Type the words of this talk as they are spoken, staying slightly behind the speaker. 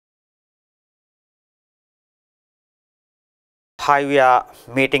Hi, we are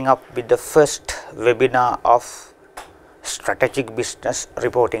meeting up with the first webinar of strategic business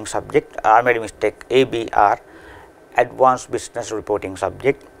reporting subject. I made a mistake, ABR, advanced business reporting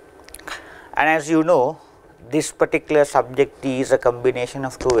subject. And as you know, this particular subject is a combination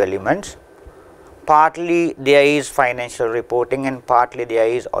of two elements. Partly there is financial reporting and partly there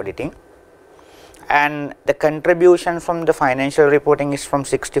is auditing. And the contribution from the financial reporting is from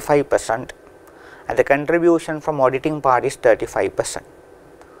 65%. And the contribution from auditing part is 35%.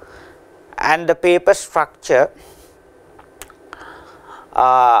 And the paper structure,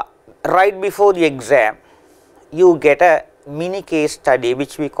 right before the exam, you get a mini case study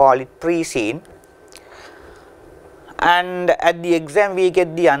which we call it pre-seen, and at the exam we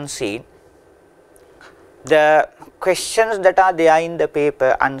get the unseen. The questions that are there in the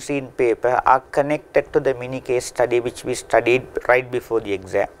paper, unseen paper, are connected to the mini case study which we studied right before the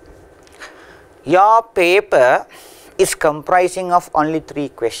exam. Your paper is comprising of only 3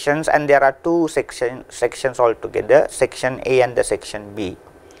 questions, and there are 2 sections altogether, section A and the section B.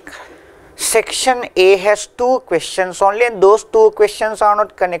 Section A has 2 questions only, and those 2 questions are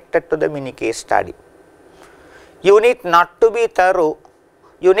not connected to the mini case study. You need not to be thorough,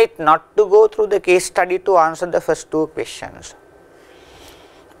 you need not to go through the case study to answer the first 2 questions.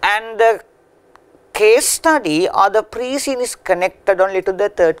 And the case study or the pre-seen is connected only to the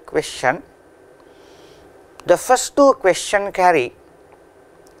 3rd question. The first 2 questions carry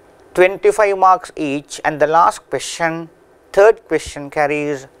 25 marks each, and the last question, 3rd question,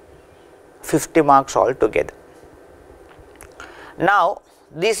 carries 50 marks altogether. Now,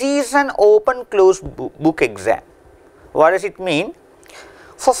 this is an open closed book exam. What does it mean?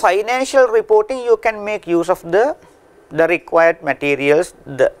 For financial reporting, you can make use of the required materials,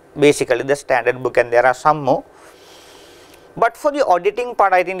 basically the standard book, and there are some more. But for the auditing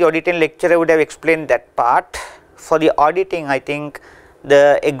part, I think the auditing lecturer would have explained that part. For the auditing, I think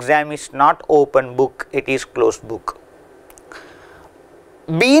the exam is not open book, it is closed book.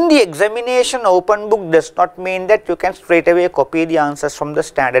 Being the examination open book does not mean that you can straight away copy the answers from the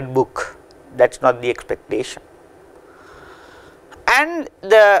standard book. That is not the expectation. And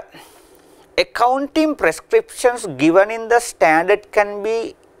the accounting prescriptions given in the standard can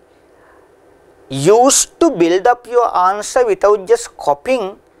be used to build up your answer without just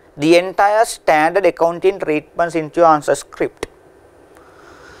copying the entire standard accounting treatments into your answer script.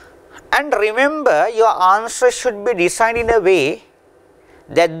 And remember, your answer should be designed in a way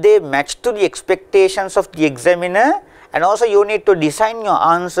that they match to the expectations of the examiner, and also you need to design your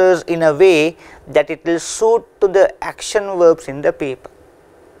answers in a way that it will suit to the action verbs in the paper.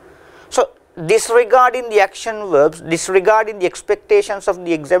 So, disregarding the action verbs, disregarding the expectations of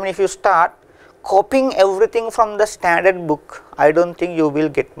the examiner, if you start copying everything from the standard book, I don't think you will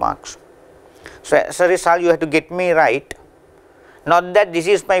get marks. So, as a result, you have to get me right. Not that this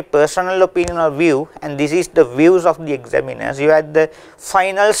is my personal opinion or view, and this is the views of the examiners. You are at the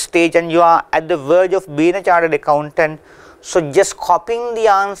final stage and you are at the verge of being a chartered accountant. So, just copying the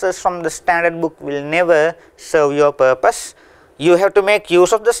answers from the standard book will never serve your purpose. You have to make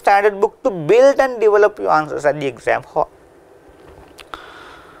use of the standard book to build and develop your answers at the exam hall.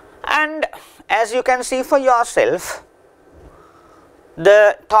 And as you can see for yourself,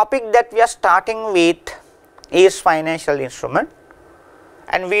 the topic that we are starting with is financial instrument.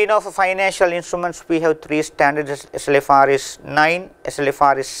 And we know for financial instruments we have 3 standards, SLFR is 9,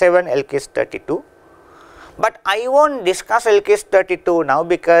 SLFR is 7, LKS 32. But I won't discuss LKS 32 now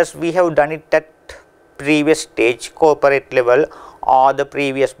because we have done it at previous stage, corporate level or the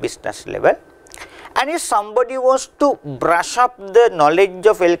previous business level. And if somebody wants to brush up the knowledge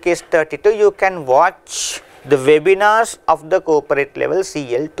of LKS 32, you can watch the webinars of the corporate level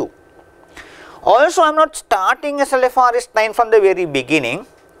CL2. Also, I am not starting SLFRS 9 from the very beginning.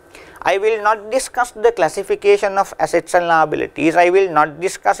 I will not discuss the classification of assets and liabilities. I will not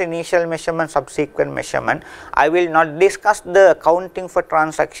discuss initial measurement, subsequent measurement. I will not discuss the accounting for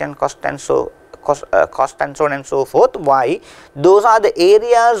transaction cost and so on and so forth. Why? Those are the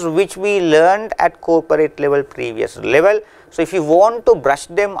areas which we learned at corporate level, previous level. So, if you want to brush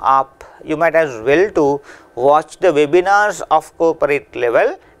them up, you might as well to watch the webinars of corporate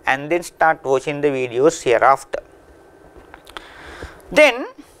level and then start watching the videos hereafter. Then,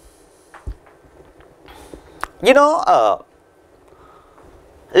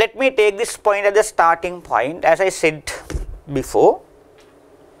 let me take this point as the starting point. As I said before,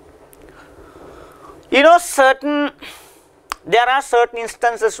 there are certain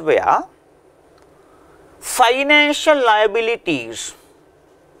instances where financial liabilities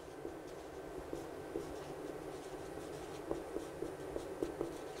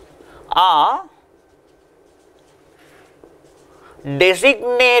are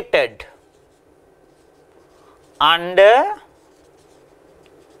designated under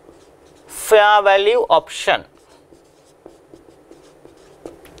fair value option.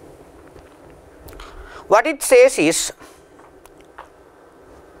 What it says is,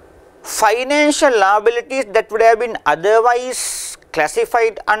 financial liabilities that would have been otherwise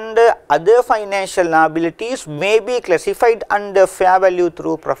classified under other financial liabilities may be classified under fair value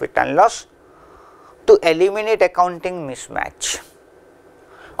through profit and loss to eliminate accounting mismatch.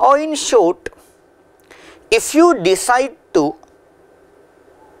 Or in short, if you decide to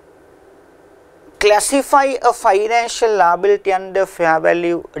classify a financial liability under fair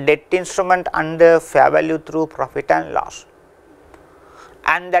value, debt instrument under fair value through profit and loss,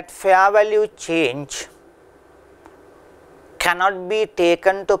 and that fair value change cannot be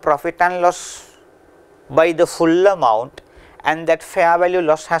taken to profit and loss by the full amount, and that fair value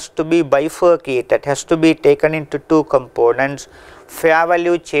loss has to be bifurcated, has to be taken into two components: fair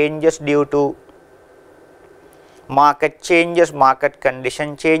value changes due to market changes, market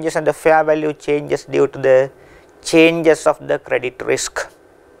condition changes, and the fair value changes due to the changes of the credit risk.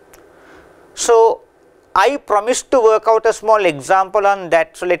 So, I promised to work out a small example on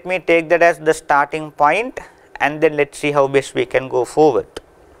that. So, let me take that as the starting point, and then let us see how best we can go forward.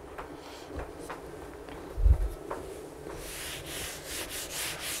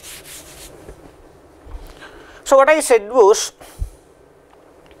 So, what I said was,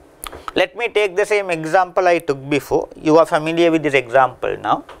 let me take the same example I took before. You are familiar with this example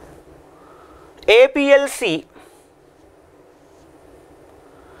now. APLC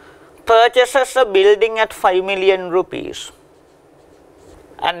purchases a building at 5 million rupees,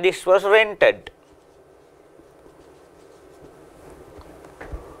 and this was rented.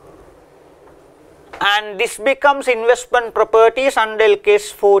 And this becomes investment properties under case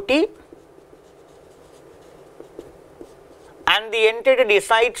 40, and the entity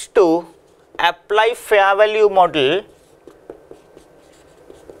decides to apply fair value model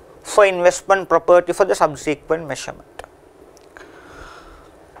for investment property for the subsequent measurement.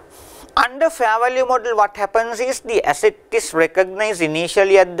 Under fair value model, what happens is the asset is recognized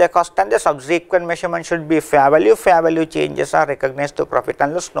initially at the cost, and the subsequent measurement should be fair value. Fair value changes are recognized to profit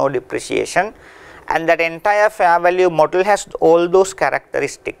and loss, no depreciation, and that entire fair value model has all those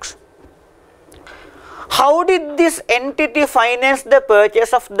characteristics. How did this entity finance the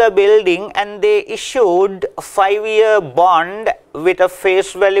purchase of the building? And they issued a 5-year bond with a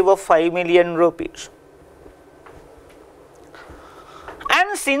face value of 5 million rupees.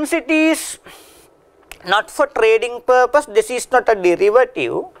 And since it is not for trading purpose, this is not a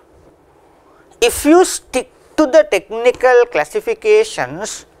derivative. If you stick to the technical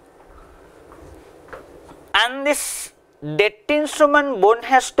classifications, and this debt instrument bond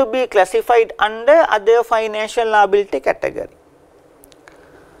has to be classified under other financial liability category,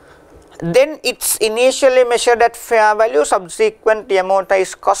 then it's initially measured at fair value, subsequently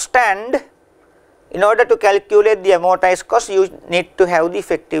amortized cost, and in order to calculate the amortized cost, you need to have the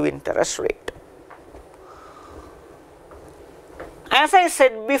effective interest rate. As I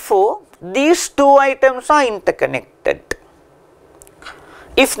said before, these two items are interconnected.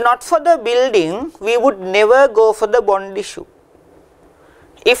 If not for the building, we would never go for the bond issue.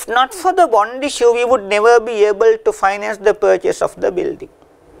 If not for the bond issue, we would never be able to finance the purchase of the building.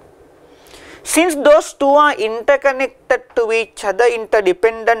 Since those two are interconnected to each other,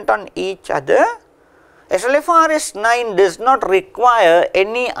 interdependent on each other, SLFRS 9 does not require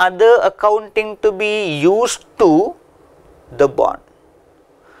any other accounting to be used to the bond.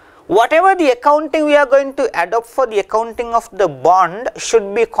 Whatever the accounting we are going to adopt for the accounting of the bond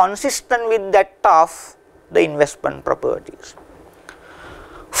should be consistent with that of the investment properties.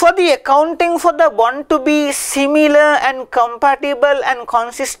 For the accounting for the bond to be similar and compatible and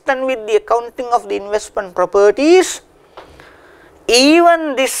consistent with the accounting of the investment properties,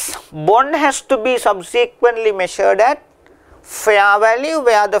 even this bond has to be subsequently measured at fair value,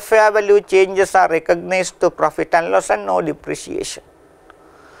 where the fair value changes are recognized to profit and loss and no depreciation.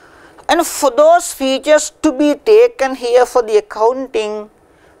 And for those features to be taken here for the accounting,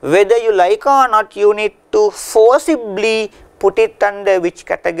 whether you like or not, you need to forcibly put it under which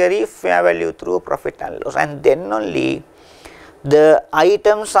category? Fair value through profit and loss, and then only the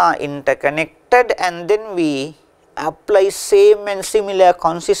items are interconnected, and then we apply same and similar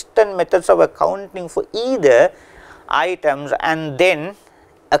consistent methods of accounting for either items, and then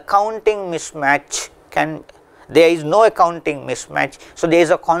accounting mismatch can, there is no accounting mismatch. So, there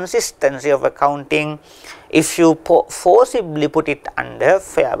is a consistency of accounting if you forcibly put it under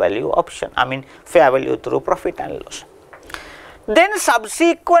fair value option, fair value through profit and loss. Then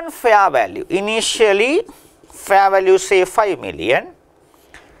subsequent fair value, initially fair value say 5 million,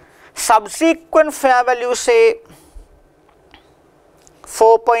 subsequent fair value say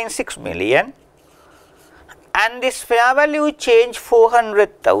 4.6 million, and this fair value change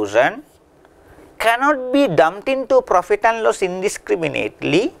 400,000 cannot be dumped into profit and loss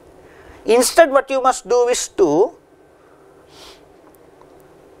indiscriminately. Instead, what you must do is to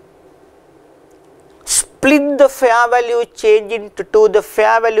split the fair value change into two: the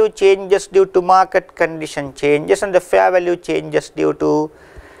fair value changes due to market condition changes and the fair value changes due to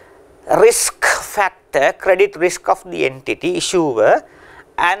risk factor, credit risk of the entity issuer,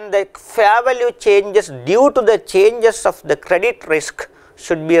 and the fair value changes due to the changes of the credit risk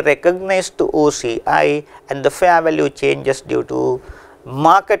should be recognized to OCI, and the fair value changes due to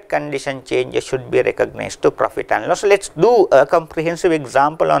market condition changes should be recognized to profit and loss. Let us do a comprehensive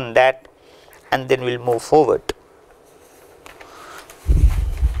example on that and then we will move forward.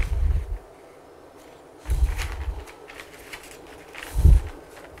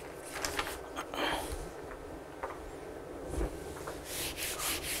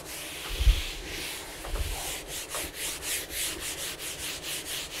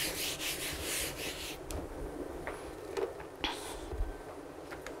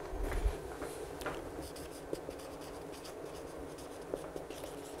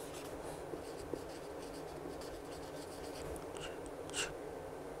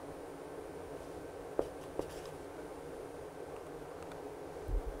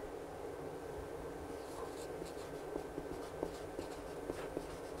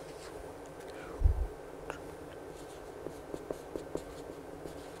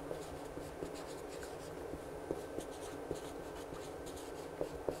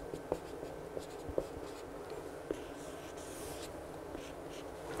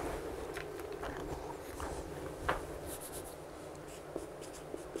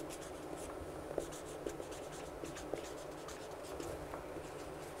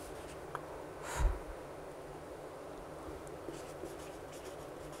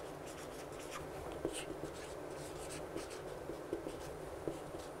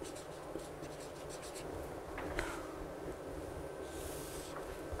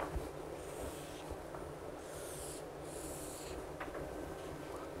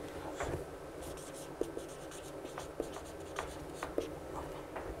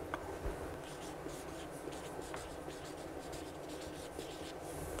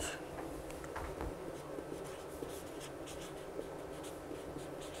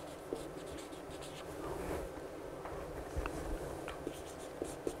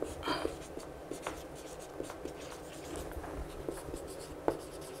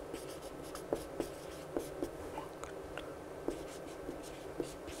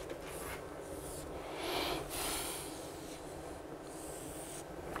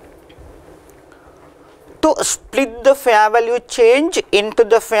 To split the fair value change into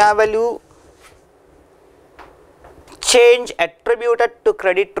the fair value change attributed to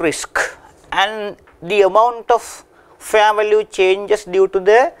credit risk and the amount of fair value changes due to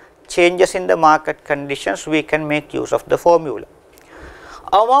the changes in the market conditions, we can make use of the formula.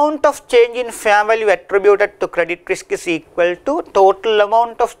 Amount of change in fair value attributed to credit risk is equal to total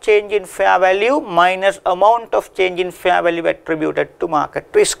amount of change in fair value minus amount of change in fair value attributed to market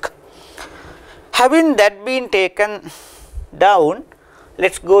risk. Having that been taken down,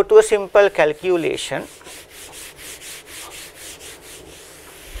 let us go to a simple calculation.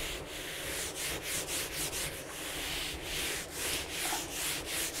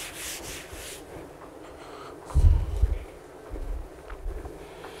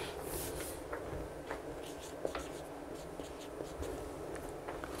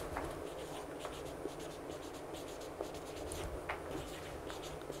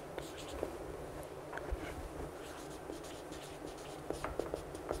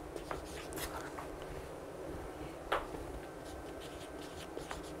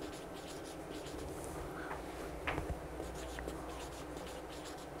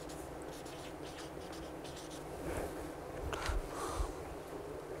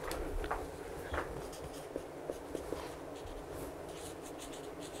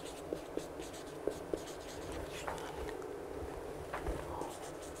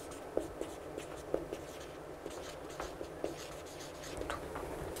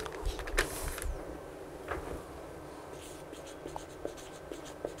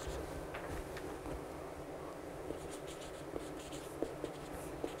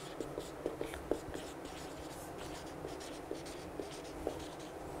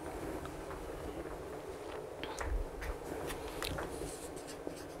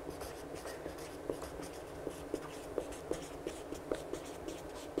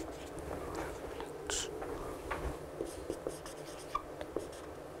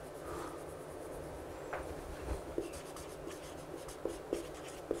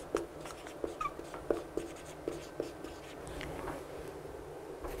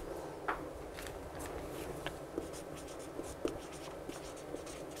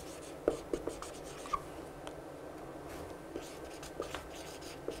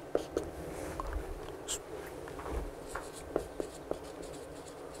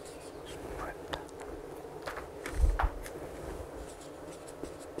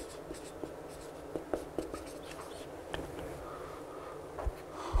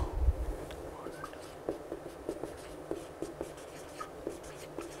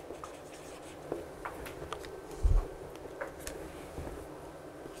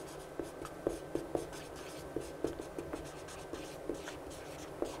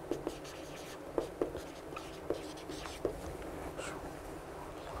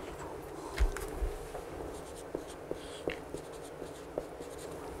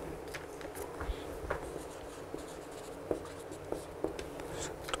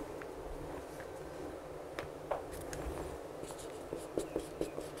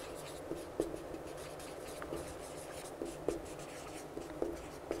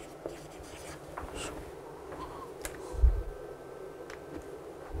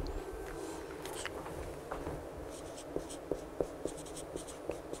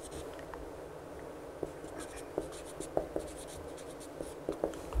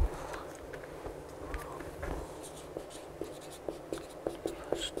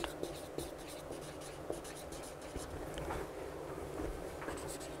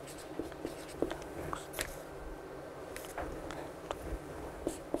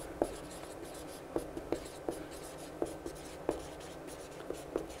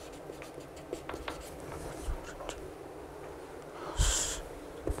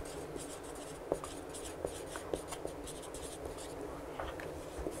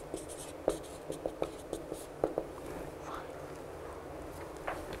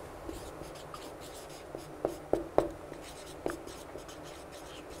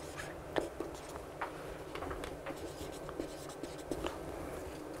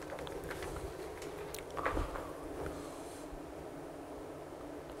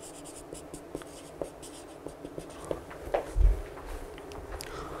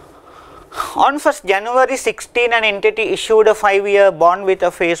 On 1st January 16, an entity issued a 5-year bond with a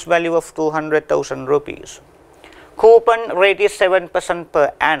face value of 200,000 rupees. Coupon rate is 7%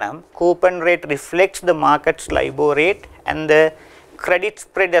 per annum. Coupon rate reflects the market's LIBOR rate and the credit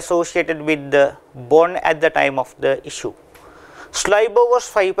spread associated with the bond at the time of the issue. SLIBOR was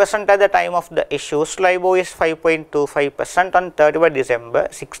 5% at the time of the issue. SLIBOR is 5.25% on 31 December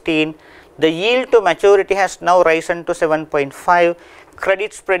 16. The yield to maturity has now risen to 7.5.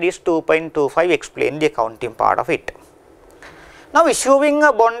 Credit spread is 2.25. Explain the accounting part of it. Now, issuing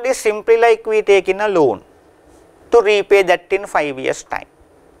a bond is simply like we take in a loan to repay that in 5 years time.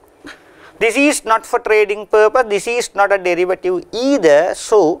 This is not for trading purpose. This is not a derivative either.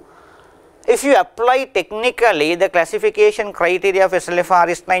 So, if you apply technically the classification criteria of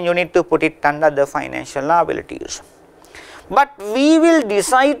SLFRS 9, you need to put it under the financial liabilities. But we will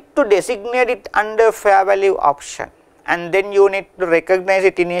decide to designate it under fair value option, and then you need to recognize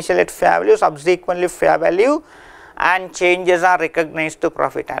it initially at fair value, subsequently fair value, and changes are recognized to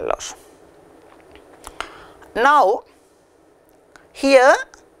profit and loss. Now, here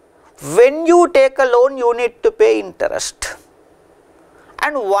when you take a loan, you need to pay interest.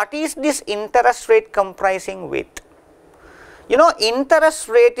 And what is this interest rate comprising with? You know, interest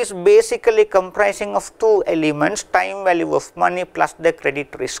rate is basically comprising of two elements, time value of money plus the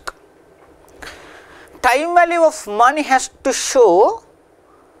credit risk. Time value of money has to show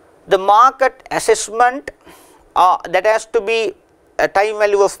the market assessment, that has to be a time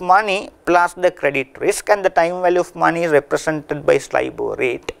value of money plus the credit risk, and the time value of money is represented by SLIBOR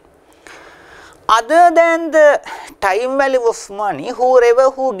rate. Other than the time value of money, whoever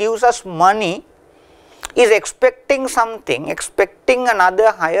who gives us money is expecting something, expecting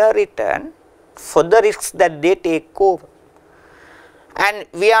another higher return for the risks that they take over. And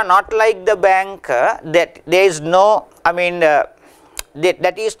we are not like the banker that there is no, that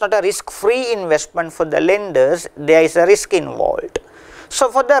is not a risk-free investment for the lenders, there is a risk involved. So,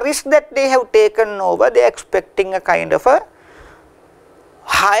 for the risk that they have taken over, they are expecting a kind of a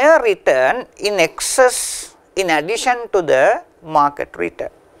higher return in excess, in addition to the market return.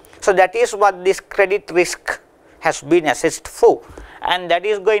 So, that is what this credit risk has been assessed for, and that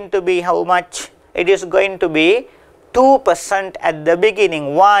is going to be how much? It is going to be 2% at the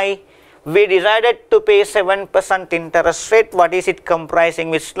beginning. Why? We decided to pay 7% interest rate. What is it comprising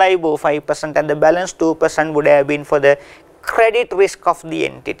with SLIBOR 5%, and the balance 2% would have been for the credit risk of the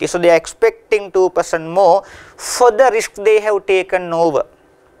entity. So, they are expecting 2% more for the risk they have taken over.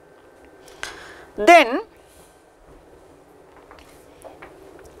 Then,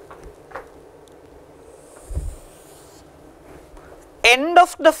 end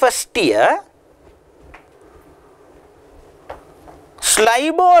of the first year,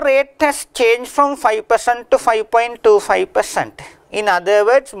 SLIBOR rate has changed from 5% to 5.25%. In other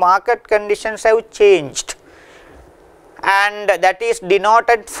words, market conditions have changed, and that is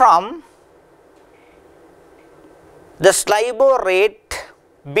denoted from the SLIBOR rate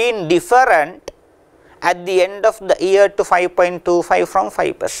being different at the end of the year to 5.25 from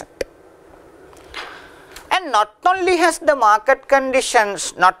 5%. And not only has the market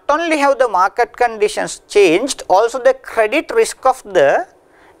conditions, not only have the market conditions changed, also the credit risk of the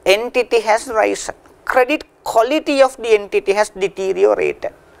entity has risen. Credit quality of the entity has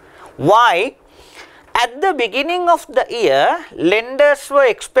deteriorated. Why? At the beginning of the year, lenders were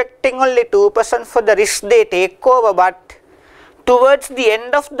expecting only 2% for the risk they take over, but towards the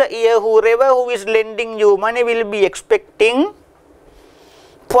end of the year, whoever who is lending you money will be expecting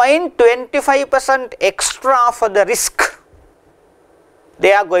 0.25% extra for the risk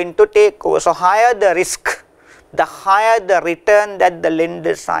they are going to take over. So, higher the risk, the higher the return that the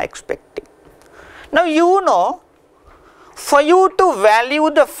lenders are expecting. Now, you know, for you to value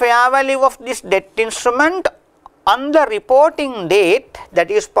the fair value of this debt instrument on the reporting date, that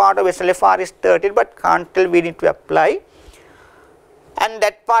is part of SLFRS 13, but can't tell, we need to apply. And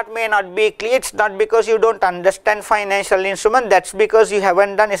that part may not be clear. It's not because you don't understand financial instrument, that's because you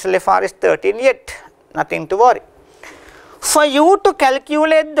haven't done SLFRS 13 yet. Nothing to worry. For you to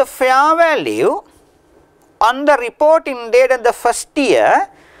calculate the fair value on the reporting date of the first year,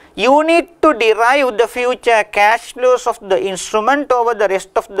 you need to derive the future cash flows of the instrument over the rest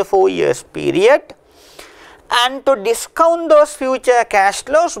of the 4 years period, and to discount those future cash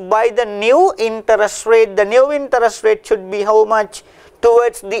flows by the new interest rate. The new interest rate should be how much?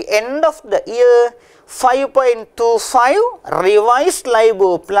 Towards the end of the year, 5.25 revised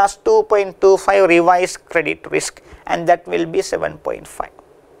LIBOR plus 2.25 revised credit risk, and that will be 7.5.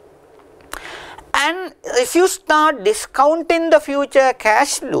 And if you start discounting the future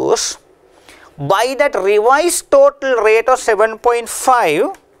cash flows by that revised total rate of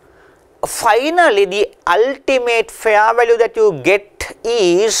 7.5, finally the ultimate fair value that you get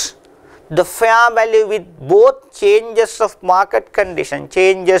is the fair value with both changes of market condition,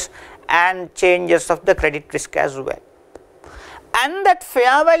 changes and changes of the credit risk as well. And that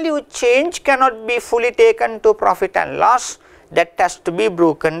fair value change cannot be fully taken to profit and loss, that has to be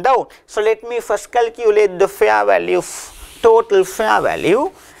broken down. So let me first calculate the fair value, total fair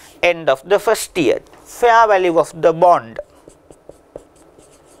value end of the first year, fair value of the bond.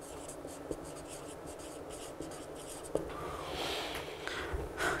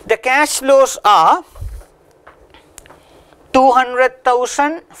 The cash flows are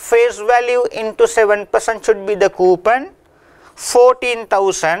 200,000 face value into 7% should be the coupon,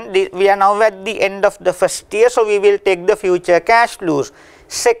 14,000, we are now at the end of the first year, so we will take the future cash flows.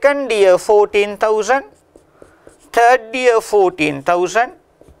 Second year 14,000, third year 14,000,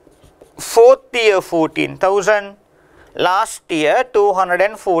 fourth year 14,000, last year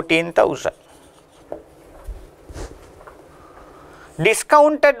 214,000.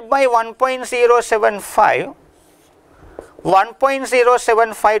 Discounted by 1.075,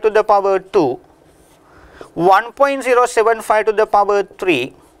 1.075 to the power 2, 1.075 to the power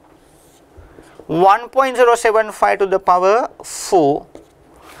 3, 1.075 to the power 4.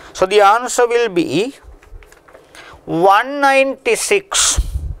 So the answer will be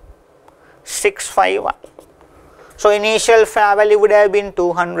 196,651. So initial fair value would have been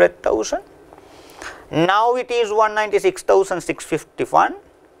 200,000. Now it is 196,651.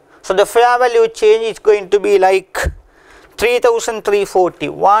 So the fair value change is going to be like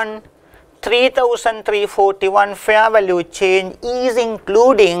 3,341. 3,341 fair value change is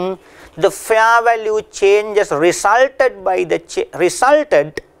including the fair value changes resulted by the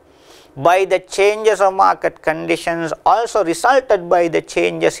changes of market conditions, also resulted by the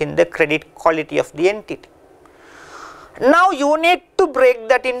changes in the credit quality of the entity. Now you need to break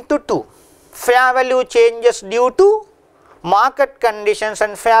that into two: fair value changes due to market conditions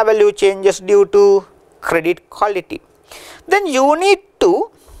and fair value changes due to credit quality. Then you need to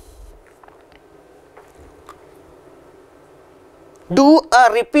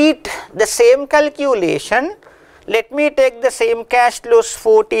repeat the same calculation. Let me take the same cash flows,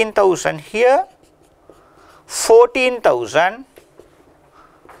 14,000 here, 14,000,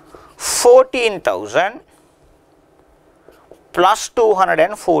 14,000 plus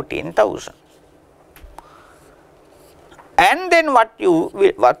 214,000. And then what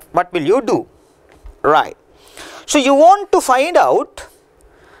will you do? Right. So you want to find out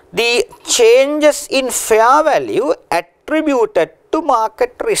the changes in fair value attributed to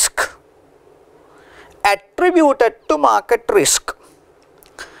market risk. Attributed to market risk.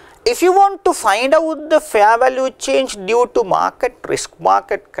 If you want to find out the fair value change due to market risk,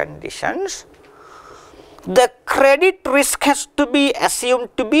 market conditions, the credit risk has to be assumed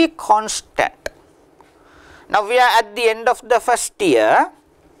to be constant. Now we are at the end of the first year.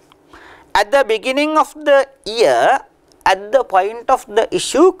 At the beginning of the year, at the point of the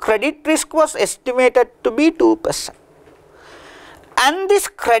issue, credit risk was estimated to be 2%. And this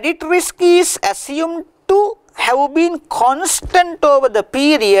credit risk is assumed to have been constant over the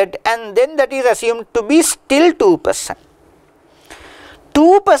period, and then that is assumed to be still 2%.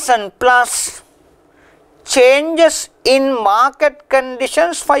 2% plus changes in market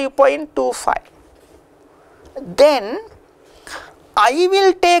conditions 5.25. Then I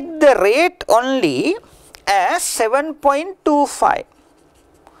will take the rate only as 7.25.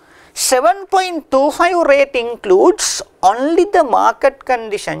 7.25 rate includes only the market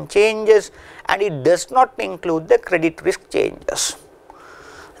condition changes and it does not include the credit risk changes.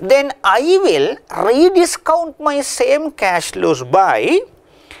 Then I will rediscount my same cash flows by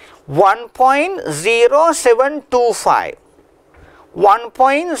 1.0725,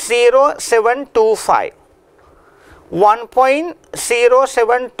 1.0725,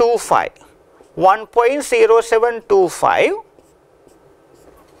 1.0725, 1.0725.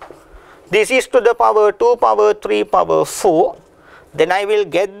 This is to the power 2, power 3, power 4. Then I will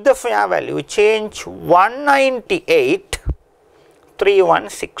get the fair value change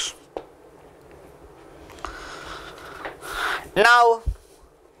 198,316. Now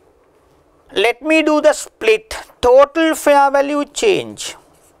let me do the split. Total fair value change.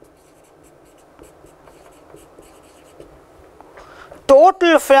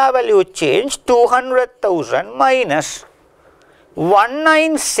 Total fair value change 200,000 minus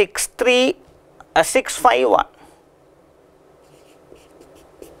 196,651.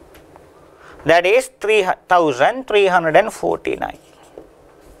 That is 3,349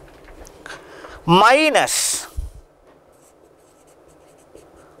 minus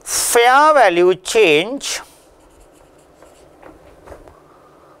fair value change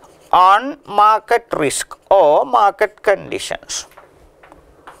on market risk or market conditions.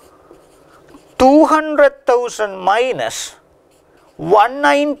 200,000 minus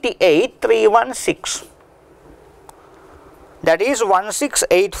 198,316, that is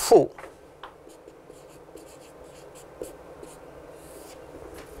 1684.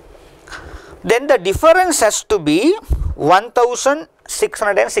 Then the difference has to be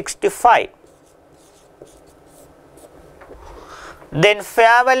 1665. Then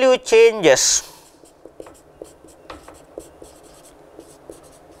fair value changes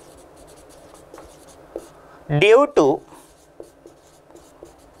due to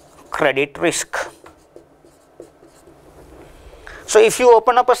credit risk. So if you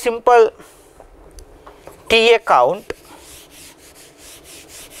open up a simple T account,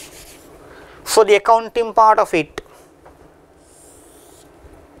 for the accounting part of it,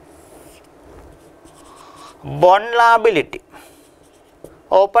 bond liability,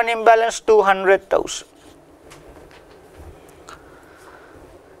 opening balance 200,000.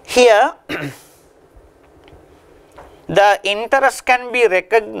 Here the interest can be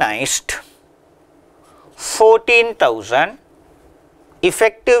recognized 14,000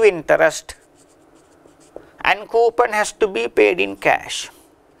 effective interest, and coupon has to be paid in cash.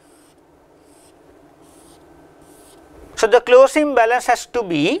 So the closing balance has to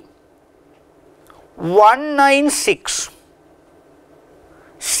be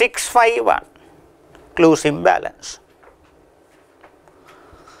 196,651 closing balance,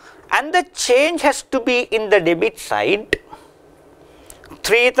 and the change has to be in the debit side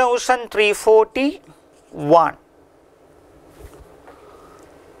 3,341.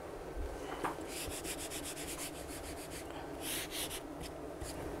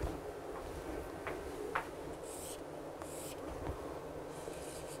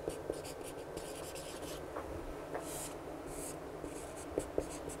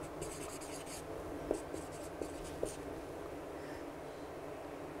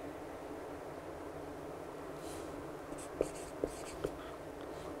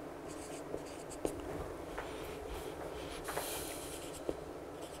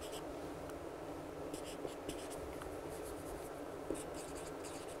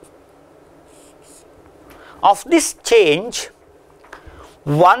 Of this change,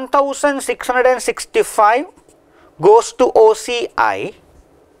 1,665 goes to OCI,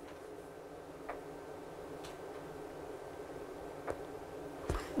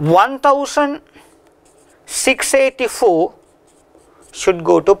 1,684 should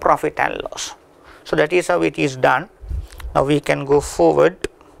go to profit and loss. So that is how it is done. Now we can go forward.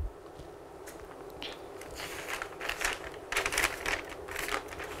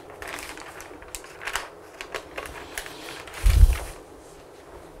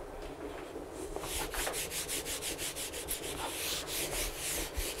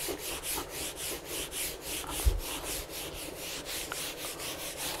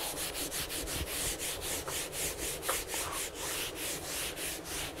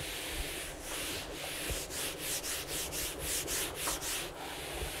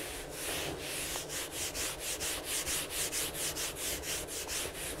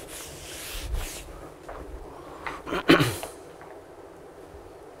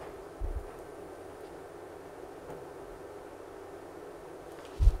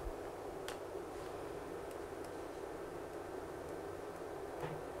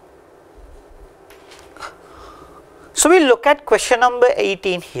 So we will look at question number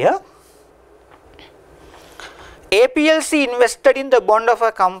 18 here. APLC invested in the bond of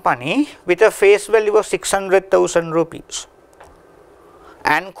a company with a face value of 600,000 rupees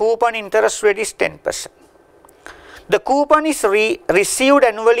and coupon interest rate is 10%. The coupon is received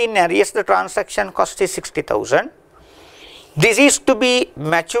annually in arrears. The transaction cost is 60,000. This is to be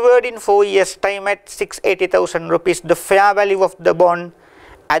matured in 4 years time at 680,000 rupees. The fair value of the bond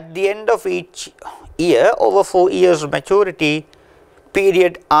at the end of each year over 4 years maturity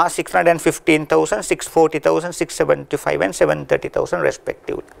period are 615,000, 640,000, 675 and 730,000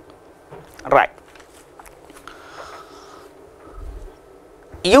 respectively. Right.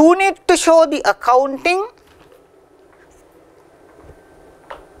 You need to show the accounting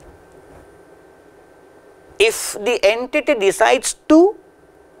if the entity decides to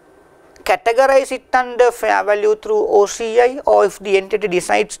categorize it under fair value through OCI, or if the entity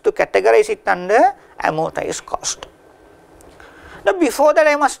decides to categorize it under amortized cost. Now before that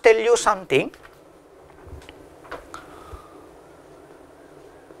I must tell you something.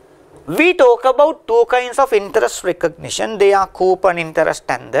 We talk about two kinds of interest recognition. They are coupon interest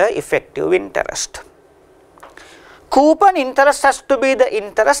and the effective interest. Coupon interest has to be the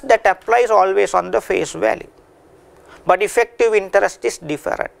interest that applies always on the face value, but effective interest is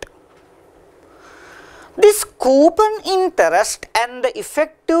different. This coupon interest and the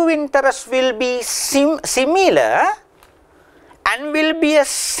effective interest will be similar and will be a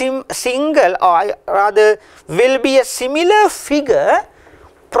single, or rather will be a similar figure,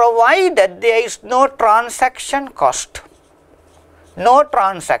 provided there is no transaction cost. No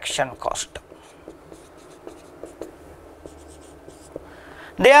transaction cost.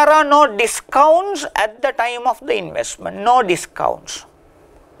 There are no discounts at the time of the investment, no discounts.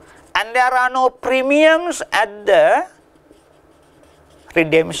 And there are no premiums at the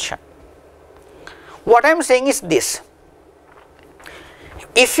redemption. What I am saying is this: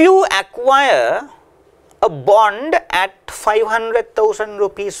 if you acquire a bond at 500,000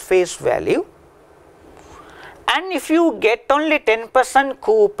 rupees face value, and if you get only 10%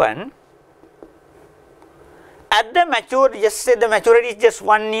 coupon, at the maturity, just say the maturity is just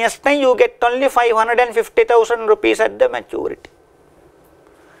 1 year's time, you get only 550,000 rupees at the maturity.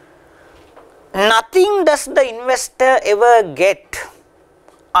 Nothing does the investor ever get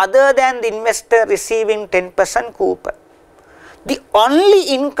other than the investor receiving 10% coupon. The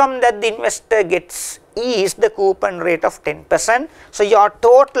only income that the investor gets is the coupon rate of 10%. So, your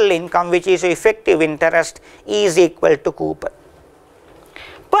total income, which is effective interest, is equal to coupon.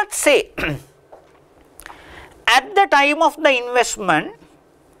 But say, at the time of the investment,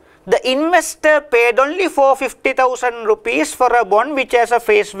 the investor paid only 450,000 rupees for a bond which has a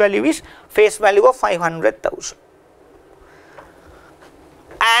face value of 500,000.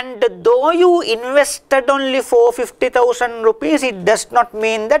 And though you invested only 450,000 rupees, it does not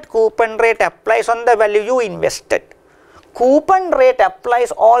mean that coupon rate applies on the value you invested. Coupon rate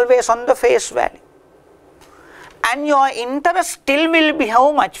applies always on the face value. And your interest still will be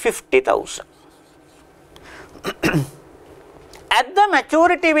how much? 50,000. At the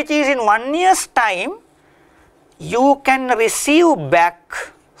maturity, which is in 1 year's time, you can receive back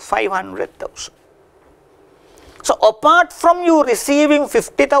 500,000. So, apart from you receiving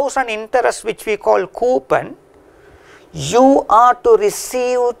 50,000 interest, which we call coupon, you are to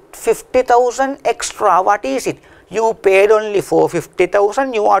receive 50,000 extra. What is it? You paid only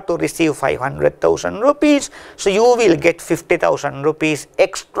 450,000, you are to receive 500,000 rupees. So, you will get 50,000 rupees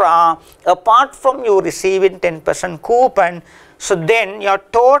extra apart from you receiving 10% coupon. So, then your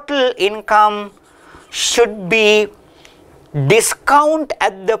total income should be discount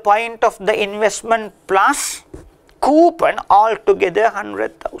at the point of the investment plus coupon, altogether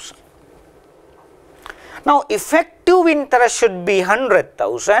 100,000. Now, effective interest should be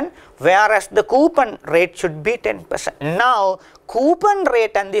 100,000, whereas the coupon rate should be 10%. Now, coupon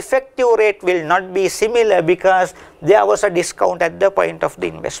rate and the effective rate will not be similar because there was a discount at the point of the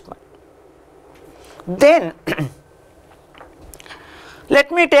investment. Then,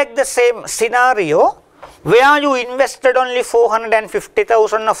 let me take the same scenario where you invested only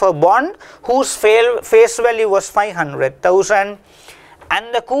 450,000 of a bond whose face value was 500,000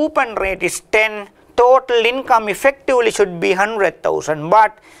 and the coupon rate is 10. Total income effectively should be 100,000,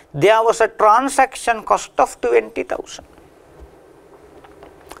 but there was a transaction cost of 20,000.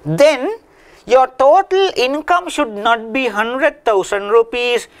 Then your total income should not be 100,000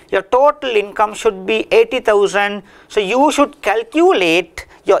 rupees, your total income should be 80,000. So, you should calculate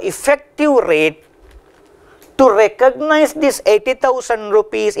your effective rate to recognize this 80,000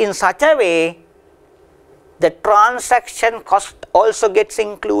 rupees in such a way the transaction cost also gets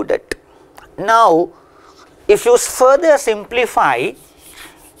included. Now, if you further simplify,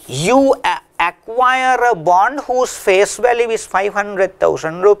 you acquire a bond whose face value is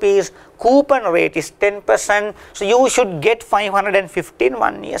 500,000 rupees, coupon rate is 10%, so you should get 550 in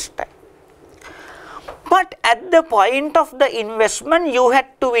 1 year's time. But at the point of the investment, you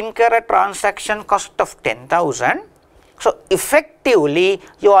had to incur a transaction cost of 10,000. So, effectively,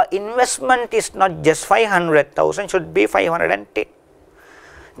 your investment is not just 500,000, should be 510.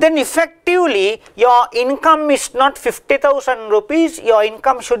 Then effectively, your income is not 50,000 rupees, your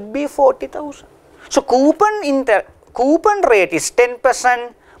income should be 40,000. So, coupon rate is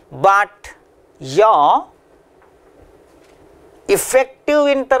 10%, but your effective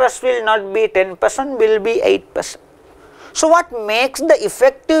interest will not be 10%, will be 8%. So, what makes the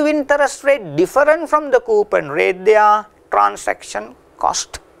effective interest rate different from the coupon rate? Their transaction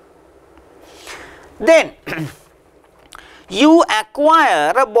cost. Then, you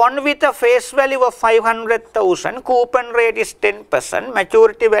acquire a bond with a face value of 500,000, coupon rate is 10%,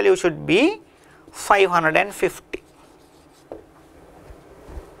 maturity value should be 550.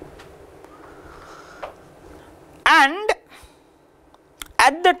 And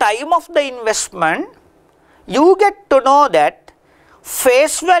at the time of the investment, you get to know that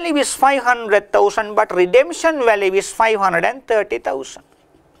face value is 500,000, but redemption value is 530,000.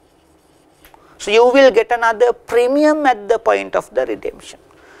 So you will get another premium at the point of the redemption.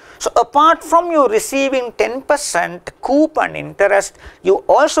 So apart from you receiving 10% coupon interest, you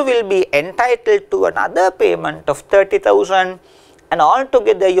also will be entitled to another payment of 30,000, and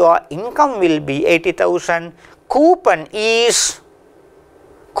altogether your income will be 80,000. Coupon is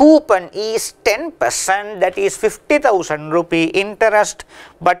 10%, that is 50,000 rupee interest,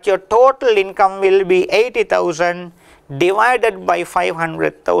 but your total income will be 80,000 divided by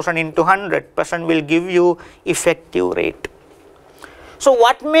 500,000 into 100% will give you effective rate. So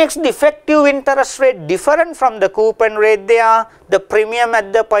what makes the effective interest rate different from the coupon rate? They are the premium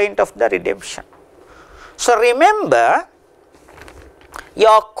at the point of the redemption. So remember,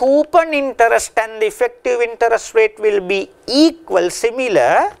 your coupon interest and the effective interest rate will be equal,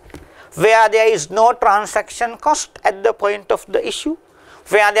 similar, where there is no transaction cost at the point of the issue,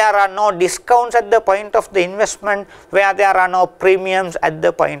 where there are no discounts at the point of the investment, where there are no premiums at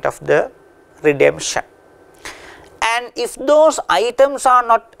the point of the redemption. And if those items are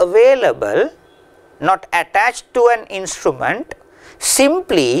not available, not attached to an instrument,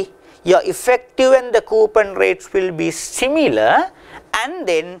 simply your effective and the coupon rates will be similar, and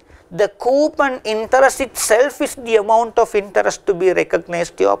then the coupon interest itself is the amount of interest to be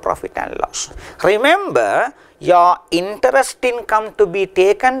recognized to your profit and loss. Remember, your interest income to be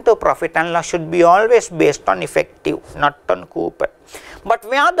taken to profit and loss should be always based on effective, not on coupon. But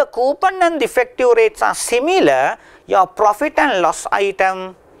where the coupon and the effective rates are similar, your profit and loss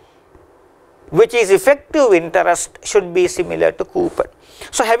item, which is effective interest, should be similar to coupon.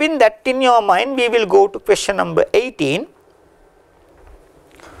 So having that in your mind, we will go to question number 18.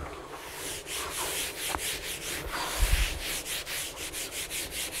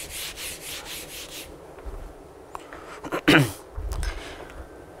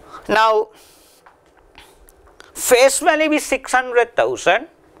 Now, face value is 600,000.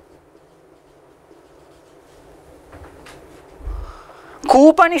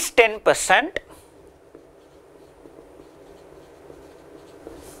 Coupon is 10%.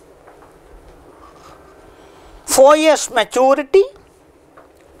 Four years maturity.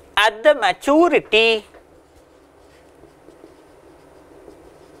 At the maturity,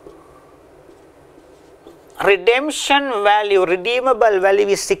 redemption value, redeemable value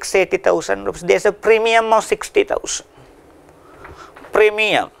is 680,000 rupees. There is a premium of 60,000.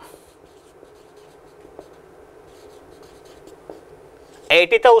 Premium.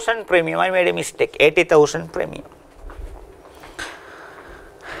 80,000 premium. I made a mistake. 80,000 premium.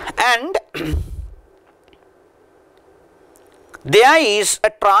 And there is a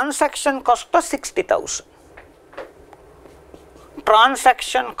transaction cost of 60,000.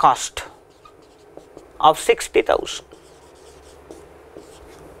 Transaction cost of 60,000.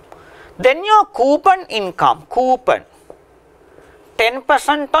 Then your coupon income, coupon,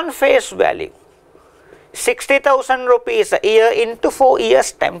 10% on face value, 60,000 rupees a year into 4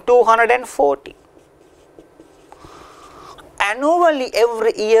 years time, 240. Annually,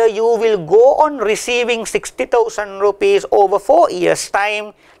 every year you will go on receiving 60,000 rupees over 4 years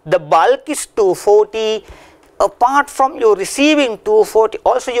time. The bulk is 240. Apart from you receiving 240,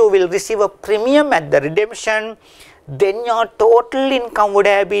 also you will receive a premium at the redemption. Then your total income would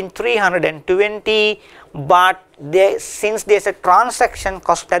have been 320, but since there is a transaction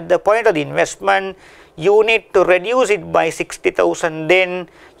cost at the point of the investment, you need to reduce it by 60,000, then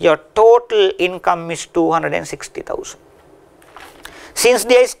your total income is 260,000. Since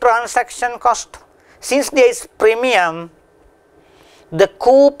there is transaction cost, since there is premium, the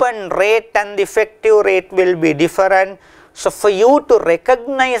coupon rate and the effective rate will be different. So for you to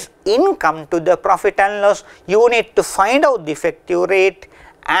recognize income to the profit and loss, you need to find out the effective rate,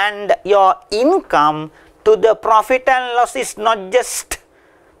 and your income to the profit and loss is not just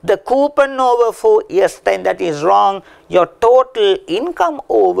the coupon over 4 years time. That is wrong. Your total income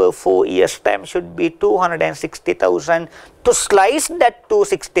over 4 years time should be 260,000. To slice that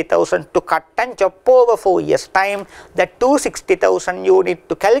 260,000, to cut and chop over 4 years time, that 260,000 you need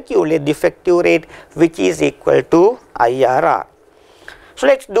to calculate the effective rate, which is equal to IRR. So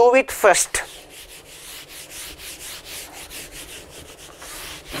let's do it first.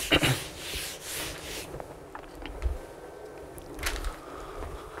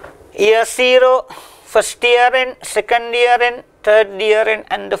 Year 0, first year end, second year end, third year end,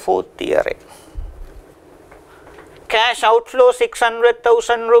 and the fourth year end. Cash outflow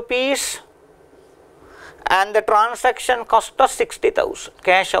 600,000 rupees and the transaction cost of 60,000.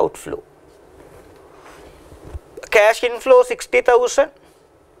 Cash outflow. Cash inflow 60,000.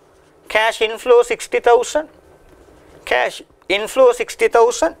 Cash inflow 60,000. Cash inflow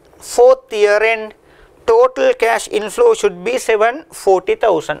 60,000. Fourth year end, total cash inflow should be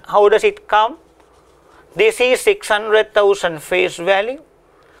 740,000. How does it come? This is 600,000 face value,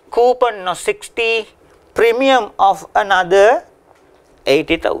 coupon of 60, premium of another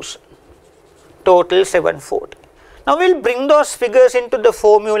 80,000, total 740. Now we will bring those figures into the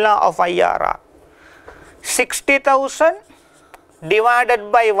formula of IRR. 60,000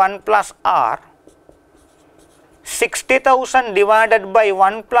 divided by 1 plus R, 60,000 divided by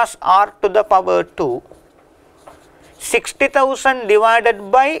 1 plus R to the power 2, 60,000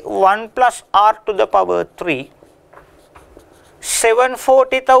 divided by 1 plus R to the power 3,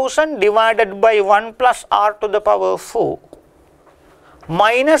 740,000 divided by 1 plus R to the power 4,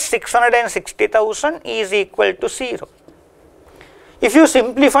 minus 660,000 is equal to 0. If you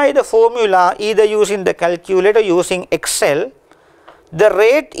simplify the formula either using the calculator or using Excel, the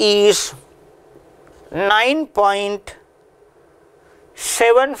rate is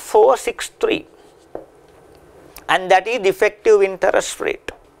 9.7463, and that is the effective interest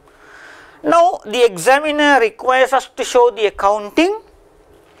rate. Now the examiner requires us to show the accounting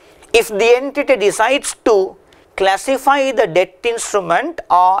if the entity decides to classify the debt instrument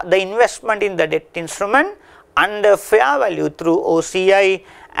or the investment in the debt instrument under fair value through OCI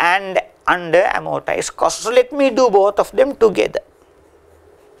and under amortized cost. So let me do both of them together.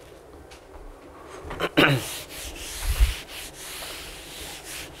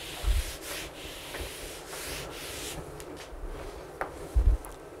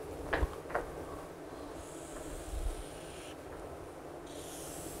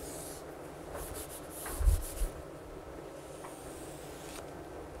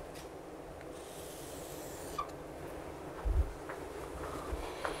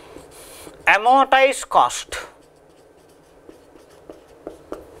 Amortized cost.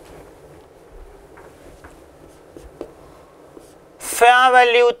 Fair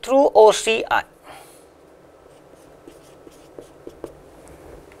value through OCI.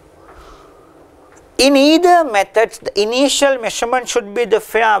 In either methods, the initial measurement should be the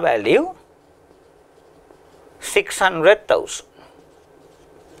fair value 600,000.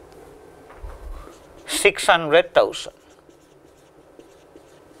 600,000.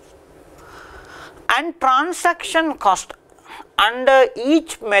 And transaction cost, under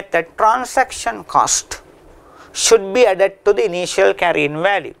each method transaction cost should be added to the initial carrying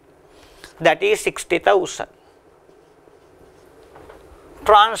value, that is 60,000.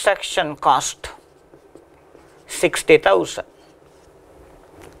 Transaction cost 60,000.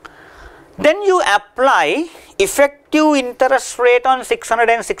 Then you apply effective interest rate on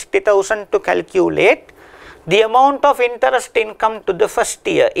 660,000 to calculate the amount of interest income to the first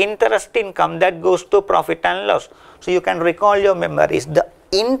year, interest income that goes to profit and loss. So you can recall your memories. The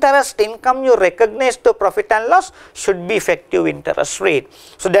interest income you recognize to profit and loss should be effective interest rate.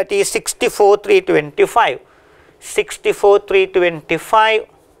 So that is 64,325. 64,325.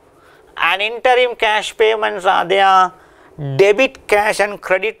 And interim cash payments are there, debit cash and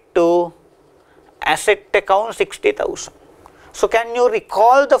credit to asset account 60,000. So can you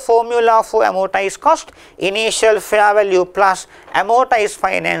recall the formula for amortized cost? Initial fair value plus amortized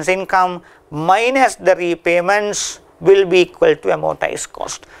finance income minus the repayments will be equal to amortized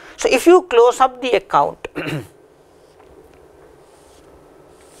cost. So if you close up the account,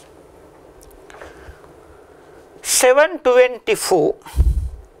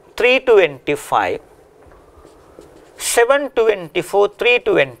 724,325,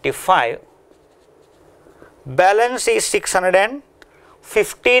 724,325, balance is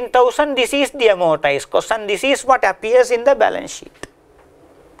 615,000. This is the amortized cost and this is what appears in the balance sheet.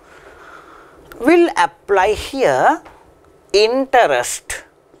 We'll apply here interest,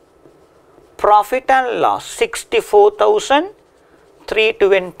 profit and loss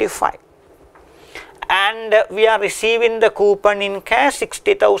 64,325, and we are receiving the coupon in cash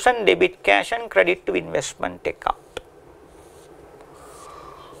 60,000, debit cash and credit to investment account.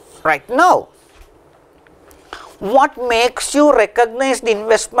 Right now, what makes you recognize the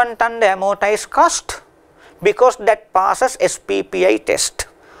investment under amortized cost? Because that passes SPPI test,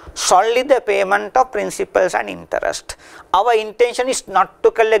 solely the payment of principals and interest. Our intention is not to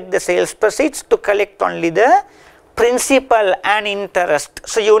collect the sales proceeds, to collect only the principal and interest.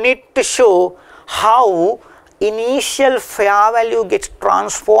 So you need to show how initial fair value gets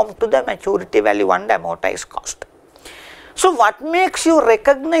transformed to the maturity value under amortized cost. So what makes you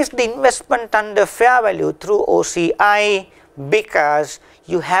recognize the investment under fair value through OCI? Because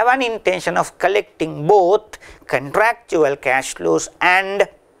you have an intention of collecting both contractual cash flows and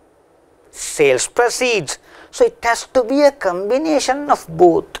sales proceeds. So it has to be a combination of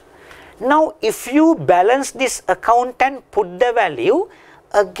both. Now if you balance this account and put the value,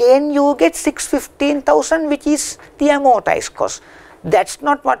 again you get 615,000, which is the amortized cost. That is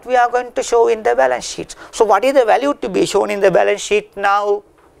not what we are going to show in the balance sheet. So, what is the value to be shown in the balance sheet now?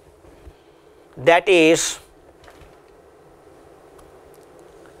 That is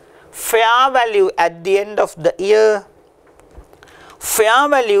fair value at the end of the year, fair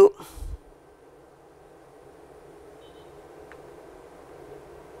value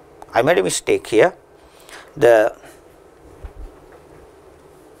I made a mistake here. The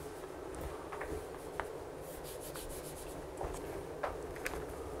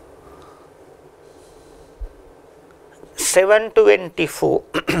 $724,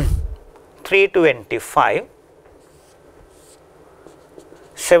 $325,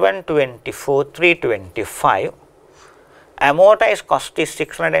 $724, $325, amortized cost is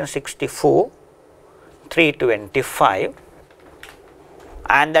 $664, $325,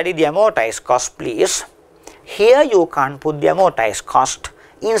 and that is the amortized cost, please. Here you can't put the amortized cost,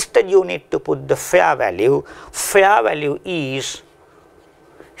 instead you need to put the fair value. Fair value is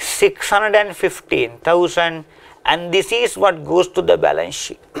 615,000, and this is what goes to the balance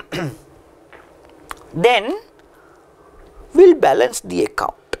sheet. Then we will balance the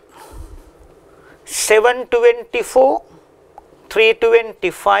account. 724,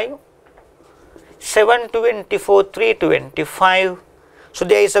 325, 724, 325. So,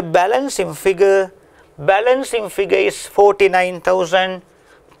 there is a balancing figure. Balancing figure is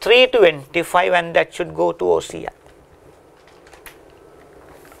 49,325, and that should go to OCI.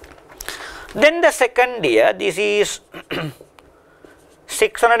 Then the second year, this is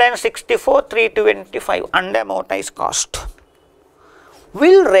 664, 325 under amortized cost. We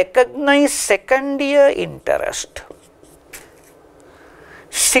will recognize second year interest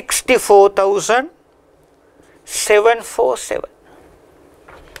 64,747.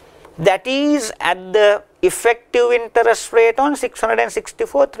 That is at the effective interest rate on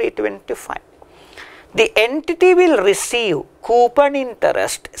 664, 325. The entity will receive coupon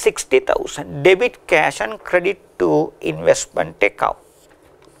interest 60,000, debit cash and credit to investment account.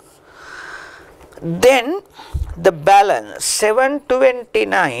 Then the balance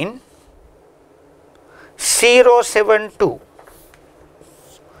 729,072,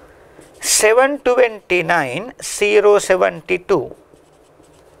 729,072,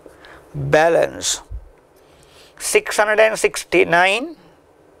 balance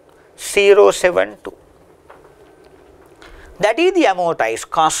 669,072. That is the amortized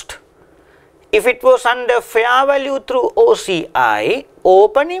cost. If it was under fair value through OCI,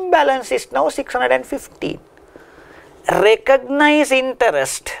 opening balance is now 615. Recognize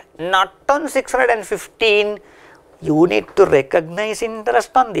interest not on 615, you need to recognize interest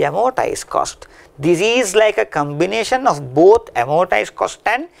on the amortized cost. This is like a combination of both amortized cost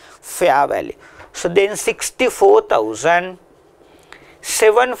and fair value. So, then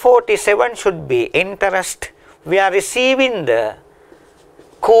 64,747 should be interest. We are receiving the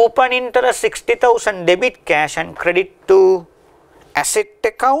coupon interest 60,000, debit cash and credit to asset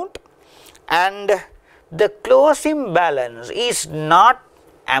account, and the closing balance is not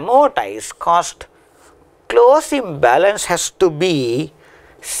amortized cost. Closing balance has to be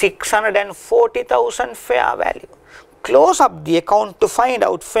 640,000 fair value. Close up the account to find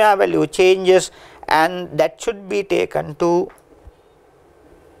out fair value changes, and that should be taken to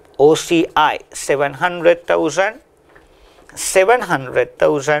OCI 700,000.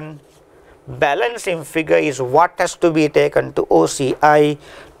 700,000 balancing figure is what has to be taken to OCI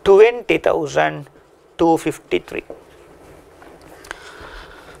 20,253.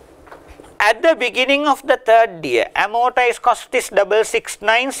 At the beginning of the third year, amortized cost is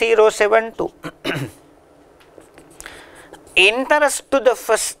 669,072. Interest to the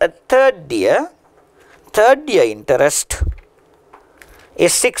third year interest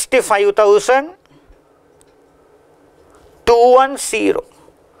is 65,210.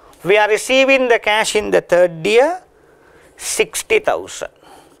 We are receiving the cash in the third year 60,000.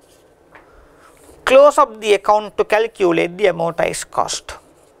 Close up the account to calculate the amortized cost.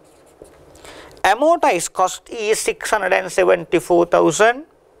 Amortized cost is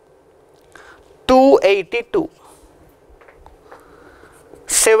 674,282.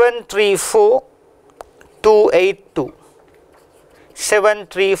 734,282.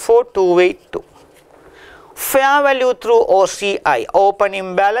 734,282. Fair value through OCI,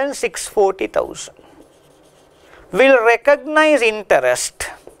 opening balance 640,000. Will recognize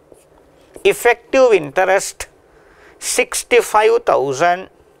interest, effective interest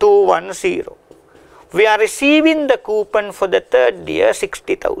 65,210. We are receiving the coupon for the third year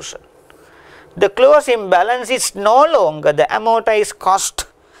 60,000. The closing balance is no longer the amortized cost.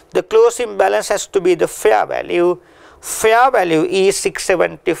 The closing balance has to be the fair value. Fair value is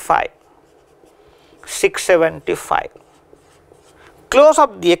 675. 675. close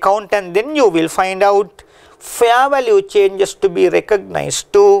up the account and then you will find out fair value changes to be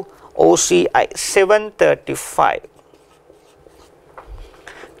recognized to OCI 735.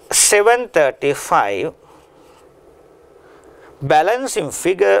 735 balance in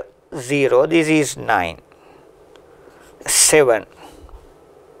figure 0, this is 9, 7,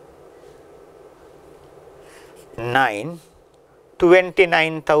 9,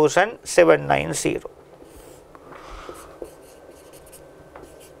 29,790.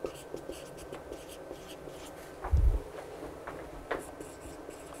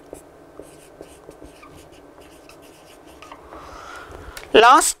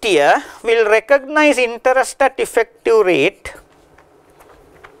 Last year, we will recognize interest at effective rate.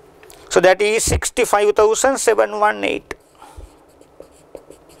 So, that is 65,718.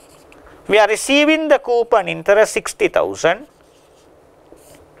 We are receiving the coupon interest 60,000.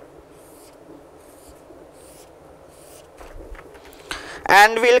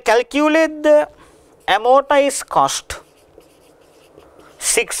 And we will calculate the amortized cost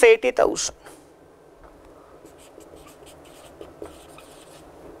 680,000.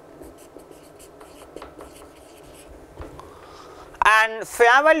 And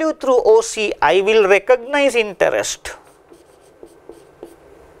fair value through OCI will recognize interest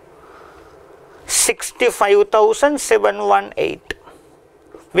 65,718.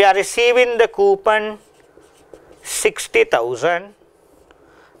 We are receiving the coupon 60,000.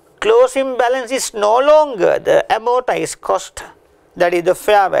 Closing balance is no longer the amortized cost, that is the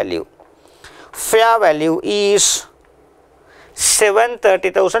fair value. Fair value is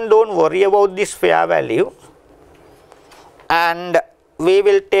 730,000. Don't worry about this fair value. And we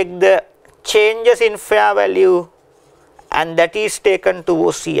will take the changes in fair value and that is taken to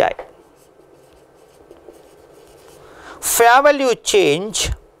OCI. Fair value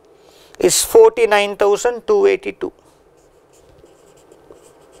change is 49,282.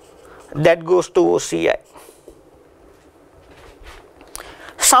 That goes to OCI.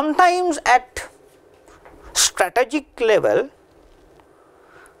 Sometimes at strategic level,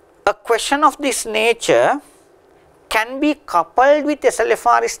 a question of this nature can be coupled with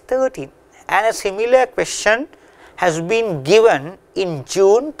SLFRS 13, and a similar question has been given in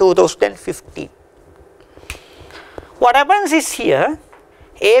June 2015. What happens is here,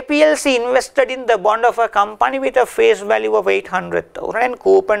 APLC invested in the bond of a company with a face value of 800,000 and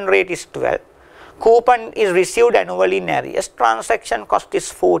coupon rate is 12. Coupon is received annually in arrears, transaction cost is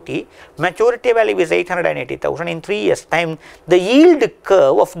 40, maturity value is 880,000. In 3 years time, the yield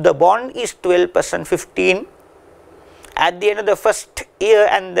curve of the bond is 12%, 15 at the end of the first year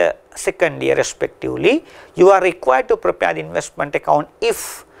and the second year respectively. You are required to prepare the investment account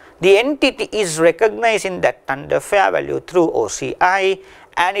if the entity is recognized in that under fair value through OCI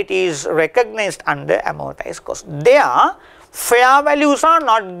and it is recognized under amortized cost. There, fair values are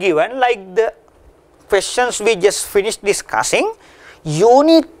not given like the questions we just finished discussing. You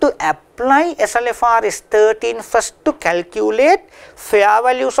need to apply SLFRS 13 first to calculate fair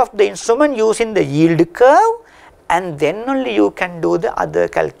values of the instrument using the yield curve, and then only you can do the other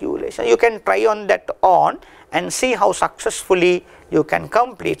calculation. You can try on that on and see how successfully you can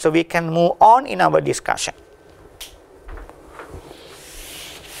complete. So, we can move on in our discussion.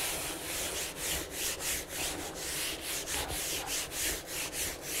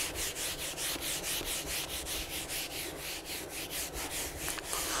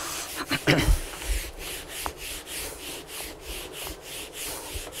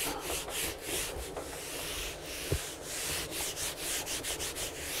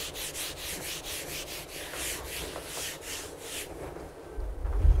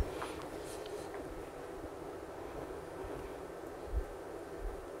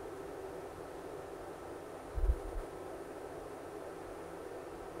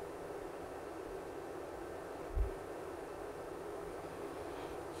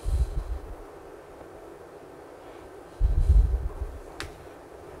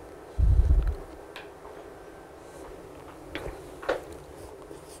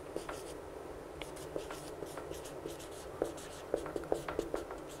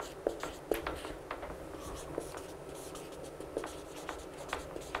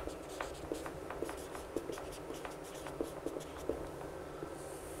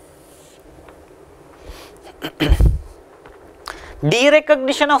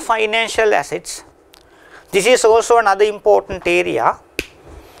 Derecognition of financial assets. This is also another important area.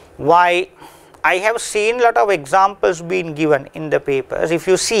 Why I have seen lot of examples being given in the papers. If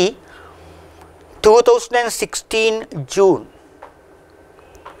you see 2016 June,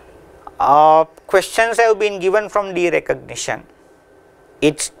 questions have been given from derecognition.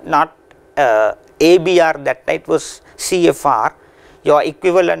 It's not ABR that night, was CFR. your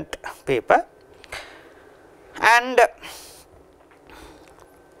equivalent paper. And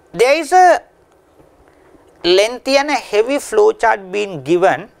there is a lengthy and a heavy flowchart being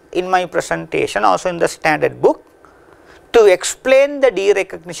given in my presentation, also in the standard book, to explain the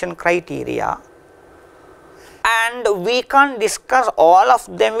derecognition criteria, and we can't discuss all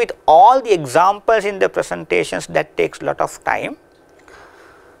of them with all the examples in the presentations. That takes a lot of time.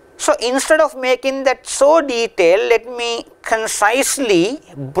 So instead of making that so detailed, let me concisely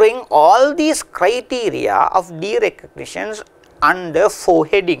bring all these criteria of derecognitions under 4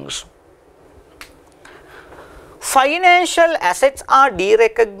 headings. Financial assets are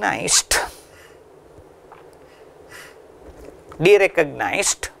derecognized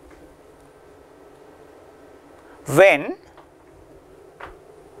when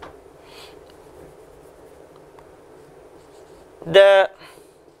the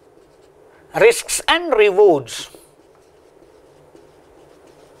risks and rewards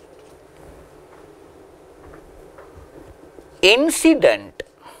incident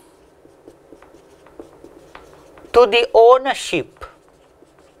to the ownership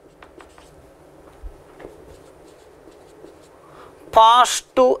pass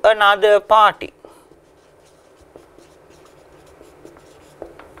to another party.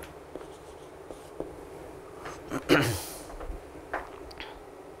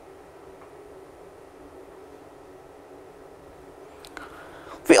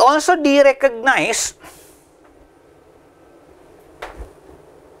 We also derecognize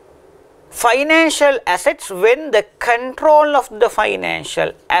financial assets when the control of the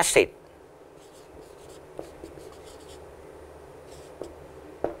financial asset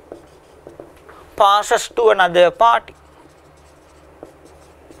passes to another party.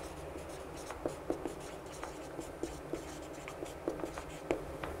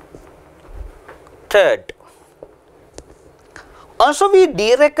 Third, also we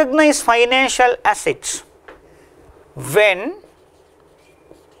derecognize financial assets when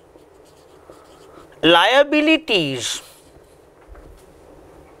liabilities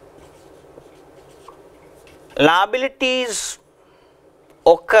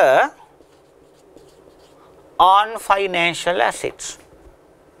occur on financial assets.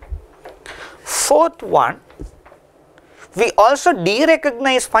 Fourth one, we also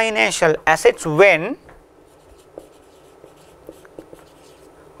derecognize financial assets when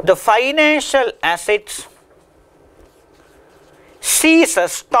the financial assets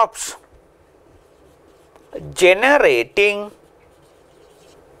stops generating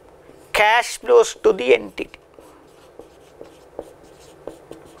cash flows to the entity.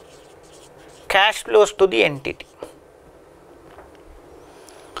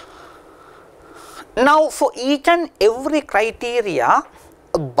 Now, for each and every criteria,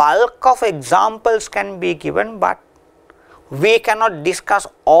 a bulk of examples can be given, but we cannot discuss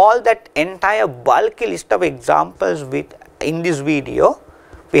all that entire bulky list of examples in this video.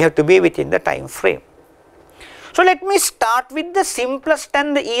 We have to be within the time frame. So let me start with the simplest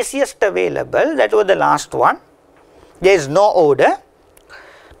and the easiest available. That was the last one. There is no order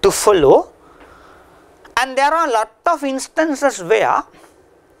to follow, and there are a lot of instances where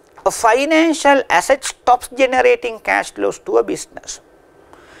a financial asset stops generating cash flows to a business.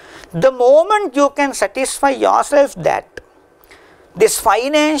 The moment you can satisfy yourself that this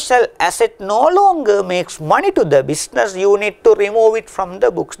financial asset no longer makes money to the business, you need to remove it from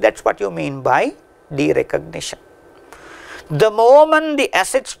the books. That's what you mean by derecognition. The moment the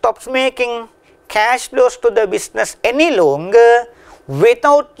asset stops making cash flows to the business any longer,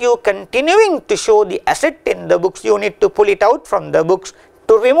 without you continuing to show the asset in the books, you need to pull it out from the books,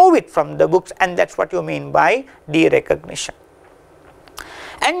 to remove it from the books, and that's what you mean by derecognition.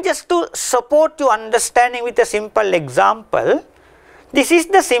 And just to support your understanding with a simple example, this is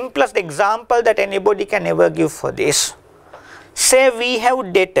the simplest example that anybody can ever give for this. Say we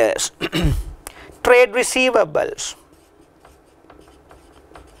have debtors, trade receivables.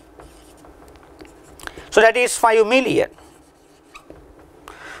 So that is 5 million.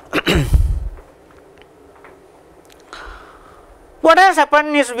 What has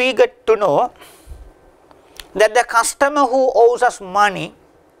happened is we get to know that the customer who owes us money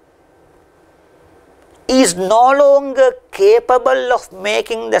is no longer capable of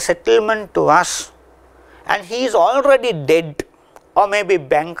making the settlement to us, and he is already dead or maybe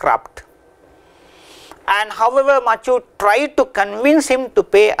bankrupt. And however much you try to convince him to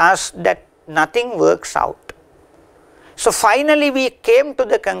pay us, that nothing works out. So finally we came to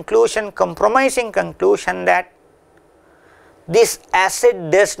the conclusion, compromising conclusion, that this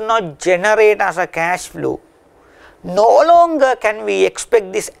asset does not generate as a cash flow. No longer can we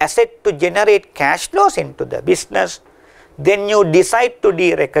expect this asset to generate cash flows into the business. then you decide to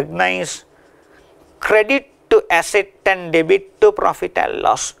derecognize credit to asset and debit to profit and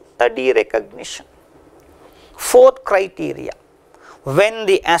loss, the derecognition. Fourth criteria, when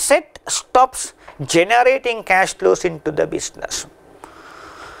the asset stops generating cash flows into the business.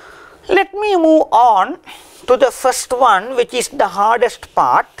 Let me move on to the first one, which is the hardest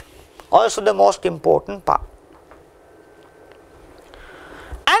part, also the most important part.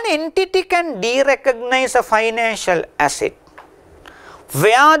 An entity can derecognize a financial asset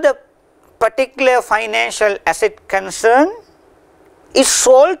where the particular financial asset concerned is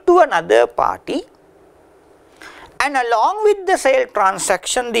sold to another party, and along with the sale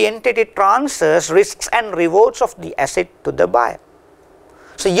transaction, the entity transfers risks and rewards of the asset to the buyer.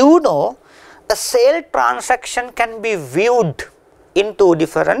 So, you know, a sale transaction can be viewed in two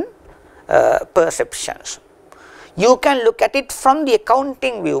different perceptions. You can look at it from the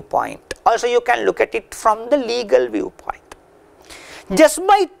accounting viewpoint, also you can look at it from the legal viewpoint. Just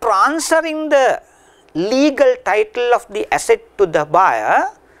by transferring the legal title of the asset to the buyer,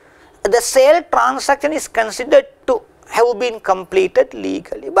 the sale transaction is considered to have been completed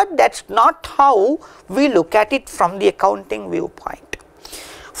legally, but that is not how we look at it from the accounting viewpoint.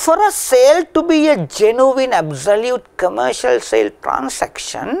 For a sale to be a genuine, absolute commercial sale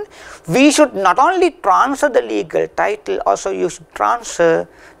transaction, we should not only transfer the legal title, also you should transfer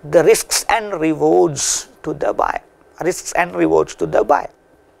the risks and rewards to the buyer.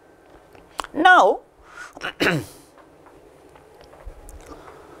 Now,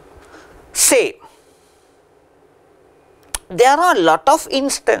 say, there are a lot of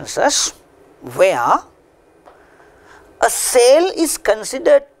instances where a sale is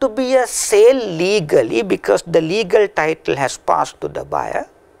considered to be a sale legally because the legal title has passed to the buyer,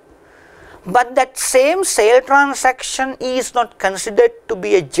 but that same sale transaction is not considered to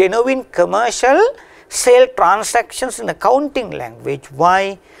be a genuine commercial sale transactions in accounting language.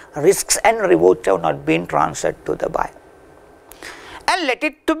 Why? Risks and rewards have not been transferred to the buyer. And let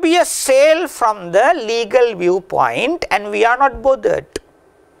it to be a sale from the legal viewpoint, and we are not bothered.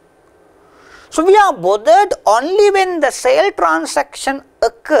 So, we are bothered only when the sale transaction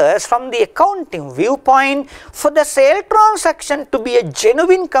occurs from the accounting viewpoint. For the sale transaction to be a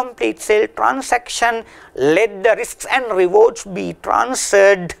genuine complete sale transaction, let the risks and rewards be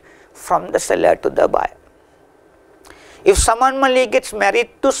transferred from the seller to the buyer. If Saman Mali gets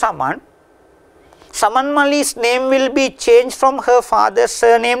married to Saman, Saman Mali's name will be changed from her father's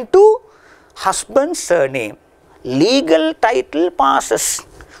surname to husband's surname. Legal title passes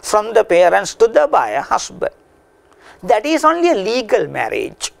from the parents to the buyer, husband. That is only a legal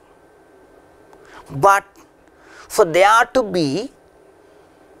marriage. But for there to be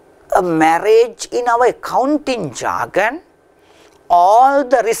a marriage in our accounting jargon, all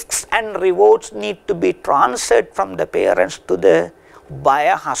the risks and rewards need to be transferred from the parents to the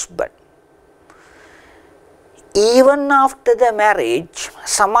buyer, husband. Even after the marriage,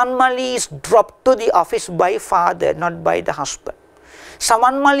 Saman Mali is dropped to the office by father, not by the husband.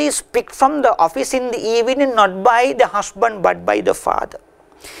 Saman Mali is picked from the office in the evening, not by the husband but by the father.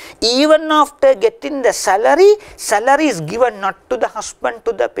 Even after getting the salary, salary is given not to the husband,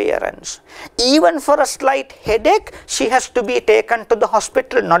 to the parents. Even for a slight headache, she has to be taken to the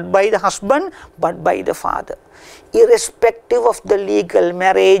hospital, not by the husband but by the father. Irrespective of the legal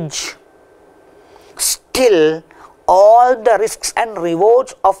marriage, still all the risks and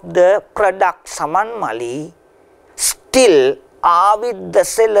rewards of the product Saman Mali still are with the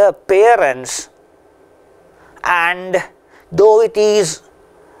seller parents, and though it is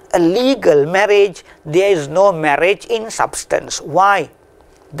a legal marriage, there is no marriage in substance. Why?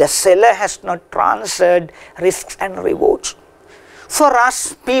 The seller has not transferred risks and rewards. For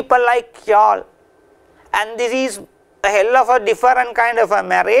us, people like y'all, and this is a hell of a different kind of a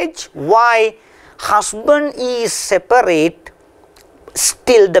marriage. Why? Husband is separate,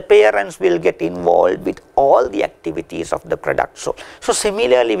 still the parents will get involved with all the activities of the product. So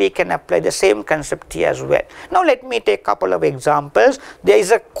similarly we can apply the same concept here as well. Now let me take a couple of examples. There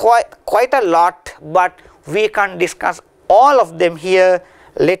is a quite a lot, but we can't discuss all of them here.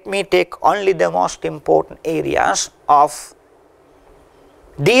 Let me take only the most important areas of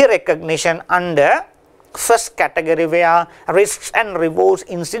derecognition under first category, where risks and rewards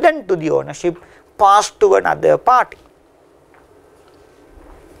incident to the ownership pass to another party.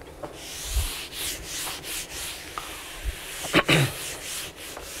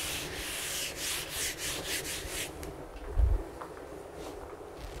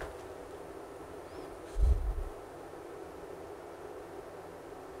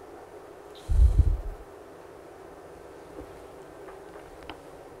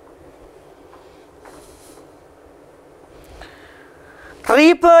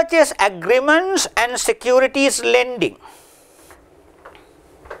 Repurchase agreements and securities lending.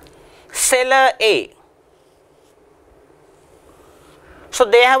 Seller A. So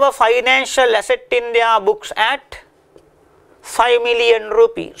they have a financial asset in their books at 5 million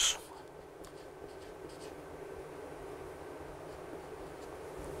rupees.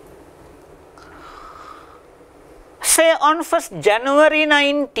 Say on 1st January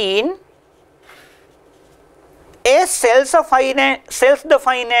 19, A sells the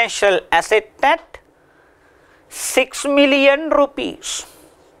financial asset at 6 million rupees.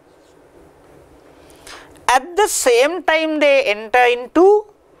 At the same time, they enter into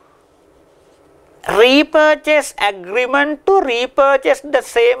repurchase agreement to repurchase the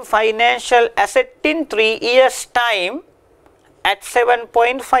same financial asset in 3 years' time at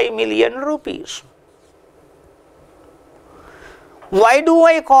 7.5 million rupees. Why do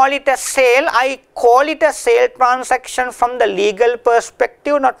I call it a sale? I call it a sale transaction from the legal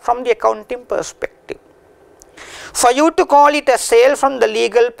perspective, not from the accounting perspective. For you to call it a sale from the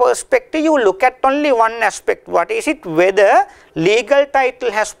legal perspective, you look at only one aspect. What is it? Whether legal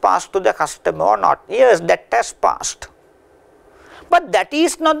title has passed to the customer or not. Yes, that has passed. But that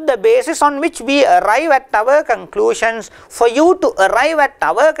is not the basis on which we arrive at our conclusions. For you to arrive at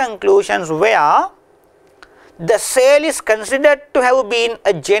our conclusions where the sale is considered to have been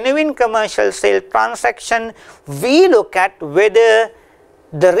a genuine commercial sale transaction, we look at whether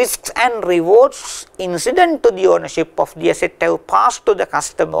the risks and rewards incident to the ownership of the asset have passed to the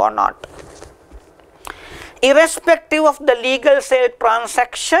customer or not. Irrespective of the legal sale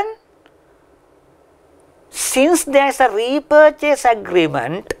transaction, since there is a repurchase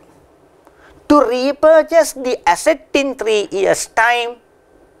agreement to repurchase the asset in 3 years' time,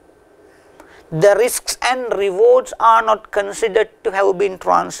 the risks and rewards are not considered to have been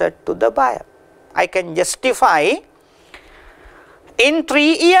transferred to the buyer. I can justify. In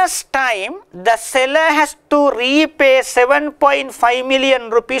 3 years' time, the seller has to repay 7.5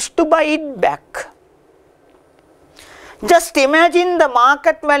 million rupees to buy it back. Just imagine the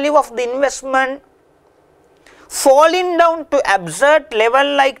market value of the investment falling down to absurd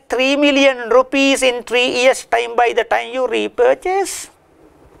level like 3 million rupees in 3 years' time by the time you repurchase.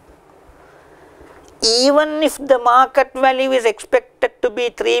 Even if the market value is expected to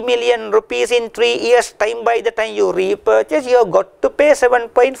be 3 million rupees in 3 years' time by the time you repurchase, you have got to pay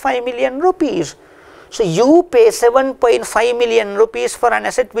 7.5 million rupees. So you pay 7.5 million rupees for an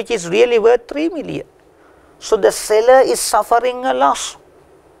asset which is really worth 3 million. So the seller is suffering a loss.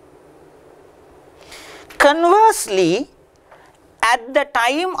 Conversely, at the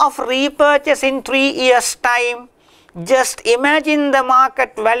time of repurchase in 3 years' time, just imagine the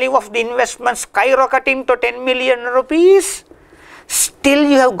market value of the investment skyrocketing to 10 million rupees. Still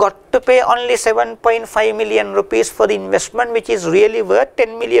you have got to pay only 7.5 million rupees for the investment which is really worth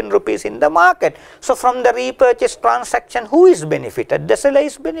 10 million rupees in the market. So from the repurchase transaction, who is benefited? The seller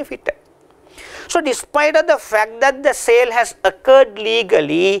is benefited. So despite of the fact that the sale has occurred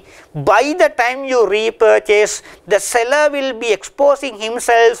legally, by the time you repurchase, the seller will be exposing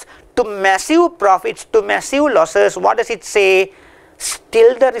himself to massive profits, to massive losses. What does it say?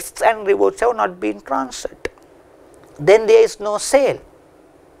 Still the risks and rewards have not been transferred. Then there is no sale.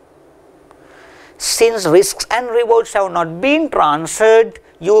 Since risks and rewards have not been transferred,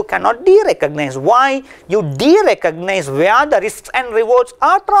 you cannot de-recognize. Why? You de-recognize where the risks and rewards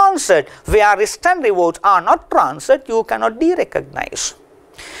are transferred. Where risks and rewards are not transferred, you cannot de-recognize.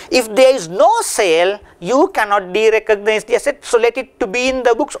 If there is no sale, you cannot de-recognize the asset, so let it to be in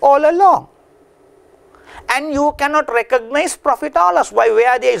the books all along. And you cannot recognize profit or loss. Why?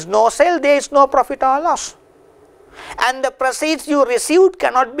 Where there is no sale, there is no profit or loss. And the proceeds you received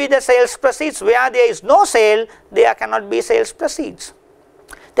cannot be the sales proceeds. Where there is no sale, there cannot be sales proceeds.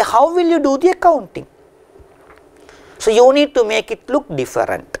 Then how will you do the accounting? So you need to make it look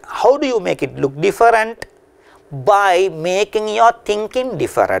different. How do you make it look different? By making your thinking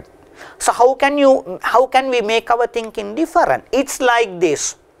different. So how can we make our thinking different? It's like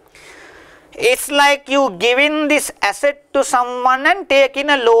this. It's like you giving this asset to someone and taking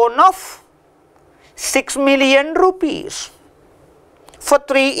a loan of 6 million rupees for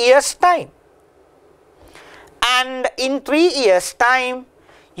 3 years' time. And in 3 years' time,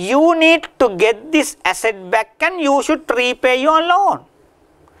 you need to get this asset back and you should repay your loan.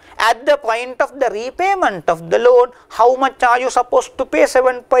 At the point of the repayment of the loan, how much are you supposed to pay?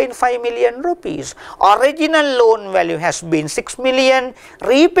 7.5 million rupees. Original loan value has been 6 million.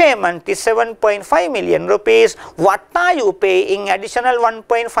 Repayment is 7.5 million rupees. What are you paying additional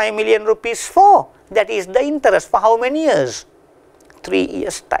 1.5 million rupees for? That is the interest. For how many years? 3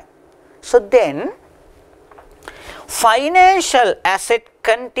 years' time. So then, financial asset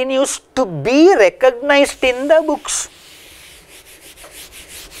continues to be recognized in the books,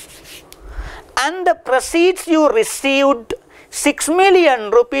 and the proceeds you received 6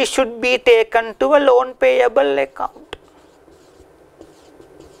 million rupees should be taken to a loan payable account.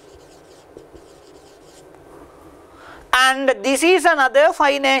 And this is another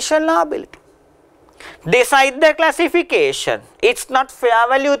financial liability. Decide the classification. It's not fair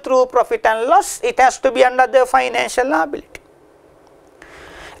value through profit and loss. It has to be under the financial liability.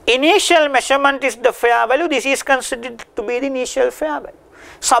 Initial measurement is the fair value. This is considered to be the initial fair value.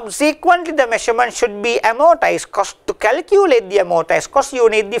 Subsequently, the measurement should be amortized cost. To calculate the amortized cost, you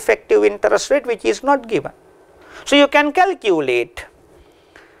need the effective interest rate, which is not given. So, you can calculate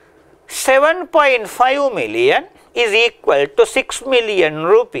 7.5 million is equal to 6 million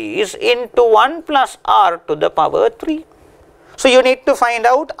rupees into 1 plus r to the power 3. So, you need to find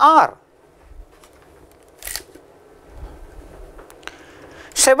out r.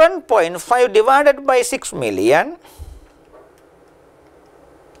 7.5 divided by 6 million,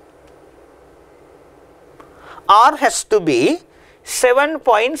 r has to be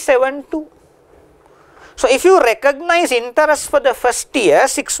 7.72. So, if you recognize interest for the first year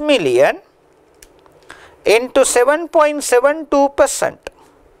 6 million into 7.72%,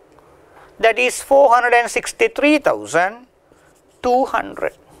 that is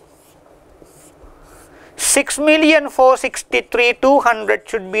 463,200. 6,463,200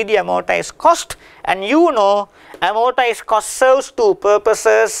 should be the amortized cost, and you know amortized cost serves two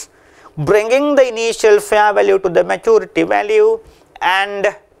purposes: bringing the initial fair value to the maturity value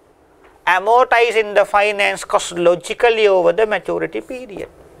and amortizing the finance cost logically over the maturity period.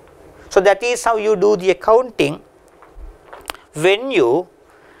 So, that is how you do the accounting when you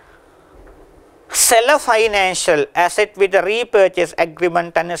sell a financial asset with a repurchase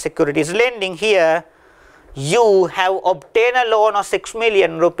agreement and a securities lending. Here you have obtained a loan of 6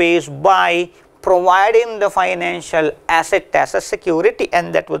 million rupees by providing the financial asset as a security,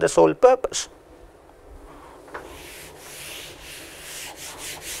 and that was the sole purpose.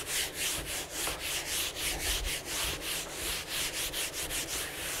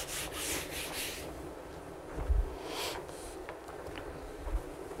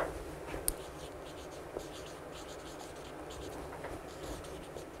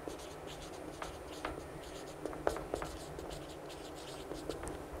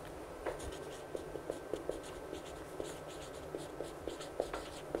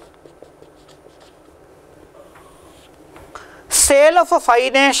 Sale of a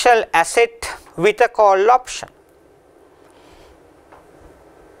financial asset with a call option.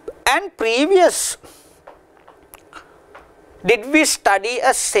 And previous, did we study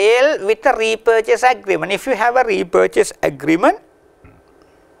a sale with a repurchase agreement? If you have a repurchase agreement,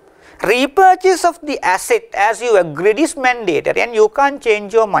 repurchase of the asset as you agreed is mandatory and you can't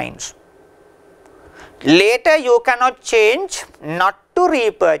change your minds. Later you cannot change not to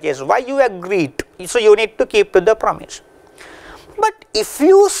repurchase. Why? You agreed. So you need to keep to the promise. But if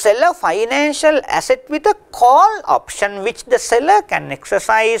you sell a financial asset with a call option which the seller can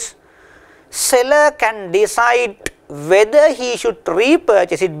exercise, seller can decide whether he should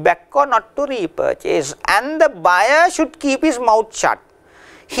repurchase it back or not to repurchase, and the buyer should keep his mouth shut.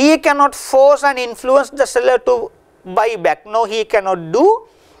 He cannot force and influence the seller to buy back. No, he cannot do.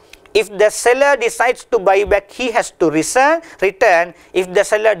 If the seller decides to buy back, he has to return. If the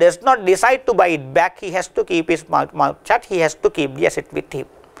seller does not decide to buy it back, he has to keep his mouth shut. He has to keep the asset with him.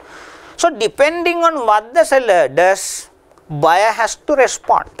 So, depending on what the seller does, buyer has to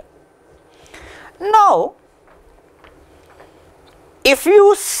respond. Now, if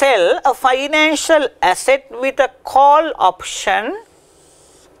you sell a financial asset with a call option,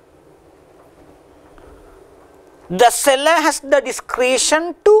 the seller has the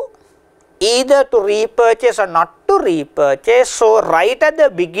discretion to either to repurchase or not to repurchase. So, right at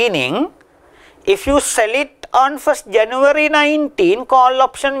the beginning, if you sell it on 1st January 19, call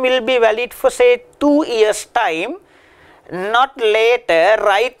option will be valid for say 2 years time, not later.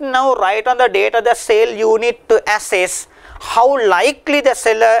 Right now, right on the date of the sale, you need to assess how likely the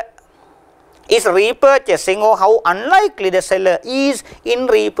seller is repurchasing or how unlikely the seller is in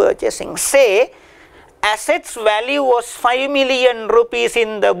repurchasing. Say, assets value was 5 million rupees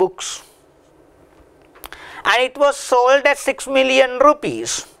in the books and it was sold at 6 million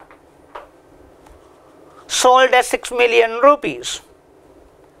rupees. Sold at 6 million rupees.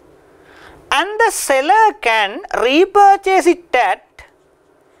 And the seller can repurchase it at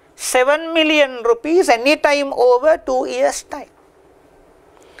 7 million rupees anytime over 2 years time.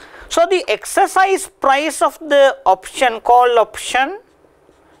 So, the exercise price of the option, call option,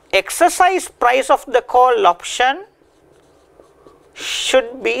 exercise price of the call option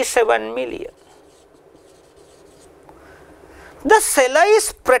should be 7 million. The seller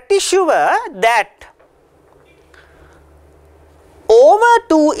is pretty sure that over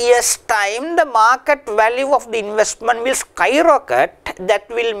 2 years' time the market value of the investment will skyrocket. That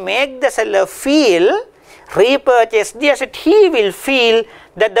will make the seller feel repurchase the asset. He will feel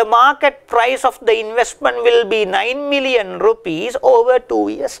that the market price of the investment will be 9 million rupees over 2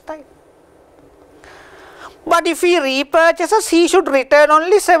 years' time. But if he repurchases, he should return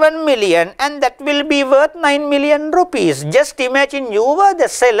only 7 million and that will be worth 9 million rupees. Just imagine you were the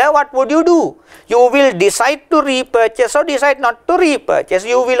seller, what would you do? You will decide to repurchase or decide not to repurchase.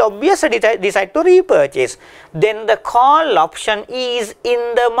 You will obviously decide to repurchase. Then the call option is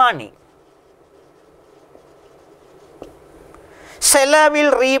in the money. Seller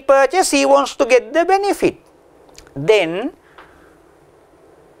will repurchase, he wants to get the benefit. Then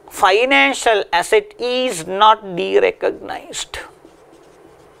financial asset is not derecognized.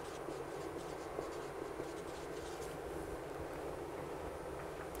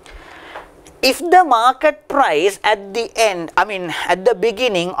 If the market price at the end, at the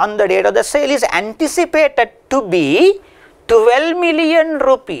beginning on the date of the sale is anticipated to be 12 million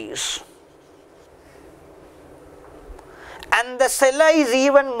rupees, and the seller is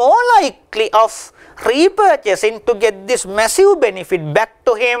even more likely of repurchasing to get this massive benefit back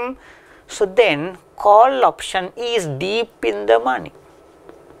to him, so then call option is deep in the money.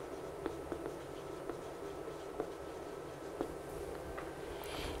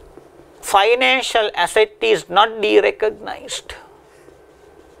 Financial asset is not derecognized.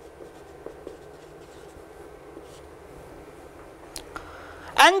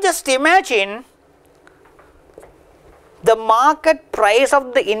 And just imagine the market price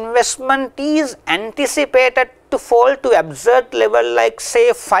of the investment is anticipated to fall to absurd level like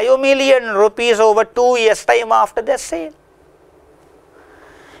say 5 million rupees over 2 years' time after the sale.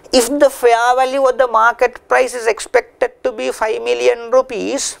 If the fair value of the market price is expected to be 5 million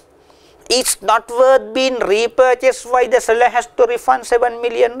rupees, it's not worth being repurchased. Why the seller has to refund 7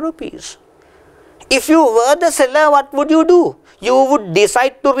 million rupees? If you were the seller, what would you do? You would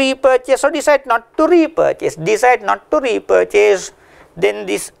decide to repurchase or decide not to repurchase. Decide not to repurchase, then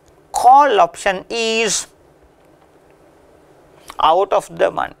this call option is out of the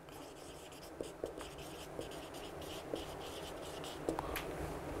money.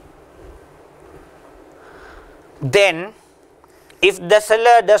 Then, if the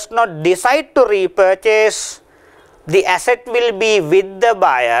seller does not decide to repurchase, the asset will be with the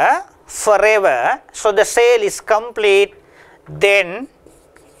buyer forever. So, the sale is complete. Then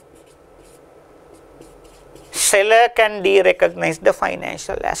seller can derecognize the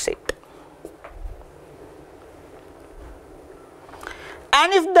financial asset.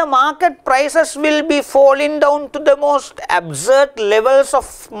 And if the market prices will be falling down to the most absurd levels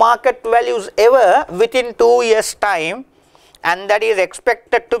of market values ever within 2 years' time, and that is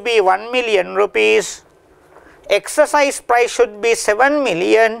expected to be 1 million rupees, exercise price should be 7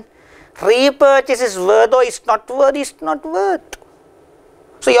 million, repurchase is worth or is not worth, is not worth.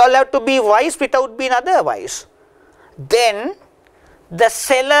 So, you all have to be wise without being otherwise. Then the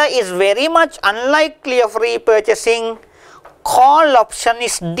seller is very much unlikely of repurchasing. Call option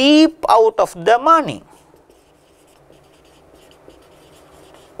is deep out of the money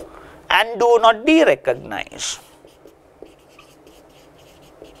and do not derecognize.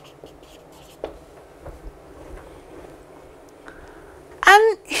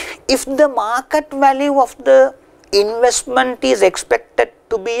 And if the market value of the investment is expected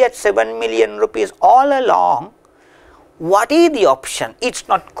to be at 7 million rupees all along, what is the option? It's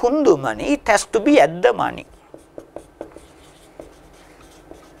not Kundu money, it has to be at the money.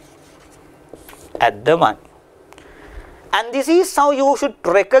 At the money. And this is how you should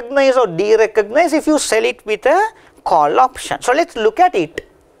recognize or derecognize if you sell it with a call option. So, let us look at it.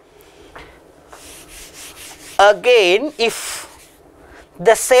 Again, if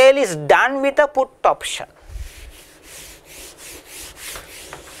the sale is done with a put option,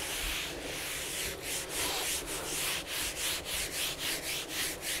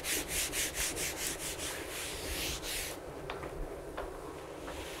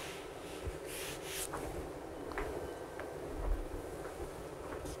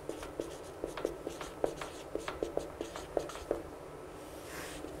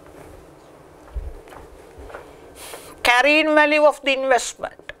 carrying value of the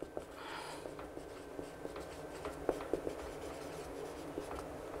investment,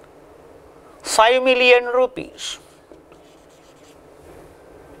 ₹5 million,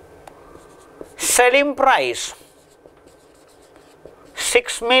 selling price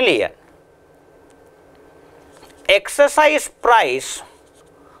 6 million, exercise price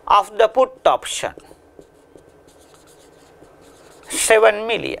of the put option 7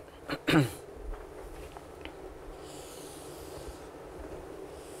 million.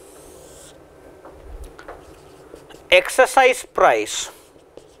 Exercise price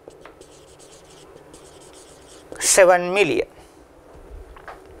 7 million.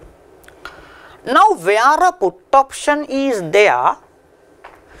 Now, where a put option is there,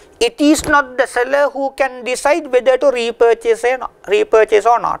 it is not the seller who can decide whether to repurchase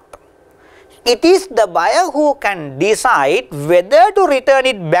or not. It is the buyer who can decide whether to return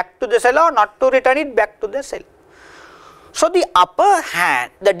it back to the seller or not to return it back to the seller. So, the upper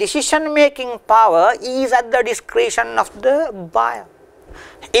hand, the decision making power is at the discretion of the buyer.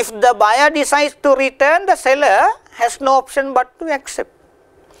 If the buyer decides to return, the seller has no option but to accept.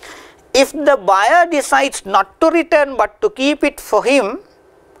 If the buyer decides not to return but to keep it for him,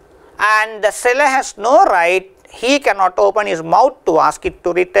 and the seller has no right, he cannot open his mouth to ask it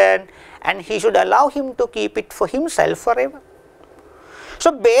to return, and he should allow him to keep it for himself forever.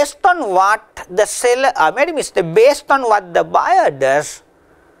 So, based on what the seller, based on what the buyer does,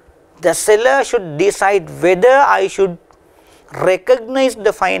 the seller should decide whether I should recognize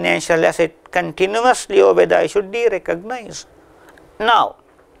the financial asset continuously or whether I should de-recognize. Now,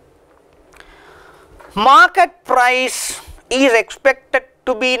 market price is expected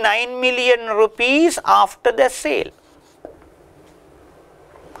to be 9 million rupees after the sale,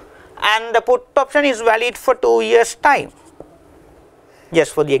 and the put option is valid for 2 years' time,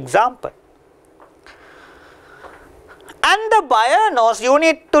 just for the example. And the buyer knows, you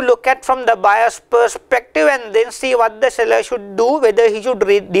need to look at from the buyer's perspective and then see what the seller should do, whether he should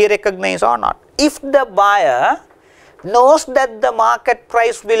de-recognize or not. If the buyer knows that the market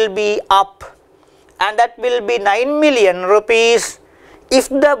price will be up and that will be 9 million rupees, if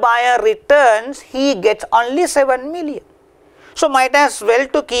the buyer returns, he gets only 7 million. So, might as well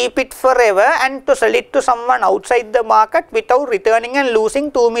to keep it forever and to sell it to someone outside the market without returning and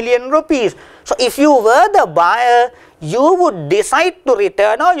losing 2 million rupees. So, if you were the buyer, you would decide to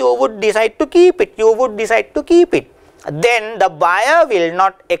return or you would decide to keep it. You would decide to keep it. Then the buyer will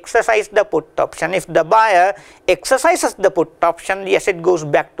not exercise the put option. If the buyer exercises the put option, the asset goes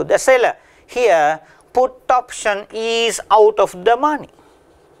back to the seller. Here, put option is out of the money.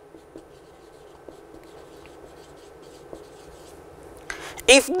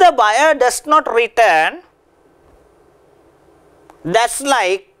 If the buyer does not return, that's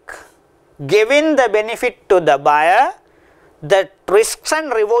like giving the benefit to the buyer, the risks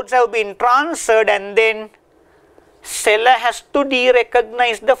and rewards have been transferred, and then seller has to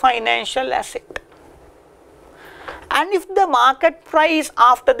de-recognize the financial asset. And if the market price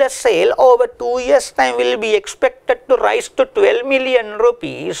after the sale over 2 years' time will be expected to rise to 12 million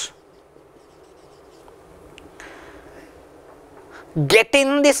rupees,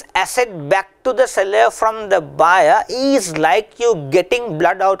 getting this asset back to the seller from the buyer is like you getting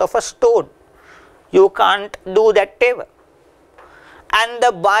blood out of a stone. You can't do that ever. And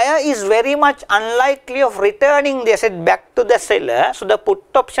the buyer is very much unlikely of returning the asset back to the seller, so the put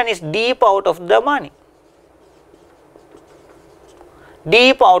option is deep out of the money.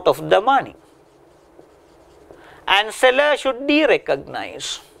 Deep out of the money. And seller should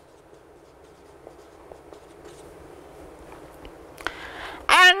de-recognize.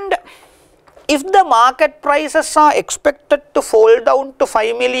 And if the market prices are expected to fall down to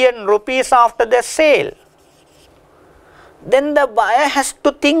 5 million rupees after the sale, then the buyer has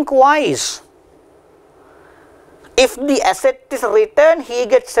to think wise. If the asset is returned, he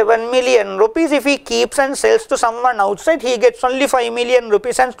gets 7 million rupees. If he keeps and sells to someone outside, he gets only 5 million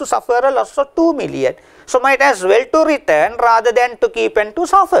rupees and to suffer a loss of 2 million. So, might as well to return rather than to keep and to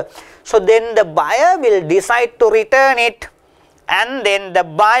suffer. So, then the buyer will decide to return it, and then the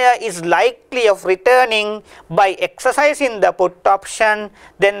buyer is likely of returning by exercising the put option.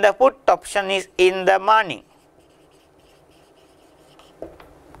 Then the put option is in the money.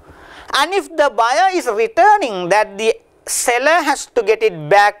 And if the buyer is returning, that the seller has to get it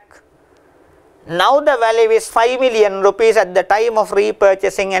back. Now the value is 5 million rupees at the time of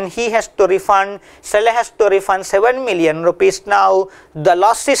repurchasing, and he has to refund, seller has to refund 7 million rupees. Now the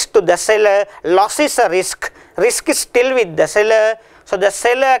loss is to the seller, loss is a risk, risk is still with the seller. So the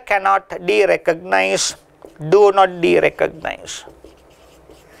seller cannot de-recognize, do not de-recognize.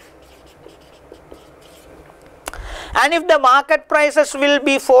 And if the market prices will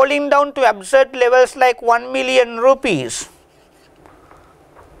be falling down to absurd levels like 1 million rupees,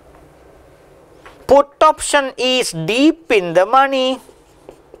 put option is deep in the money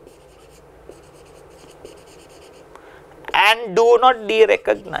and do not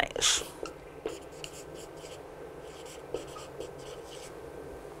de-recognize.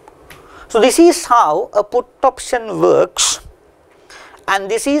 So, this is how a put option works,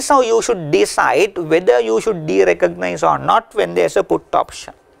 and this is how you should decide whether you should derecognize or not when there is a put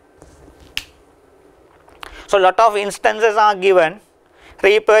option. So, lot of instances are given: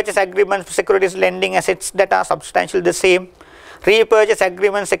 repurchase agreements for securities lending assets that are substantially the same, repurchase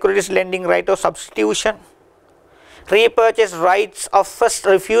agreement securities lending right of substitution, repurchase rights of first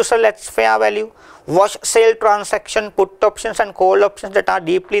refusal at fair value, wash sale transaction, put options and call options that are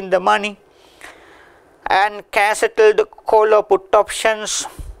deeply in the money, and cash settled call or put options,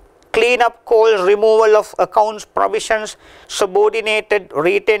 clean up calls, removal of accounts provisions, subordinated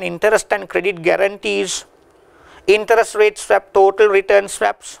retained interest and credit guarantees, interest rate swap, total return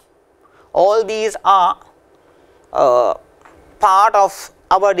swaps. All these are part of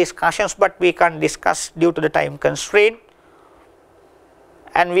our discussions, but we can't discuss due to the time constraint,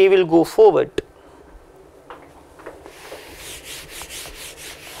 and we will go forward.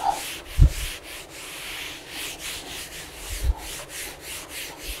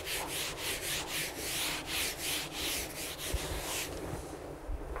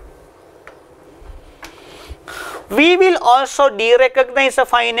 We will also derecognize a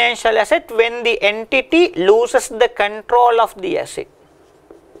financial asset when the entity loses the control of the asset.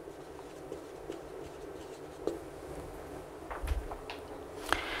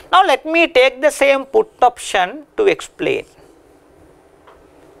 Now, let me take the same put option to explain.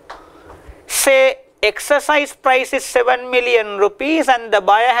 Say exercise price is 7 million rupees and the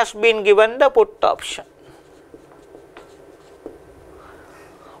buyer has been given the put option.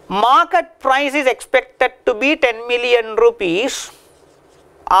 Market price is expected to be 10 million rupees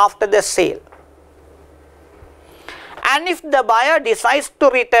after the sale. And if the buyer decides to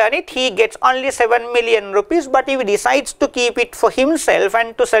return it, he gets only 7 million rupees, but if he decides to keep it for himself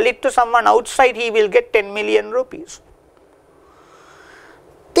and to sell it to someone outside, he will get 10 million rupees.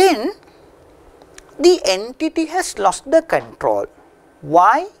 Then the entity has lost the control.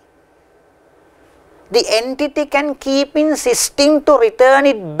 Why? The entity can keep insisting to return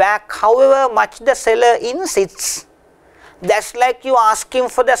it back however much the seller insists. That's like you ask him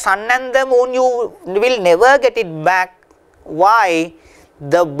for the sun and the moon, you will never get it back. Why?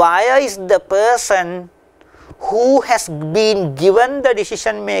 The buyer is the person who has been given the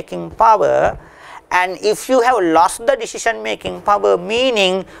decision making power, and if you have lost the decision making power,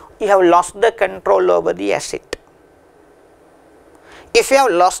 meaning you have lost the control over the asset. If you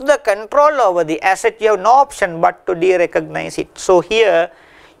have lost the control over the asset, you have no option but to derecognize it. So, here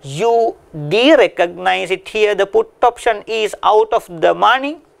you derecognize it. Here the put option is out of the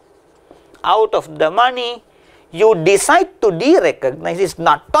money. Out of the money, you decide to derecognize it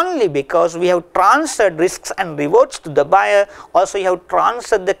not only because we have transferred risks and rewards to the buyer, also you have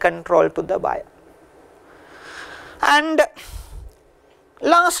transferred the control to the buyer. And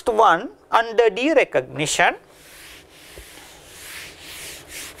last one, under derecognition,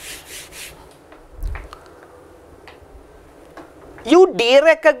 you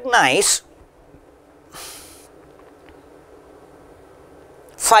derecognize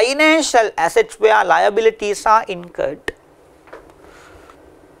financial assets where liabilities are incurred.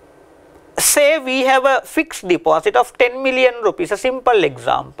 Say we have a fixed deposit of 10 million rupees, a simple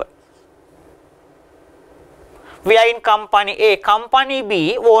example. We are in company A, company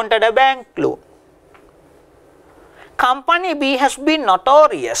B wanted a bank loan. Company B has been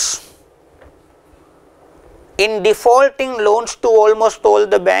notorious in defaulting loans to almost all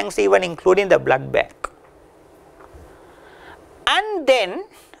the banks, even including the blood bank. And then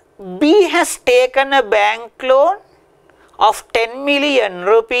B has taken a bank loan of 10 million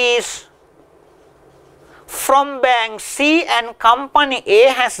rupees from bank C, and company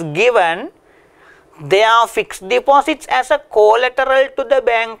A has given their fixed deposits as a collateral to the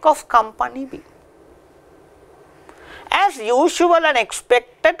bank of company B. As usual and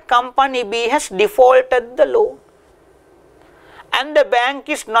expected, company B has defaulted the loan, and the bank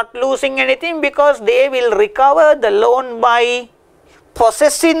is not losing anything because they will recover the loan by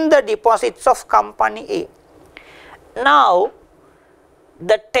possessing the deposits of company A. Now,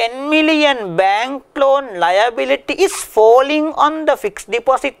 the 10 million bank loan liability is falling on the fixed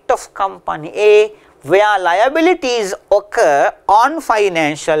deposit of company A, where liabilities occur on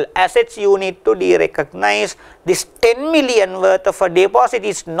financial assets. You need to derecognize this 10 million worth of a deposit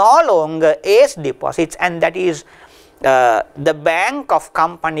is no longer A's deposits, and that is the bank of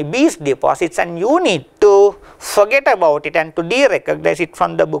company B's deposits, and you need to forget about it and to derecognize it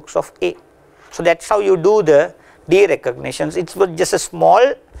from the books of A. So, that is how you do the derecognitions. It was just a small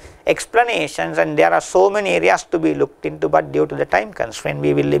explanations, and there are so many areas to be looked into, but due to the time constraint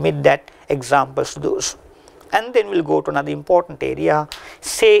we will limit that examples to those. And then we will go to another important area,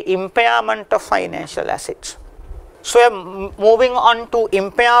 say impairment of financial assets. So, I am moving on to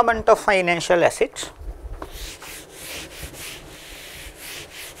impairment of financial assets.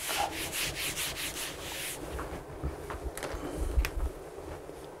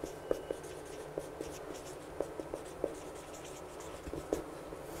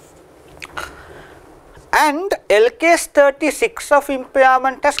 And LCS 36 of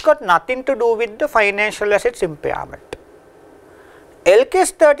impairment has got nothing to do with the financial assets impairment.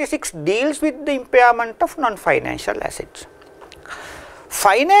 LCS 36 deals with the impairment of non-financial assets.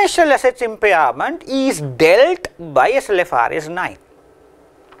 Financial assets impairment is dealt by SLFRS 9.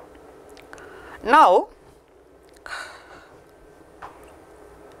 Now,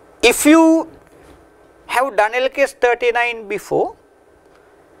 if you have done LCS 39 before,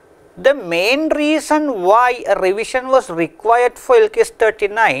 the main reason why a revision was required for LCS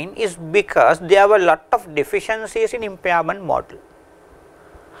 39 is because there were a lot of deficiencies in impairment model.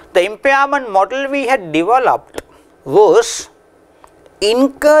 The impairment model we had developed was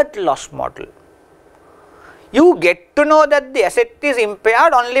incurred loss model. You get to know that the asset is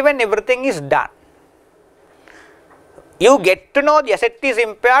impaired only when everything is done. You get to know the asset is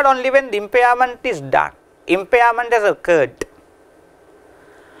impaired only when the impairment is done. Impairment has occurred.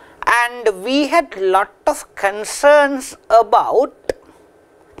 And we had lot of concerns about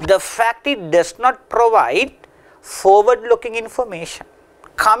the fact it does not provide forward looking information.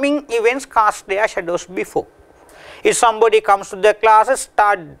 Coming events cast their shadows before. If somebody comes to the classes,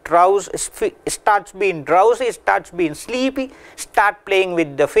 starts being drowsy, starts being sleepy, start playing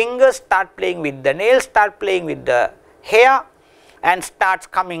with the fingers, start playing with the nails, start playing with the hair, and starts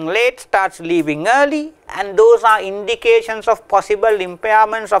coming late, starts leaving early, and those are indications of possible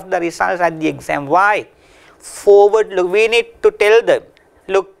impairments of the results at the exam. Why? Forward look, we need to tell them,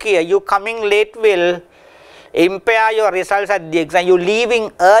 look here, you coming late will impair your results at the exam, you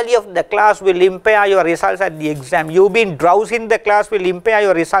leaving early of the class will impair your results at the exam, you being drowsy in the class will impair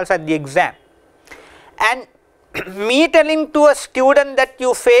your results at the exam. And me telling to a student that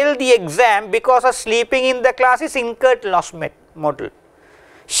you failed the exam because of sleeping in the class is incurred loss model.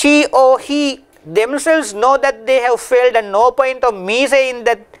 She or he themselves know that they have failed, and no point of me saying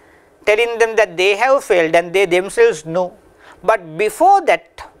that, telling them that they have failed, and they themselves know. But before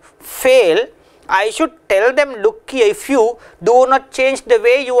that fail, I should tell them, look here, if you do not change the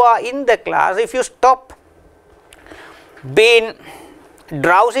way you are in the class, if you stop being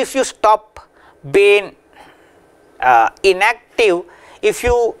drowsy, if you stop being inactive, if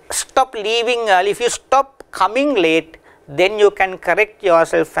you stop leaving early, if you stop coming late, then you can correct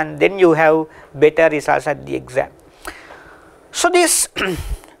yourself and then you have better results at the exam. So, this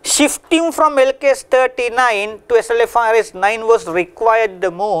shifting from LCS 39 to SLFRS 9 was required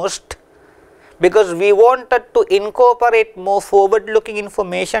the most because we wanted to incorporate more forward looking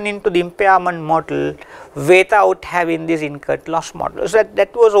information into the impairment model without having this incurred loss model. So,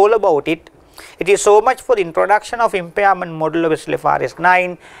 that was all about it. It is so much for the introduction of impairment model of SLFRS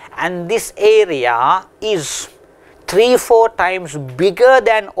 9, and this area is 3-4 times bigger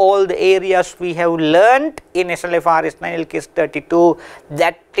than all the areas we have learned in SLFRS 9 LCS 32.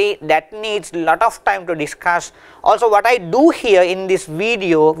 That needs lot of time to discuss. Also, what I do here in this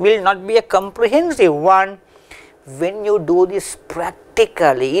video will not be a comprehensive one. When you do this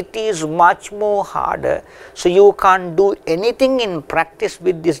practically, it is much more harder. So, you can't do anything in practice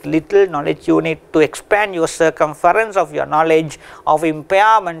with this little knowledge. You need to expand your circumference of your knowledge of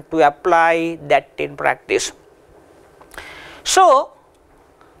impairment to apply that in practice. So,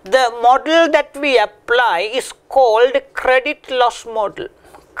 the model that we apply is called credit loss model.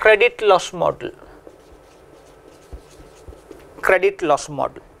 Credit loss model. Credit loss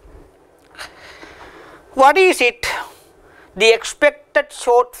model. What is it? The expected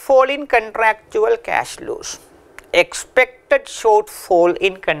shortfall in contractual cash flows. Expected shortfall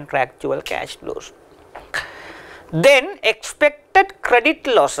in contractual cash flows. Then expected credit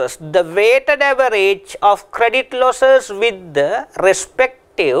losses, the weighted average of credit losses with the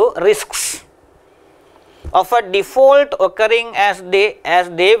respective risks of a default occurring as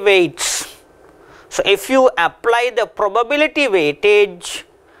they weights. So, if you apply the probability weightage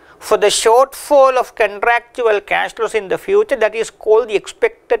for the shortfall of contractual cash flows in the future, that is called the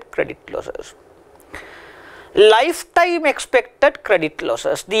expected credit losses. Lifetime expected credit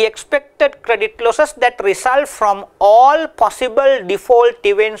losses, the expected credit losses that result from all possible default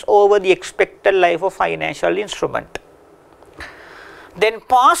events over the expected life of financial instrument. Then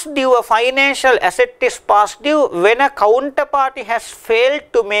past due, a financial asset is past due when a counterparty has failed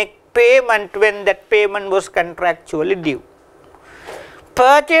to make payment when that payment was contractually due.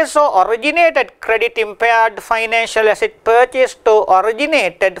 purchase or originated credit impaired financial asset, purchased or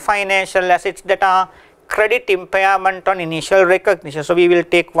originated financial assets that are credit impairment on initial recognition. So, we will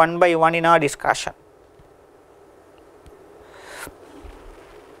take one by one in our discussion.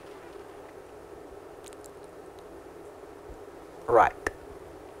 Right.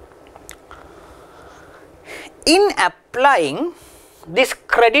 In applying this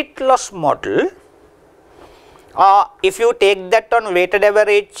credit loss model, if you take that on weighted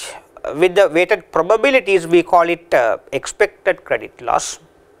average with the weighted probabilities, we call it expected credit loss.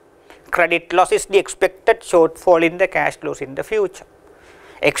 Credit loss is the expected shortfall in the cash flows in the future.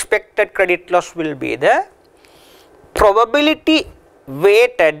 Expected credit loss will be the probability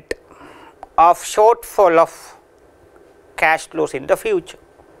weighted of shortfall of cash flows in the future.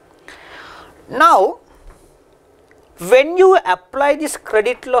 Now, when you apply this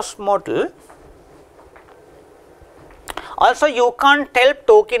credit loss model, also you can't help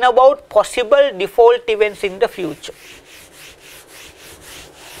talking about possible default events in the future.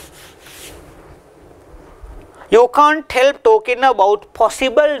 You can't help talking about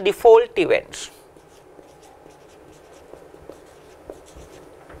possible default events.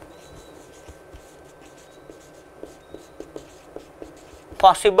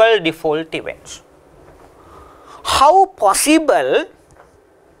 Possible default events. How possible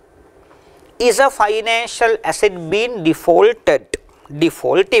is a financial asset being defaulted?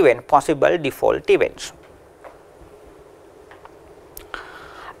 Default event, possible default events.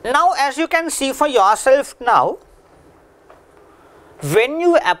 Now, as you can see for yourself now, when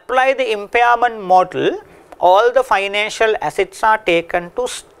you apply the impairment model, all the financial assets are taken to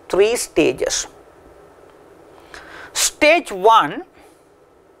 3 stages. Stage 1,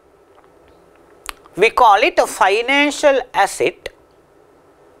 we call it a financial asset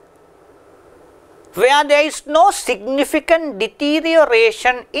where there is no significant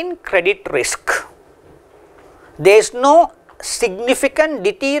deterioration in credit risk. There is no significant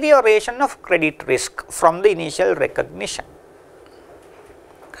deterioration of credit risk from the initial recognition.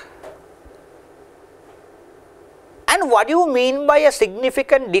 And what do you mean by a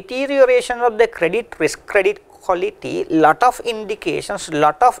significant deterioration of the credit risk, credit quality? Lot of indications,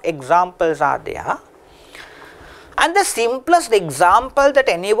 lot of examples are there. And the simplest example that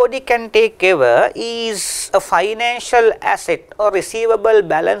anybody can take ever is a financial asset or receivable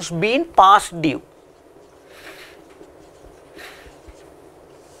balance being past due.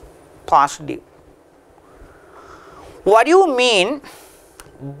 Past due. What do you mean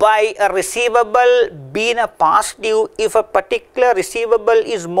by a receivable being a past due? If a particular receivable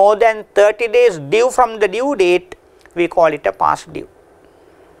is more than 30 days due from the due date, we call it a past due.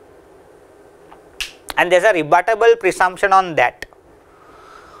 And there is a rebuttable presumption on that.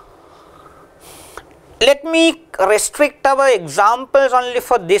 Let me restrict our examples only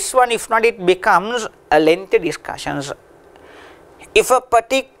for this one, if not it becomes a lengthy discussions. If a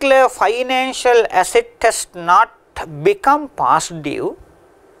particular financial asset has not become past due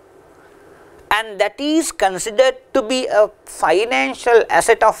and that is considered to be a financial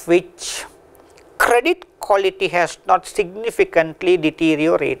asset of which credit quality has not significantly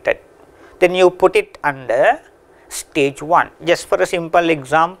deteriorated, then you put it under stage 1, just for a simple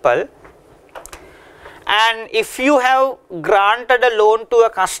example. And if you have granted a loan to a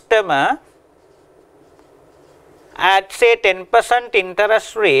customer at say 10%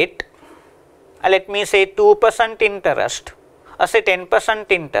 interest rate, let me say 2% interest, or say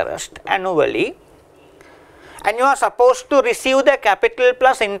 10% interest annually, and you are supposed to receive the capital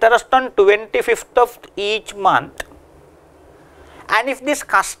plus interest on 25th of each month. And if this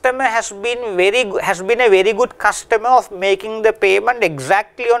customer has been a very good customer of making the payment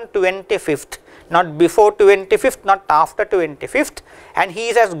exactly on 25th, not before 25th, not after 25th, and he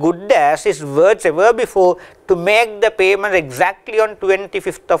is as good as his words ever before to make the payment exactly on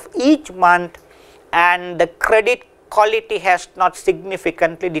 25th of each month, and the credit quality has not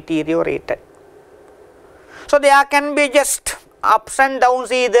significantly deteriorated. So, there can be just ups and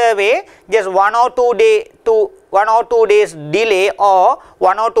downs either way, just 1 or 2 days delay or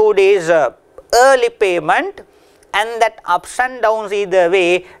 1 or 2 days early payment, and that ups and downs either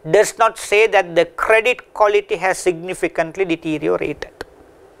way does not say that the credit quality has significantly deteriorated.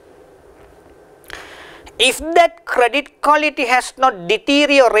 If that credit quality has not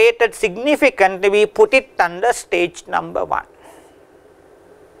deteriorated significantly, we put it under stage number 1.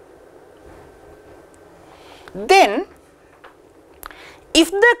 Then,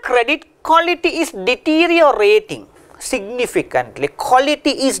 if the credit quality is deteriorating significantly, quality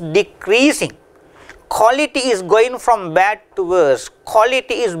is decreasing, quality is going from bad to worse,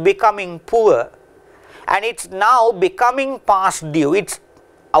 quality is becoming poor, and it's now becoming past due, its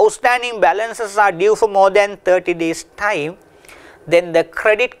outstanding balances are due for more than 30 days time, then the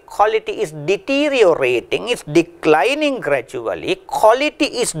credit quality is deteriorating, it's declining gradually, quality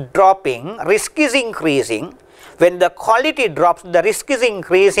is dropping, risk is increasing. When the quality drops, the risk is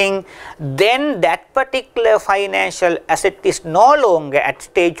increasing, then that particular financial asset is no longer at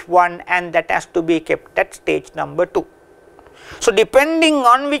stage 1 and that has to be kept at stage number 2. So, depending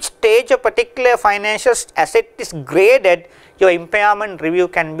on which stage a particular financial asset is graded, your impairment review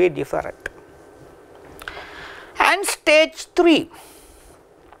can be different. And stage 3,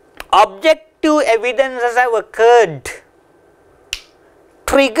 objective evidences have occurred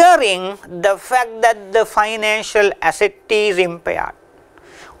triggering the fact that the financial asset is impaired.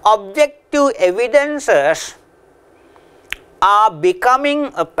 Objective evidences are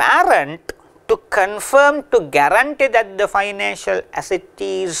becoming apparent to confirm, to guarantee that the financial asset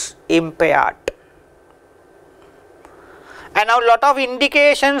is impaired. And now lot of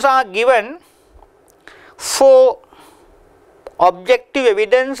indications are given for objective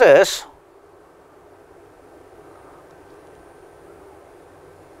evidences.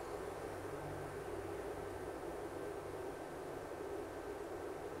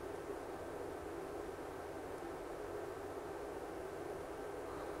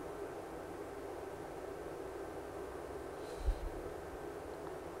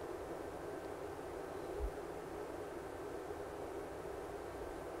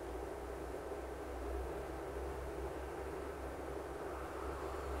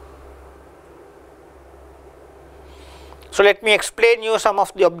 So, let me explain you some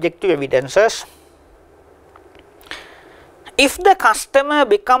of the objective evidences. If the customer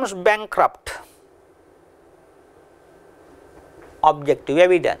becomes bankrupt, objective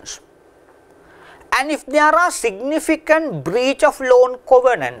evidence, and if there are significant breach of loan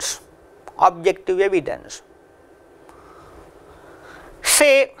covenants, objective evidence.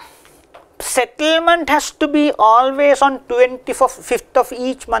 Say settlement has to be always on 25th of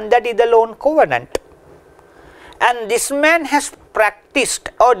each month, that is the loan covenant. And this man has practiced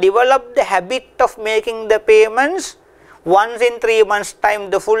or developed the habit of making the payments once in 3 months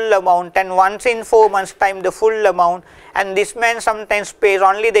time the full amount and once in 4 months time the full amount, and this man sometimes pays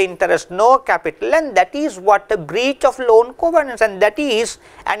only the interest, no capital, and that is what a breach of loan covenants, and that is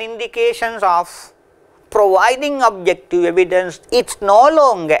an indication of providing objective evidence. It's no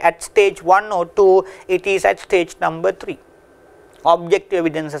longer at stage 1 or 2, it is at stage number 3. Objective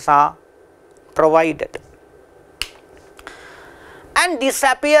evidences are provided. And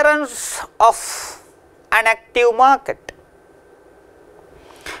disappearance of an active market,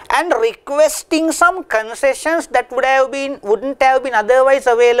 and requesting some concessions that wouldn't have been otherwise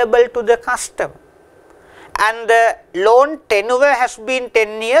available to the customer, and the loan tenure has been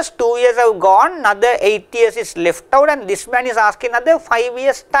 10 years, 2 years have gone, another 8 years is left out, and this man is asking another 5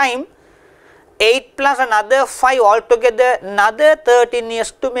 years time, 8 plus another 5, altogether another 13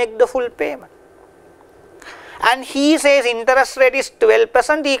 years to make the full payment. And he says interest rate is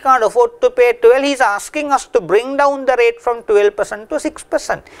 12%, he can't afford to pay 12, he is asking us to bring down the rate from 12% to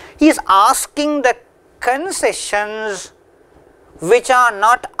 6%. He is asking the concessions which are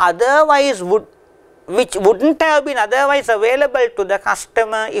not otherwise which wouldn't have been otherwise available to the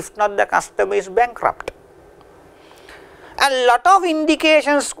customer if not the customer is bankrupt. A lot of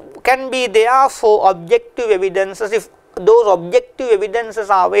indications can be there for objective evidences. If those objective evidences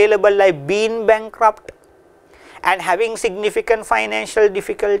are available, like being bankrupt and having significant financial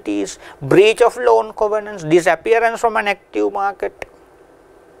difficulties, breach of loan covenants, disappearance from an active market,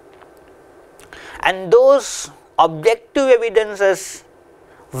 and those objective evidences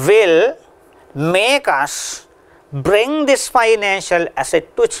will make us bring this financial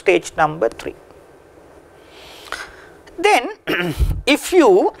asset to stage number 3. Then if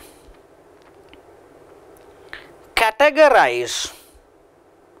you categorize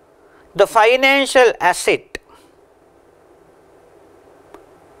the financial asset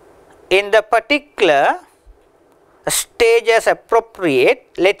in the particular stage as appropriate,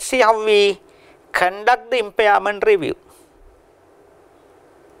 let us see how we conduct the impairment review.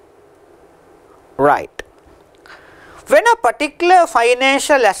 Right. When a particular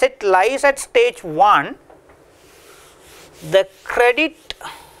financial asset lies at stage 1, the credit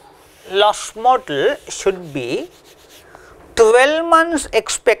loss model should be 12 months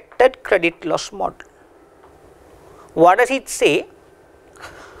expected credit loss model. What does it say?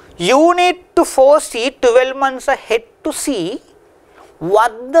 You need to foresee 12 months ahead to see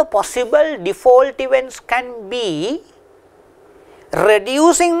what the possible default events can be,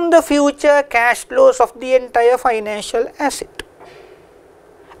 reducing the future cash flows of the entire financial asset.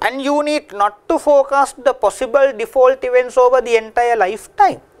 And you need not to forecast the possible default events over the entire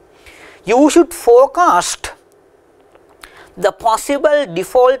lifetime. You should forecast the possible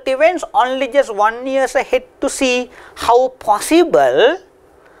default events only just 1 year ahead to see how possible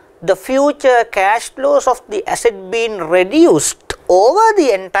the future cash flows of the asset being reduced over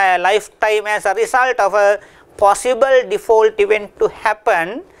the entire lifetime as a result of a possible default event to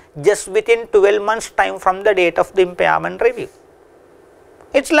happen just within 12 months time from the date of the impairment review.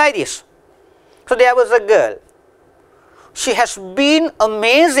 It's like this. So there was a girl. She has been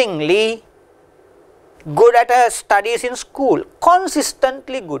amazingly good at her studies in school,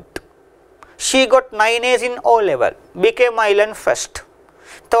 consistently good. She got 9 A's in O level, became island first,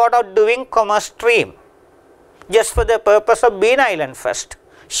 thought of doing commerce stream just for the purpose of being island first.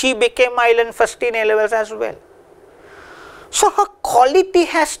 She became island first in A levels as well. So her quality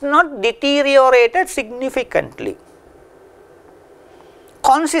has not deteriorated significantly.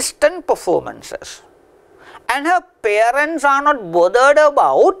 Consistent performances. And her parents are not bothered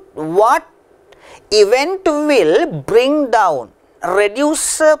about what event will bring down,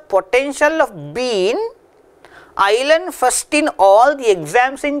 reduce the potential of being island first in all the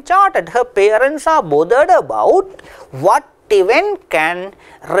exams in chartered. Her parents are bothered about what event can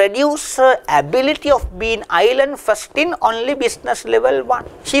reduce the ability of being island first in only business level 1.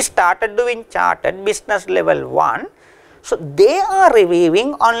 She started doing chartered business level 1. So they are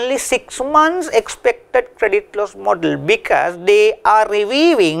reviewing only 6 months expected credit loss model, because they are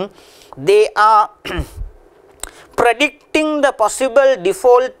reviewing, they are predicting the possible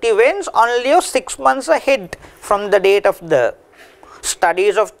default events only of 6 months ahead from the date of the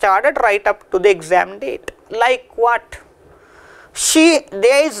studies of chartered right up to the exam date. Like what?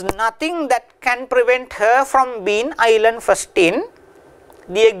 There is nothing that can prevent her from being island first in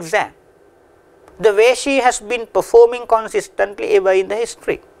the exam, the way she has been performing consistently ever in the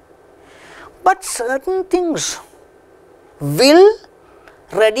history. But certain things will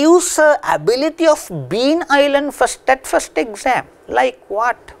reduce her ability of being island first at first exam. Like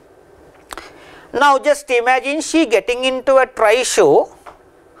what? Now just imagine she getting into a trishow,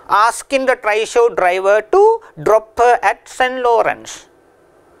 asking the trishow driver to drop her at St. Lawrence,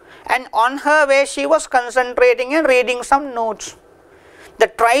 and on her way she was concentrating and reading some notes. The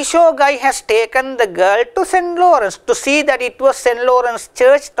trishow guy has taken the girl to St. Lawrence to see that it was St. Lawrence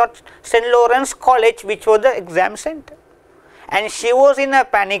Church, not St. Lawrence College, which was the exam center. And she was in a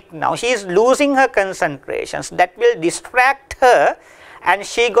panic now. She is losing her concentrations. That will distract her, and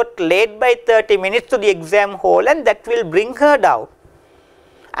she got late by 30 minutes to the exam hall, and that will bring her down.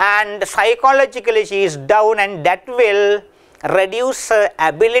 And psychologically she is down, and that will reduce her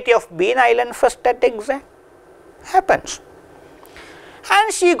ability of being island first at exam. Happens.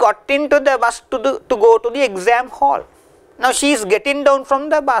 And she got into the bus to go to the exam hall. Now she is getting down from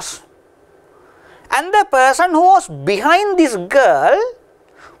the bus, and the person who was behind this girl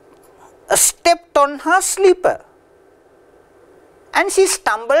stepped on her slipper, and she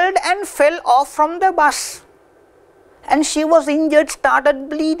stumbled and fell off from the bus, and she was injured, started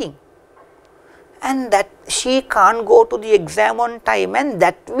bleeding, and that she can't go to the exam on time, and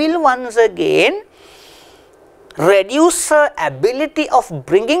that will once again reduce her ability of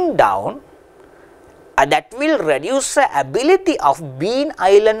bringing down, that will reduce the ability of being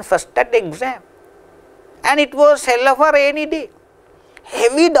island first at exam. And it was hell of a rainy day,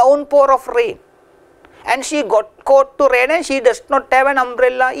 heavy downpour of rain, and she got caught to rain, and she does not have an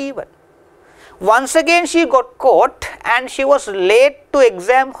umbrella even. Once again she got caught, and she was late to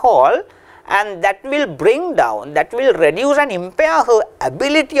exam hall, and that will bring down, that will reduce and impair her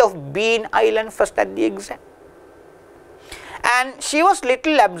ability of being island first at the exam. And she was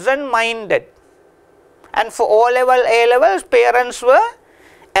little absent-minded, and for O-level, A-levels, parents were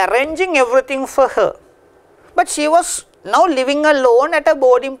arranging everything for her. But she was now living alone at a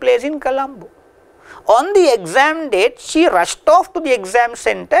boarding place in Colombo. On the exam date, she rushed off to the exam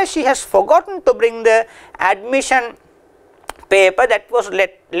center. She has forgotten to bring the admission paper that was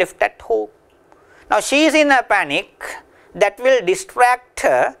left at home. Now she is in a panic. That will distract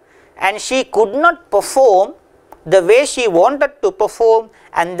her, and she could not perform the way she wanted to perform,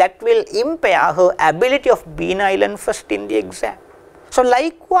 and that will impair her ability of being island first in the exam. So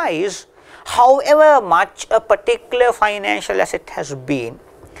likewise, however much a particular financial asset has been,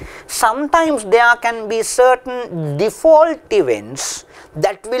 sometimes there can be certain default events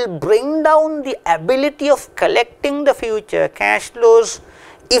that will bring down the ability of collecting the future cash flows.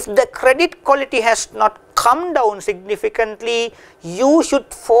 If the credit quality has not come down significantly, you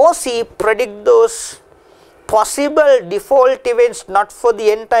should foresee, predict those possible default events, not for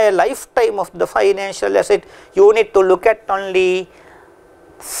the entire lifetime of the financial asset. You need to look at only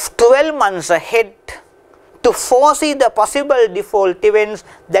 12 months ahead to foresee the possible default events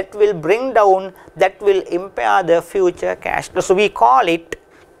that will bring down, that will impair the future cash flow. So we call it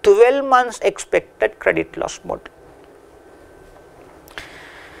 12 months expected credit loss model.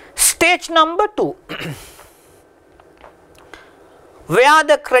 Stage number 2, where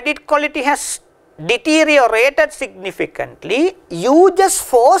the credit quality has deteriorated significantly, you just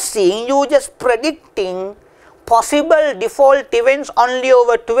foreseeing, you just predicting possible default events only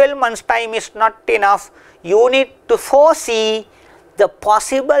over 12 months time is not enough. You need to foresee the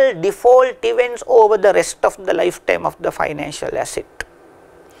possible default events over the rest of the lifetime of the financial asset.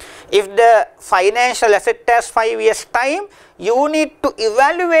 If the financial asset has 5 years time, you need to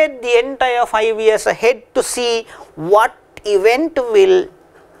evaluate the entire 5 years ahead to see what event will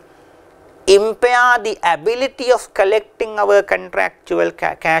impair the ability of collecting our contractual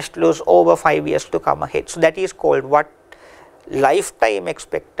cash flows over 5 years to come ahead. So that is called what? Lifetime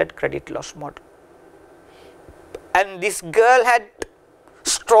expected credit loss model. And this girl had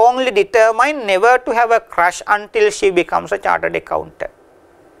strongly determined never to have a crush until she becomes a chartered accountant.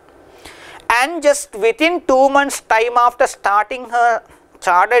 And just within 2 months time after starting her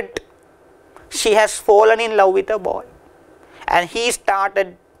chartered, she has fallen in love with a boy. And he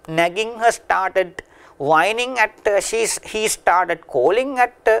started nagging her, started whining at her, he started calling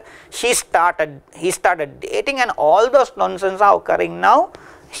at her, he started dating, and all those nonsense are occurring now.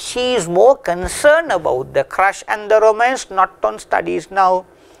 She is more concerned about the crush and the romance, not on studies now.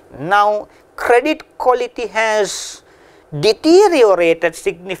 Now credit quality has deteriorated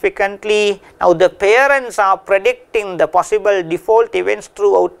significantly. Now the parents are predicting the possible default events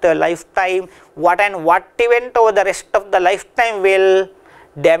throughout the lifetime. What event over the rest of the lifetime will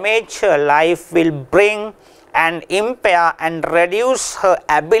damage her life, will bring and impair and reduce her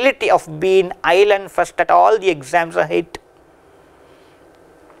ability of being island first at all the exams ahead.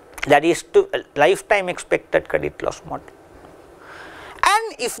 That is to lifetime expected credit loss model.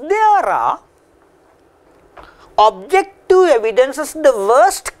 And if there are objective evidences, the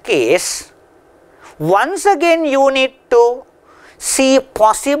worst case, once again you need to see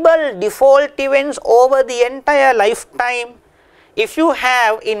possible default events over the entire lifetime. If you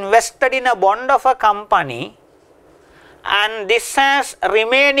have invested in a bond of a company and this has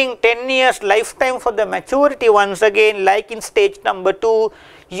remaining 10 years lifetime for the maturity, once again like in stage number 2,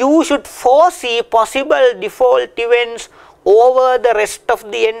 you should foresee possible default events over the rest of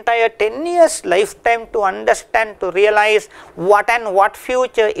the entire 10 years lifetime to understand, to realize what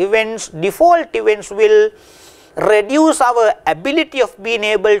future events, default events will reduce our ability of being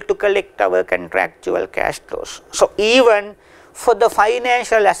able to collect our contractual cash flows. So even for the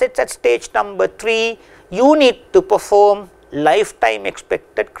financial assets at stage number 3, you need to perform lifetime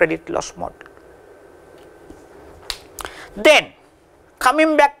expected credit loss model. Then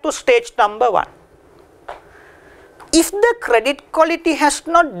coming back to stage number 1, if the credit quality has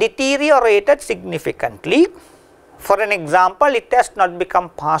not deteriorated significantly, for an example, it has not become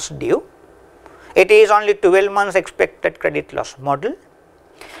past due, it is only 12 months expected credit loss model,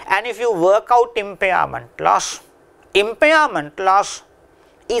 and if you work out impairment loss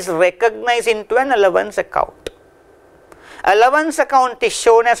is recognized into an allowance account. Allowance account is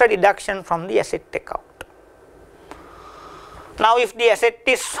shown as a deduction from the asset account. Now if the asset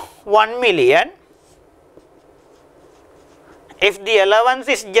is 1 million, if the allowance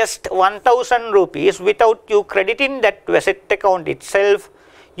is just 1000 rupees, without you crediting that to asset account itself,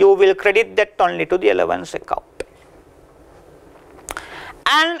 you will credit that only to the allowance account.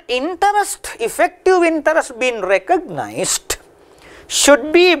 And interest, effective interest being recognized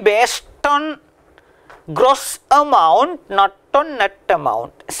should be based on gross amount, not on net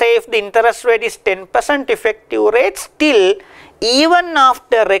amount. Say if the interest rate is 10% effective rate, still even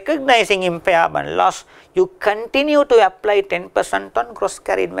after recognizing impairment loss, you continue to apply 10% on gross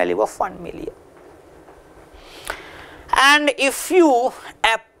carried value of 1 million. And if you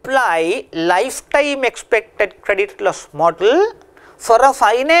apply lifetime expected credit loss model for a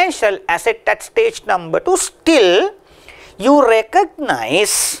financial asset at stage number 2, still you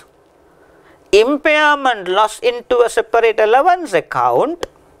recognize impairment loss into a separate allowance account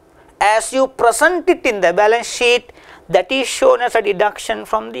as you present it in the balance sheet, that is shown as a deduction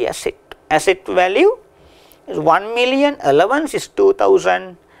from the asset. Asset value is 1 million, allowance is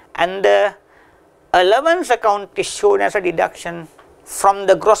 2000, and the allowance account is shown as a deduction from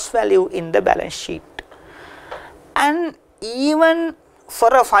the gross value in the balance sheet. And even for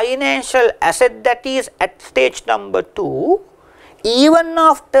a financial asset that is at stage number 2, even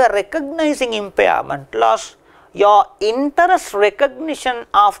after recognizing impairment loss, your interest recognition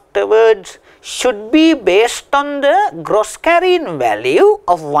afterwards should be based on the gross carrying value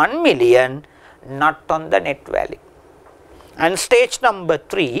of 1 million, not on the net value. And stage number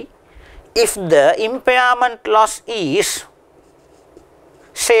 3, if the impairment loss is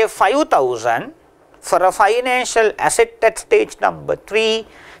say 5,000 for a financial asset at stage number 3,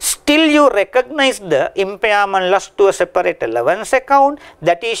 still you recognize the impairment loss to a separate allowance account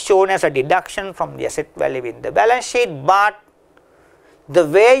that is shown as a deduction from the asset value in the balance sheet, but the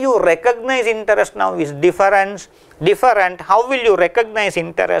way you recognize interest now is different. How will you recognize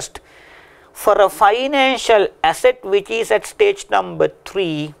interest? For a financial asset which is at stage number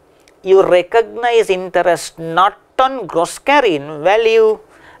 3, you recognize interest not on gross carrying value,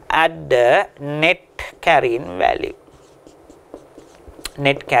 at the net carrying value.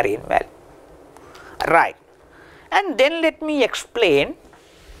 Net carrying value. Right. And then let me explain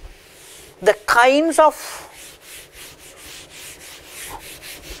the kinds of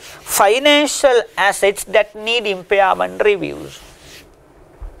financial assets that need impairment reviews.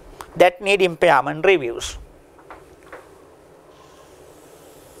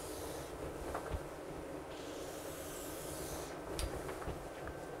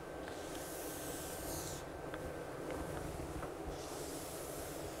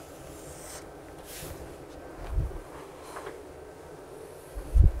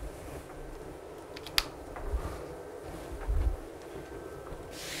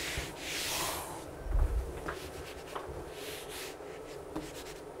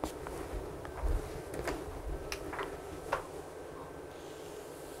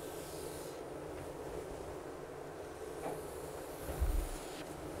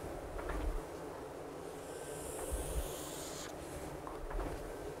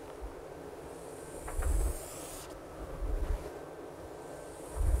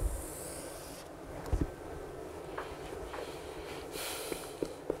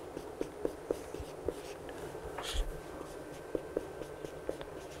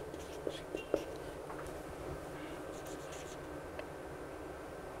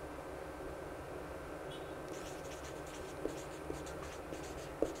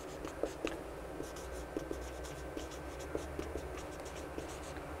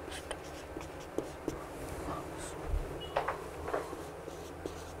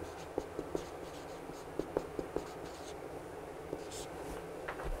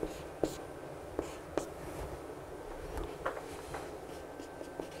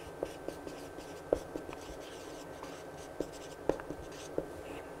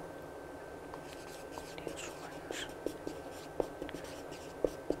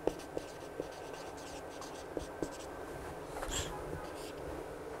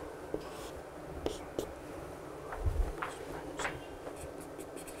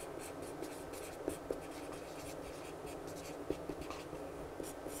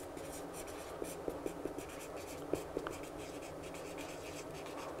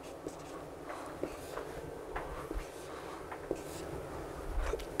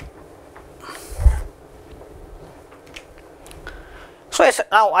 So, as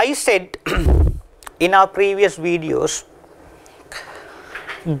now I said in our previous videos,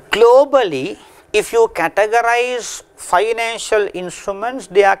 globally if you categorize financial instruments,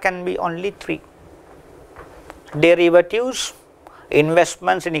 there can be only 3: derivatives,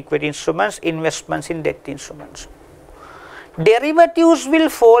 investments in equity instruments, investments in debt instruments. Derivatives will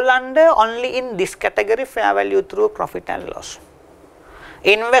fall under only in this category, fair value through profit and loss.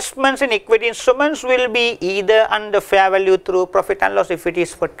 Investments in equity instruments will be either under fair value through profit and loss if it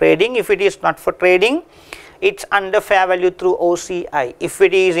is for trading. If it is not for trading, it's under fair value through OCI. If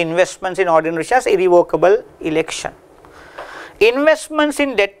it is investments in ordinary shares, irrevocable election. Investments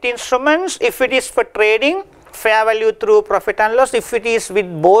in debt instruments, if it is for trading, fair value through profit and loss. If it is with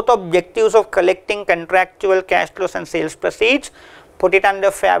both objectives of collecting contractual cash flows and sales proceeds, put it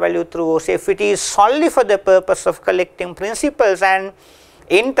under fair value through OCI. If it is solely for the purpose of collecting principals and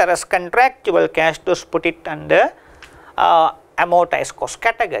interest contractual cash flows, put it under amortized cost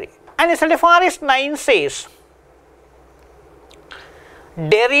category. And SL1 9 says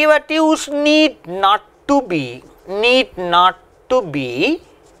derivatives need not to be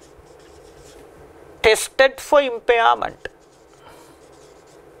tested for impairment.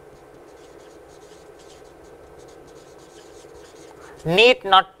 Need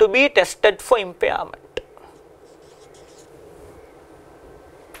not to be tested for impairment.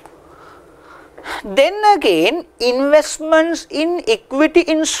 Then again, investments in equity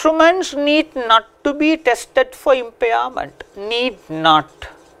instruments need not to be tested for impairment. Need not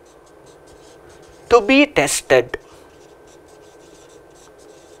to be tested.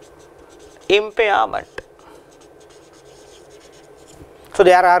 Impairment. So,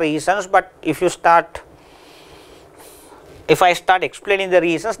 there are reasons, but if I start explaining the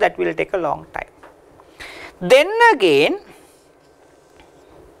reasons, that will take a long time. Then again,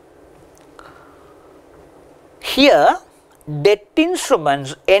 here debt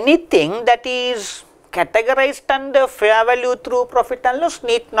instruments, anything that is categorized under fair value through profit and loss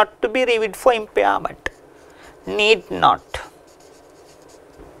need not to be reviewed for impairment, need not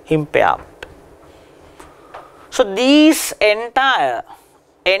impairment. So, these entire,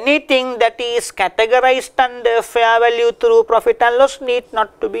 anything that is categorized under fair value through profit and loss need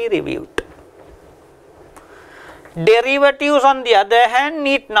not to be reviewed. Derivatives on the other hand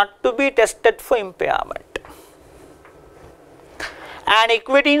need not to be tested for impairment. And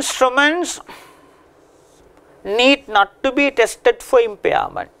equity instruments need not to be tested for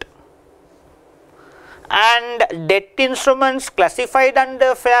impairment. And debt instruments classified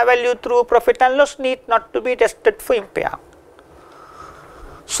under fair value through profit and loss need not to be tested for impairment.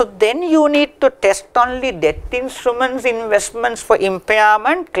 So, then you need to test only debt instruments investments for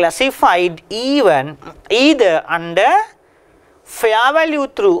impairment classified either under fair value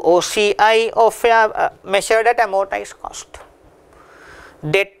through OCI or measured at amortized cost.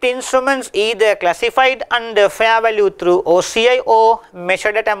 Debt instruments either classified under fair value through OCI or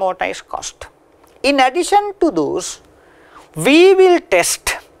measured at amortized cost. In addition to those, we will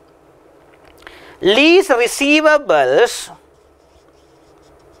test lease receivables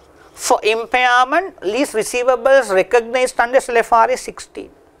for impairment, lease receivables recognized under SL1 16.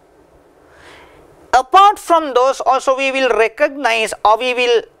 Apart from those, also we will recognize or we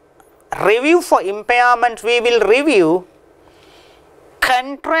will review for impairment, we will review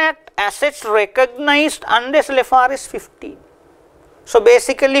contract assets recognized under SL1 15. So,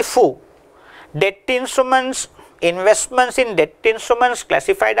 basically 4 debt instruments, investments in debt instruments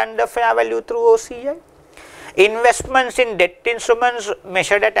classified under fair value through OCI, investments in debt instruments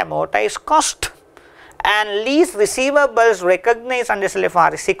measured at amortized cost, and lease receivables recognized under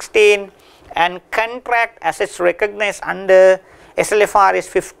SL1 16 and contract assets recognized under SL1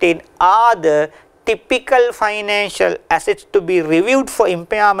 15 are the typical financial assets to be reviewed for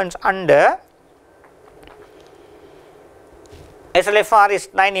impairments under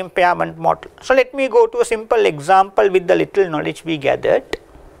SL1 9 impairment model. So, let me go to a simple example with the little knowledge we gathered.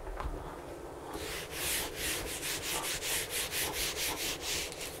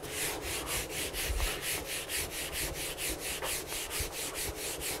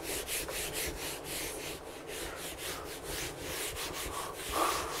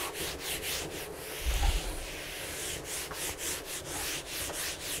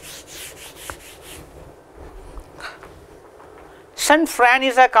 SL1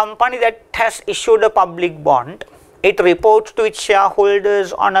 is a company that has issued a public bond. It reports to its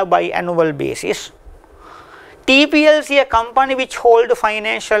shareholders on a biannual basis. TPLC, a company which holds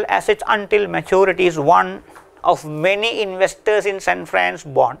financial assets until maturity, is one of many investors in SL1's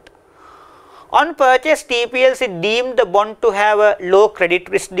bond. On purchase, TPLC deemed the bond to have a low credit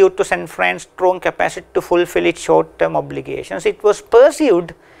risk due to SL1's strong capacity to fulfill its short-term obligations. It was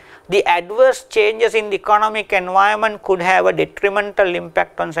perceived the adverse changes in the economic environment could have a detrimental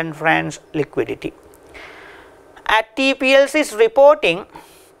impact on SL1's liquidity. At TPLC's reporting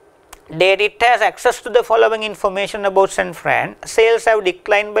date, it has access to the following information about SL1. Sales have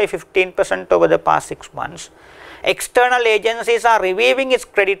declined by 15% over the past 6 months. External agencies are reviewing its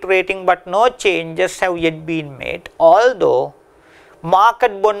credit rating, but no changes have yet been made. Although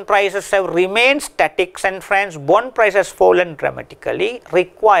market bond prices have remained static, SL1's bond price has fallen dramatically.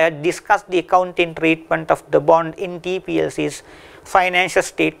 Required, discuss the accounting treatment of the bond in TPLC's financial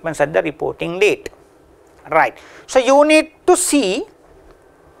statements at the reporting date. Right. So, you need to see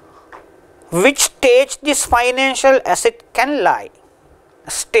which stage this financial asset can lie.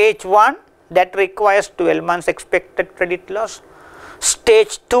 Stage 1, that requires 12 months expected credit loss.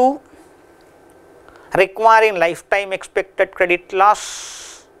 Stage 2, requiring lifetime expected credit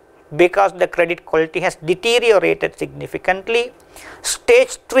loss because the credit quality has deteriorated significantly.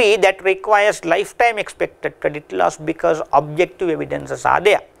 Stage 3, that requires lifetime expected credit loss because objective evidences are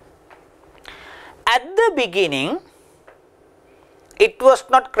there. At the beginning, it was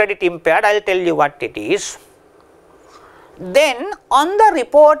not credit impaired. I will tell you what it is. Then on the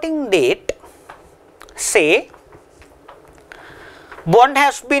reporting date, say bond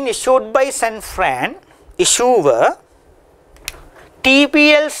has been issued by SL1, issuer,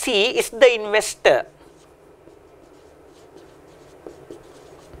 TPLC is the investor.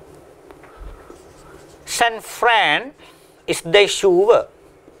 SL1 is the issuer.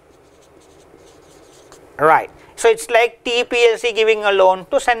 Right. So, it is like TPLC giving a loan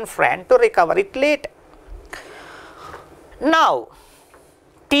to SL1 to recover it later. Now,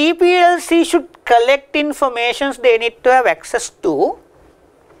 TPLC should collect information they need to have access to.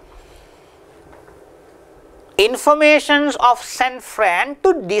 Informations of San Fran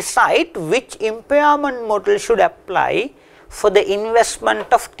to decide which impairment model should apply for the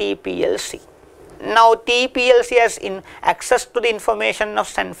investment of TPLC. Now TPLC has access to the information of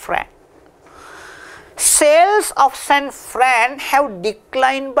San Fran. Sales of San Fran have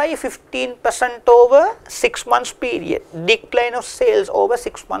declined by 15% over 6 months period. Decline of sales over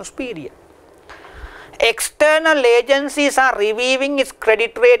 6 months period. External agencies are reviewing its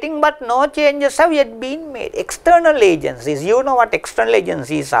credit rating, but no changes have yet been made. External agencies, you know what external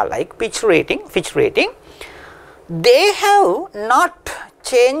agencies are like, Fitch rating, they have not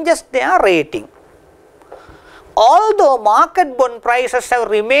changed their rating. Although market bond prices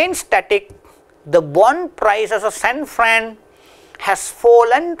have remained static, the bond prices of San Fran has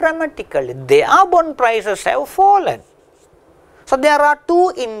fallen dramatically. Their bond prices have fallen. So there are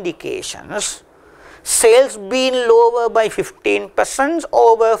two indications. Sales been lower by 15%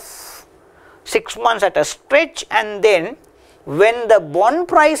 over 6 months at a stretch, and then when the bond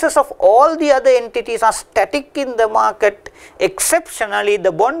prices of all the other entities are static in the market, exceptionally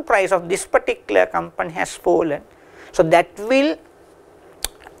the bond price of this particular company has fallen. So that will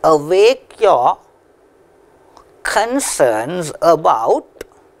awake your concerns about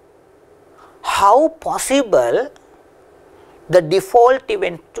how possible the default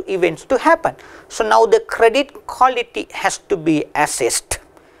events to happen. So now the credit quality has to be assessed.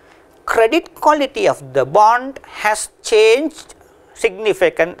 Credit quality of the bond has changed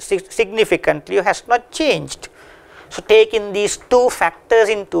significantly, has not changed. So taking these two factors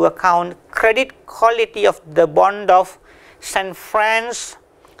into account, credit quality of the bond of San Fran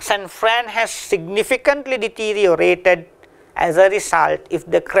has significantly deteriorated. As a result, if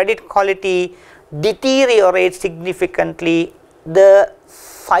the credit quality deteriorates significantly, the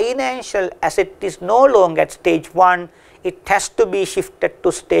financial asset is no longer at stage 1, it has to be shifted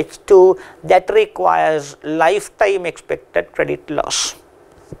to stage 2. That requires lifetime expected credit loss.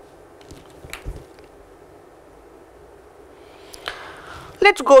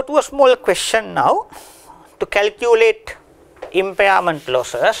 Let's go to a small question now to calculate impairment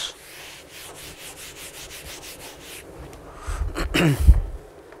losses.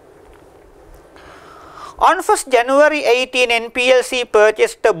 On 1st January 18, NPLC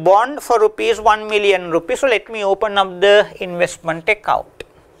purchased a bond for rupees 1 million rupees. So let me open up the investment account.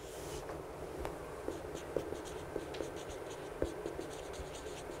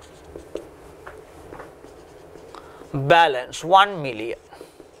 Balance 1 million.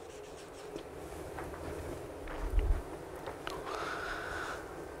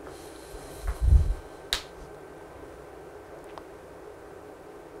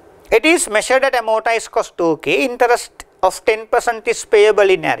 It is measured at amortized cost 2K, interest of 10% is payable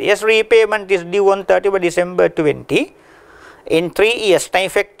in arrears, repayment is due on 31 December 20, in 3 years time,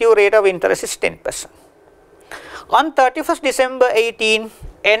 effective rate of interest is 10%. On 31st December 18,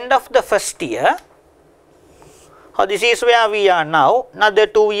 end of the first year, this is where we are now, another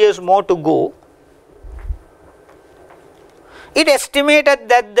 2 years more to go. It estimated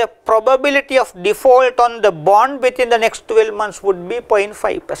that the probability of default on the bond within the next 12 months would be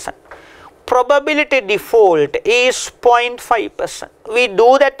 0.5%. Probability default is 0.5%. We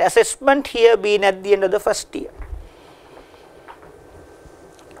do that assessment here being at the end of the first year.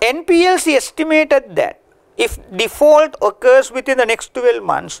 NPLC estimated that if default occurs within the next 12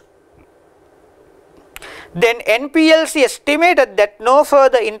 months, then NPLC estimated that no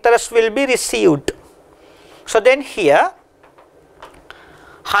further interest will be received. So then here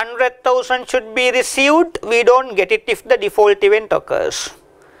 100,000 should be received, we don't get it if the default event occurs.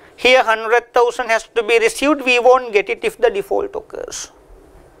 Here 100,000 has to be received, we won't get it if the default occurs.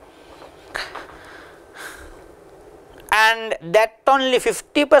 And that only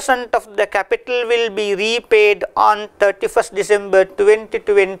 50% of the capital will be repaid on 31st December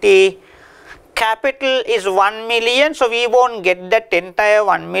 2020. Capital is 1 million, so we won't get that entire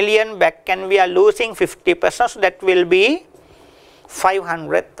 1 million back and we are losing 50%, so that will be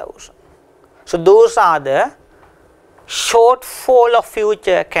 500,000. So those are the shortfall of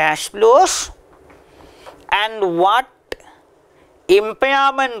future cash flows. And what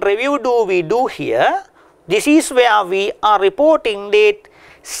impairment review do we do here? This is where we are reporting that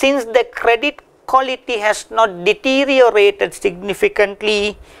since the credit quality has not deteriorated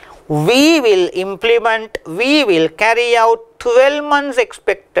significantly, we will carry out 12 months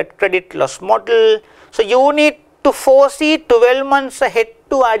expected credit loss model. So you need to foresee 12 months ahead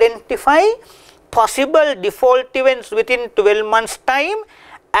to identify possible default events within 12 months time,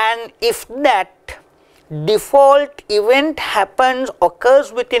 and if that default event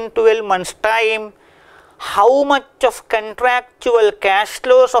occurs within 12 months time, how much of contractual cash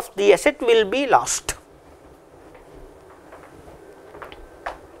flows of the asset will be lost.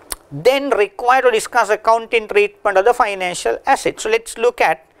 Then required to discuss accounting treatment of the financial assets. So let us look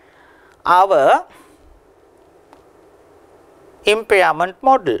at our impairment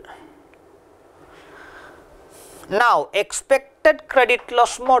model. Now, expected credit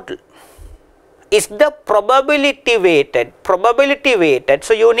loss model is the probability weighted.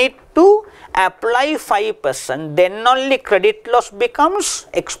 So you need to apply 5%, then only credit loss becomes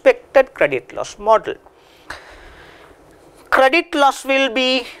expected credit loss model. Credit loss will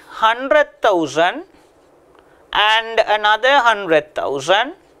be 100,000 and another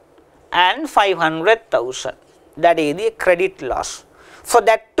 100,000 and 500,000. That is the credit loss. For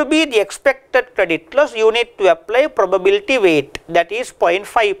that to be the expected credit loss, you need to apply probability weight, that is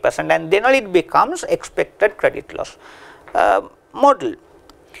 0.5%, and then only it becomes expected credit loss model.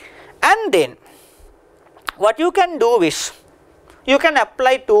 And then what you can do is, you can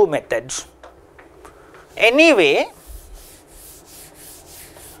apply two methods. Anyway,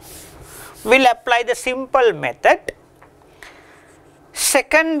 we will apply the simple method.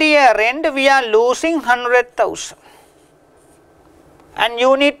 Second year end we are losing 100,000, and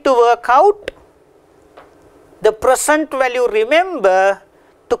you need to work out the present value. Remember,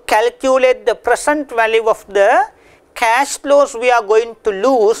 to calculate the present value of the cash flows we are going to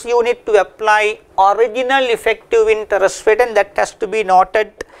lose, you need to apply original effective interest rate, and that has to be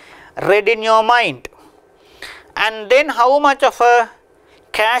noted, read in your mind. And then how much of a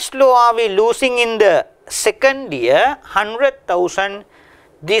cash flow are we losing in the second year? 100,000.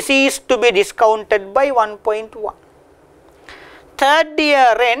 This is to be discounted by 1.1. Third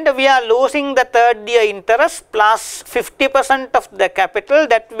year end we are losing the third year interest plus 50% of the capital,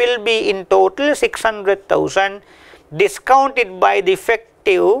 that will be in total 600,000, discounted by the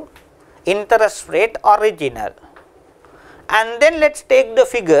effective interest rate original. And then let us take the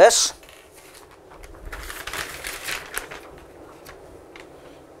figures.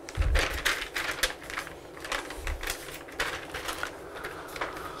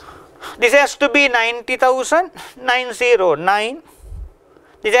 This has to be 90,000, 909.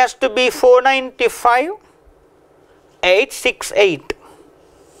 This has to be 495, 868.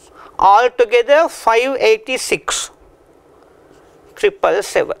 Altogether 586,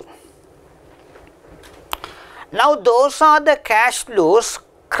 777. Now those are the cash flows.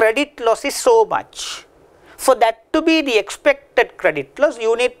 Credit loss is so much. For that to be the expected credit loss,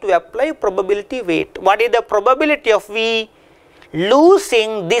 you need to apply probability weight. What is the probability of we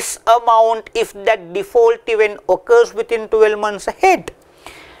losing this amount if that default event occurs within 12 months ahead?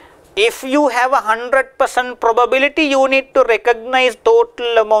 If you have 100% probability, you need to recognize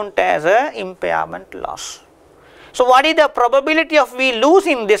total amount as a impairment loss. So what is the probability of we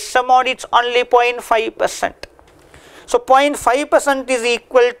losing this amount? It's only 0.5%. So 0.5% is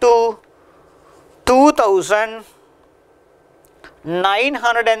equal to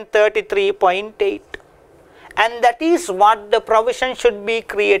 2,933.8. And that is what the provision should be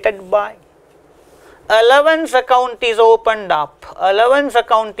created by. Allowance account is opened up. Allowance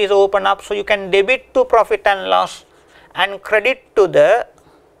account is opened up, so you can debit to profit and loss and credit to the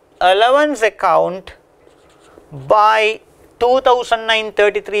allowance account by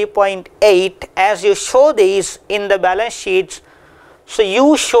 2,933.8 as you show these in the balance sheets. So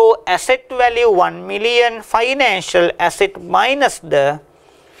you show asset value 1 million, financial asset minus the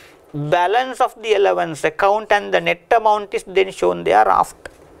balance of the allowance account, and the net amount is then shown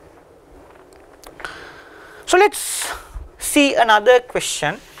thereafter. So let us see another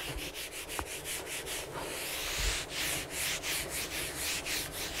question.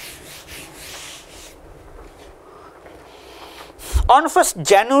 On 1st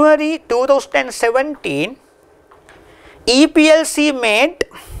January 2017, EPLC made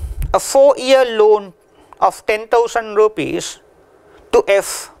a 4-year loan of 10,000 rupees to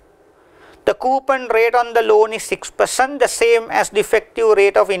F. The coupon rate on the loan is 6%, the same as the effective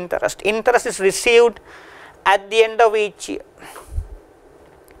rate of interest. Interest is received at the end of each year.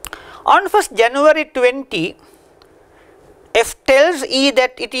 On 1st January 20, F tells E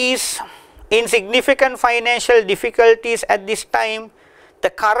that it is in significant financial difficulties at this time. The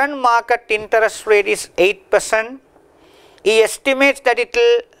current market interest rate is 8%. E estimates that it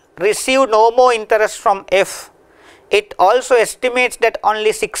will receive no more interest from F. It also estimates that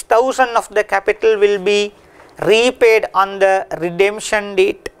only 6,000 of the capital will be repaid on the redemption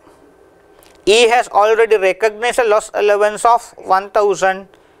date. E has already recognized a loss allowance of 1,000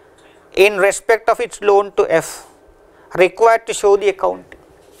 in respect of its loan to F, required to show the account.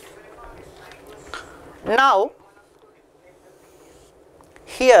 Now,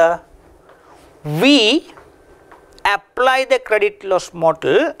 here we apply the credit loss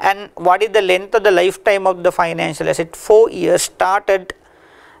model, and what is the length of the lifetime of the financial asset? 4 years started.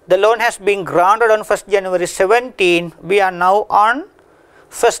 The loan has been granted on 1st January 17. We are now on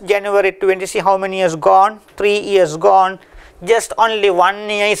 1st January 20. See how many years gone? 3 years gone. Just only 1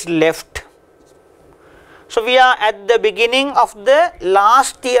 year is left. So we are at the beginning of the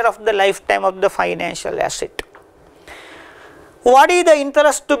last year of the lifetime of the financial asset. What is the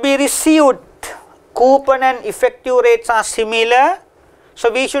interest to be received? Coupon and effective rates are similar.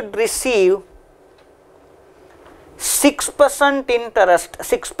 So we should receive 6% interest.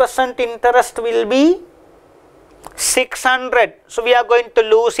 6% interest will be 600. So we are going to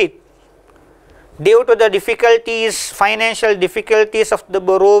lose it due to the difficulties, financial difficulties of the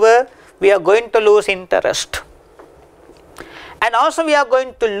borrower. We are going to lose interest, and also we are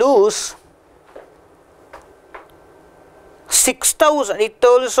going to lose 6,000. It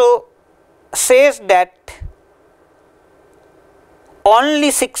also says that only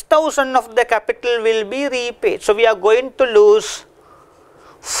 6,000 of the capital will be repaid. So we are going to lose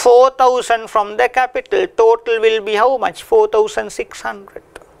 4,000 from the capital. Total will be how much? 4,600.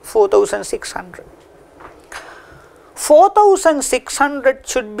 4,600. 4,600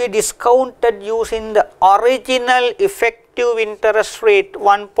 should be discounted using the original effective interest rate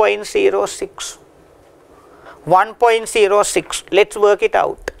 1.06. 1.06. Let's work it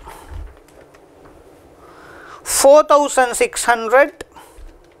out. 4,600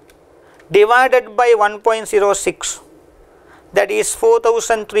 divided by 1.06, that is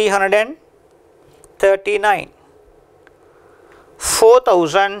 4,339.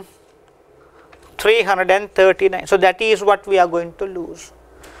 4,339. So that is what we are going to lose.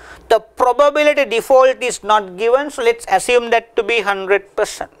 The probability default is not given, so let's assume that to be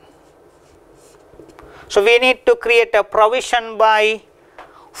 100%. So we need to create a provision by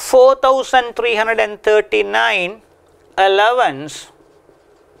 4,339 allowance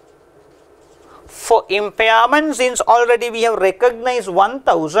for impairment, since already we have recognized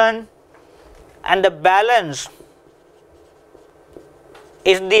 1,000 and the balance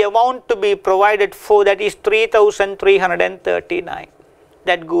is the amount to be provided for, that is 3,339.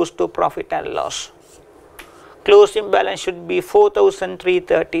 That goes to profit and loss. Closing balance should be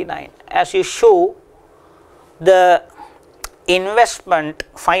 4,339. As you show, the investment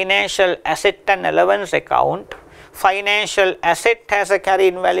financial asset and allowance account, financial asset has a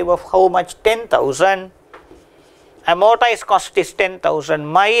carrying value of how much? 10,000. Amortized cost is 10,000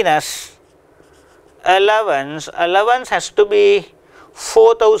 minus allowance. Allowance has to be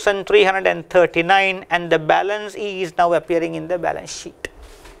 4,339, and the balance is now appearing in the balance sheet.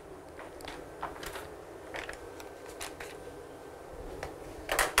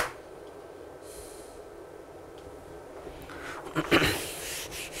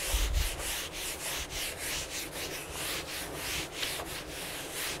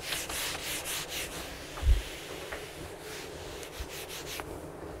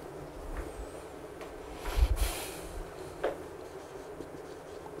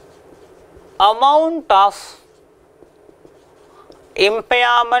 Amount of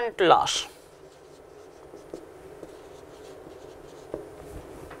impairment loss.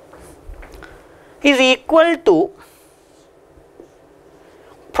 Is equal to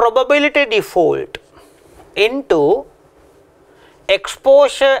probability default into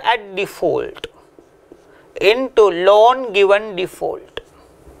exposure at default into loan given default,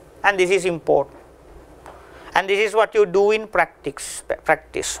 and this is important, and this is what you do in practice.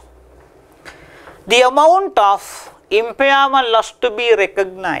 The amount of impairment loss to be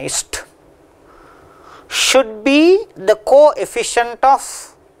recognized should be the coefficient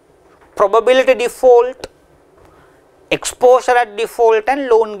of probability default, exposure at default, and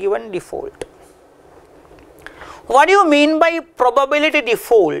loan given default. What do you mean by probability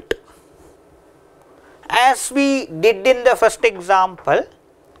default? As we did in the first example,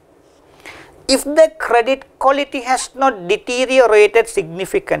 if the credit quality has not deteriorated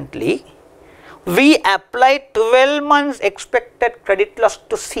significantly, we apply 12 months expected credit loss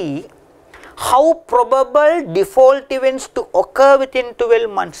to see how probable default events to occur within 12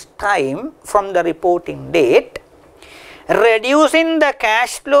 months time from the reporting date, reducing the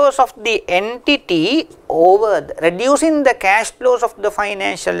cash flows of the entity over reducing the cash flows of the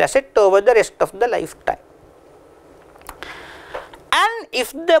financial asset over the rest of the lifetime. And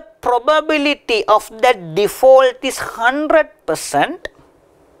if the probability of that default is 100%,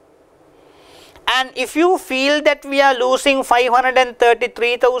 and if you feel that we are losing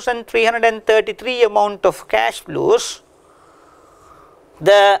 533,333 amount of cash flows,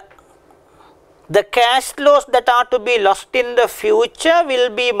 the the cash flows that are to be lost in the future will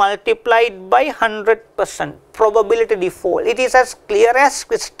be multiplied by 100% probability default. It is as clear as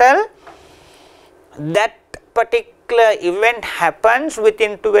crystal that particular event happens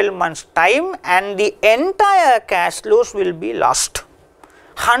within 12 months time and the entire cash flows will be lost.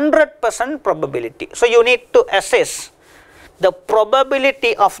 100% probability. So, you need to assess the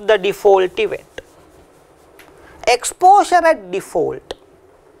probability of the default event. Exposure at default.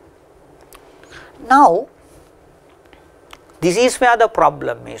 Now, this is where the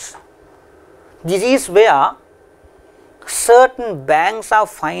problem is. This is where certain banks are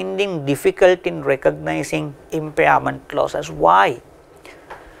finding difficult in recognizing impairment losses. Why?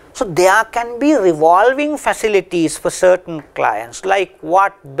 So, there can be revolving facilities for certain clients, like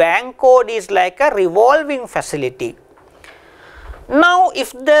what bank code is like a revolving facility. Now,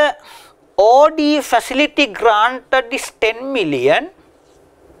 if the OD facility granted is 10 million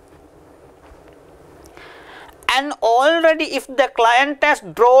and already if the client has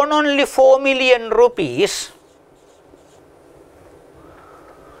drawn only 4 million rupees,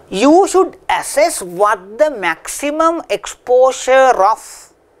 you should assess what the maximum exposure of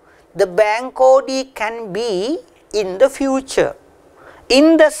the bank OD can be in the future.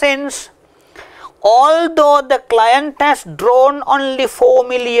 In the sense, although the client has drawn only 4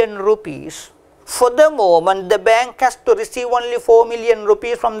 million rupees, for the moment the bank has to receive only 4 million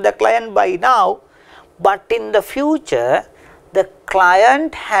rupees from the client by now, but in the future the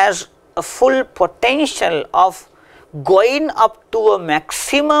client has a full potential of going up to a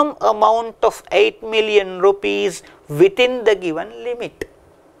maximum amount of 8 million rupees within the given limit.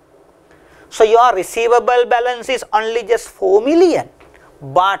 So, your receivable balance is only just 4 million,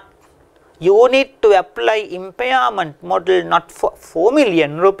 but you need to apply impairment model not for 4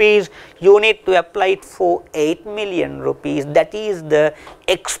 million rupees, you need to apply it for 8 million rupees. That is the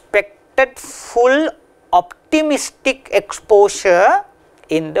expected full optimistic exposure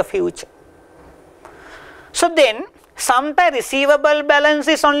in the future. So, then sometimes receivable balance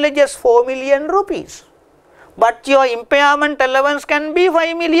is only just 4 million rupees, but your impairment allowance can be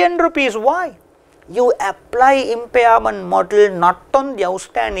 5 million rupees. Why? You apply impairment model not on the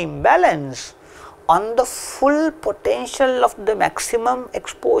outstanding balance, on the full potential of the maximum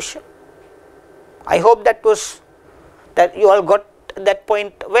exposure. I hope that you all got that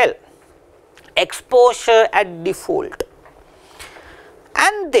point well. Exposure at default.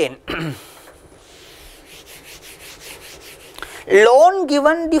 And then loan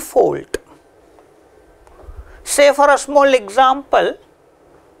given default. Say for a small example,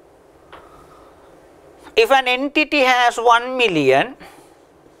 if an entity has 1 million,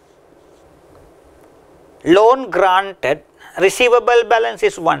 loan granted, receivable balance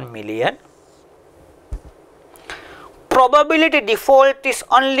is 1 million, probability default is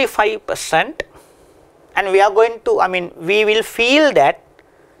only 5%, and we are going to, we will feel that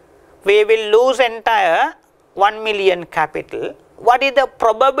we will lose entire 1 million capital. What is the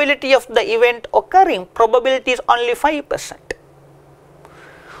probability of the event occurring? Probability is only 5%.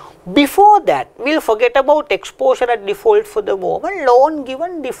 Before that, we will forget about exposure at default for the moment, loan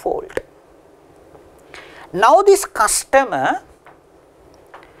given default. Now, this customer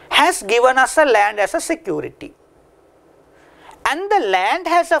has given us a land as a security, and the land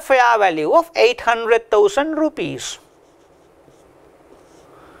has a fair value of 800,000 rupees.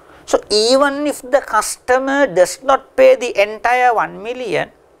 So, even if the customer does not pay the entire 1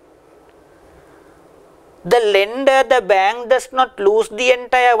 million, the lender, the bank does not lose the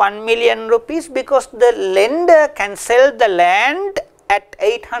entire 1 million rupees, because the lender can sell the land at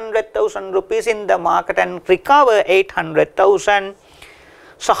 800,000 rupees in the market and recover 800,000.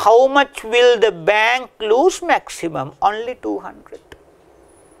 So, how much will the bank lose maximum? Only 200.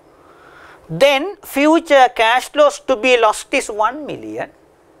 Then future cash flows to be lost is 1 million,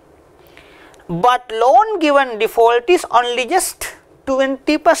 but loan given default is only just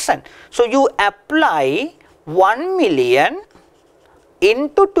 20%. So, you apply 1 million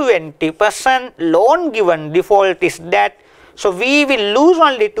into 20%, loan given default is that. So, we will lose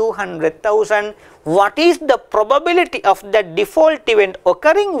only 200,000. What is the probability of that default event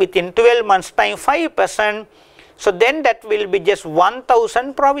occurring within 12 months time? 5%. So, then that will be just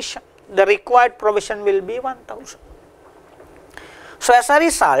 1,000 provision. The required provision will be 1,000. So, as a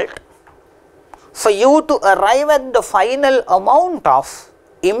result, for you to arrive at the final amount of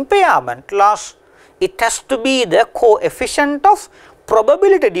impairment loss, it has to be the coefficient of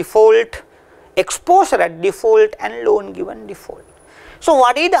probability default, exposure at default, and loan given default. So,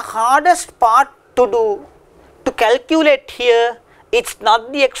 what is the hardest part to do, to calculate here? It is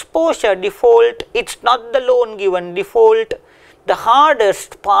not the exposure default, it is not the loan given default. the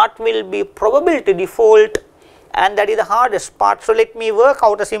hardest part will be probability default, and that is the hardest part. So, let me work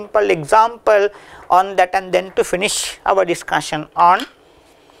out a simple example on that and then to finish our discussion on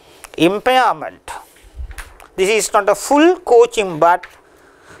impairment. This is not a full coaching, but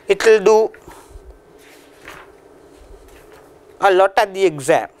it will do a lot at the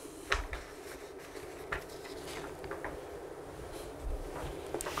exam.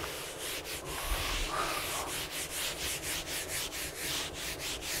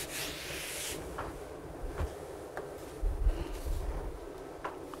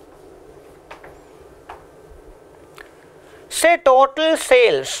 Say total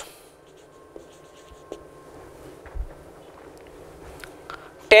sales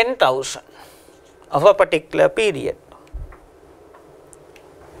 10,000 of a particular period.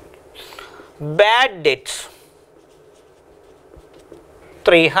 Bad debts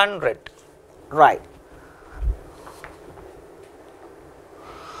 300, right.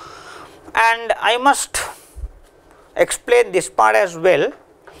 And I must explain this part as well.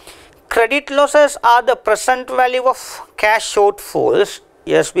 Credit losses are the present value of cash shortfalls.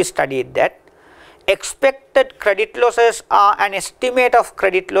 Yes, we studied that. Expected credit losses are an estimate of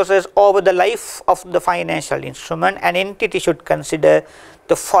credit losses over the life of the financial instrument. An entity should consider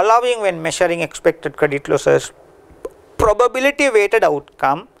the following when measuring expected credit losses: probability weighted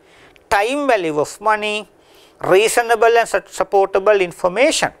outcome, time value of money, reasonable and supportable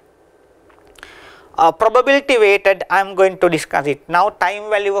information. Probability weighted, I am going to discuss it now. Time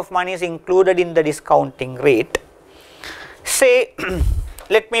value of money is included in the discounting rate. Say,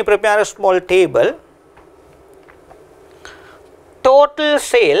 let me prepare a small table. Total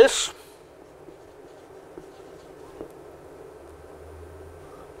sales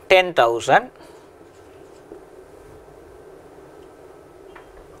 10,000,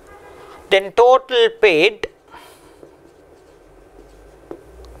 then total paid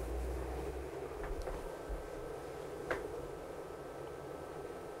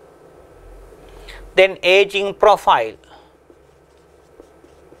then aging profile,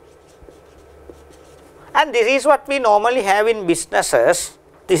 and this is what we normally have in businesses.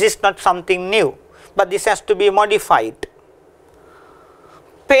 This is not something new, but this has to be modified.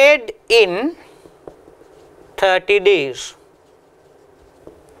 Paid in 30 days,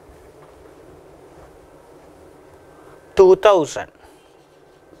 2,000,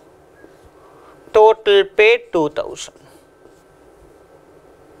 total paid 2,000.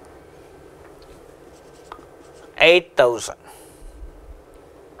 8,000.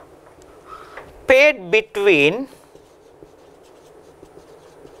 Paid between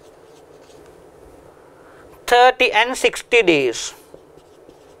 30 and 60 days.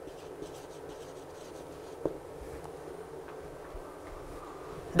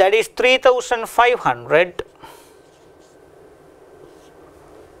 That is 3,500.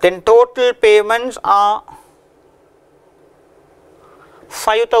 Then total payments are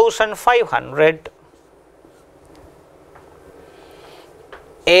 5,500.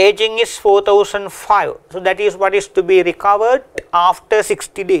 Aging is 4,005. So, that is what is to be recovered after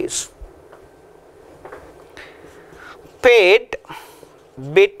 60 days. Paid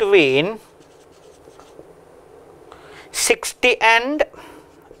between 60 and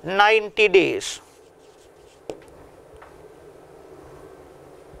 90 days.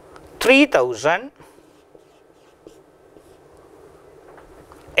 3,000,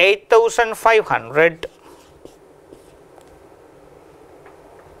 8,500,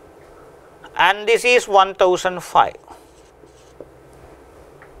 and this is 1,005.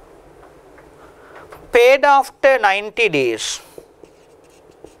 Paid after 90 days.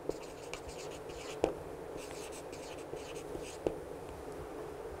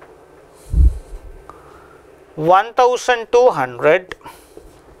 $1,200,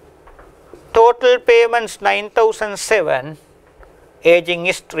 total payments 9,007, aging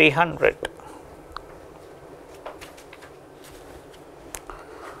is 300.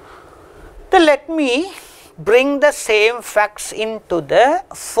 Then let me bring the same facts into the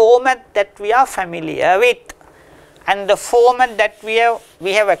format that we are familiar with, and the format that we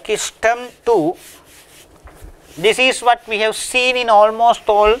have accustomed to. This is what we have seen in almost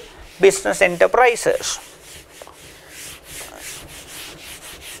all business enterprises.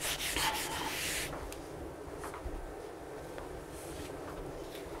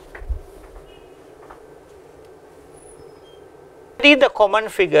 This is the common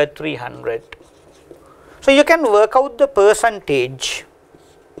figure 300. So, you can work out the percentage.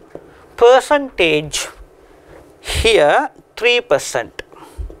 Percentage here 3%,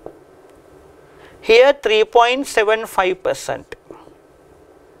 here 3.75%,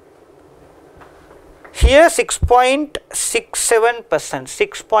 here 6.67%,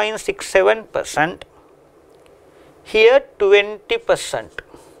 6.67%, here 20%,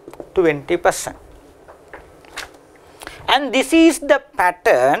 20%. And this is the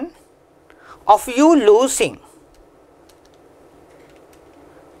pattern of you losing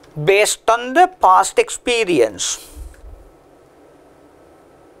based on the past experience.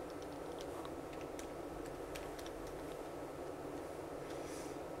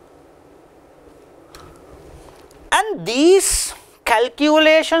 And these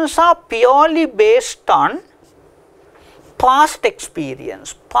calculations are purely based on past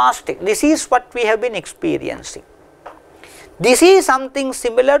experience, this is what we have been experiencing. This is something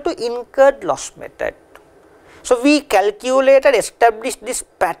similar to incurred loss method. So, we calculated, established this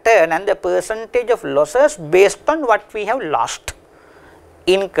pattern and the percentage of losses based on what we have lost,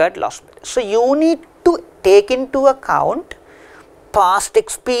 incurred loss method. So, you need to take into account past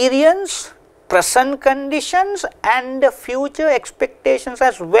experience, present conditions and the future expectations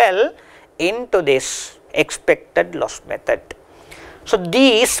as well into this expected loss method. So,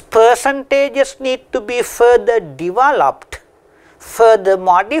 these percentages need to be further developed, further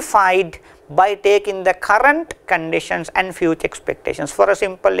modified by taking the current conditions and future expectations. For a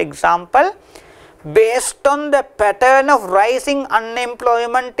simple example, based on the pattern of rising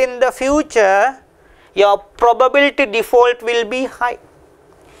unemployment in the future, your probability default will be high.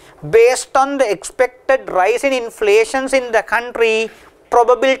 Based on the expected rise in inflations in the country,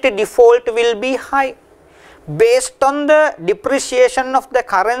 probability default will be high. Based on the depreciation of the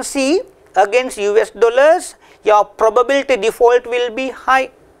currency against US dollars, your probability default will be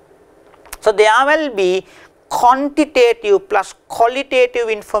high. So, there will be quantitative plus qualitative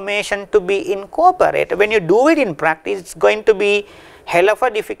information to be incorporated. When you do it in practice, it is going to be hell of a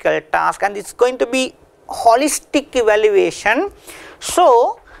difficult task and it is going to be holistic evaluation.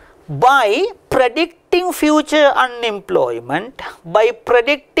 So, by predicting future unemployment, by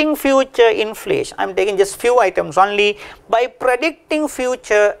predicting future inflation, I am taking just few items only, by predicting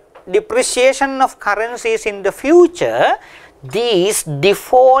future depreciation of currencies in the future, these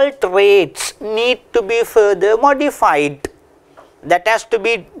default rates need to be further modified. That has to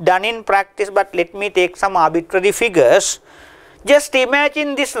be done in practice, but let me take some arbitrary figures. Just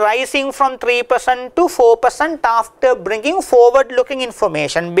imagine this rising from 3% to 4% after bringing forward looking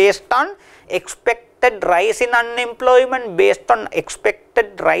information based on expected rise in unemployment, based on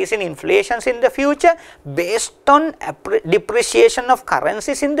expected rise in inflations in the future, based on depreciation of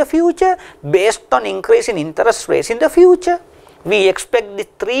currencies in the future, based on increase in interest rates in the future. We expect the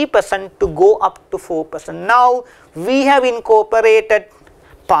 3% to go up to 4%. Now, we have incorporated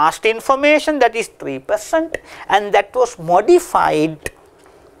past information, that is 3%, and that was modified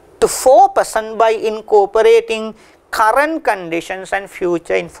to 4% by incorporating current conditions and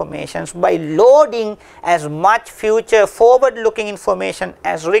future informations, by loading as much future forward looking information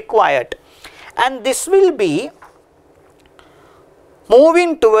as required. And this will be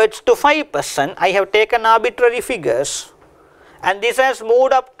moving towards to 5%. I have taken arbitrary figures, and this has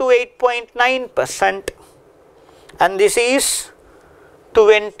moved up to 8.9%, and this is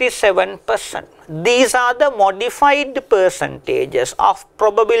 27%. These are the modified percentages of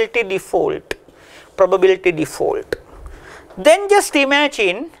probability default. Then just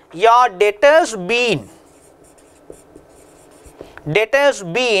imagine your debtors being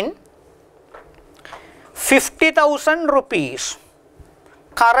 50,000 rupees,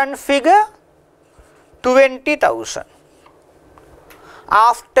 current figure 20,000.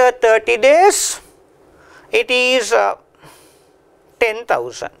 After 30 days, it is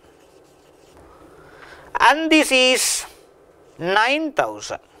 10,000, and this is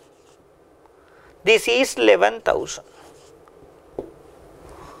 9,000, this is 11,000.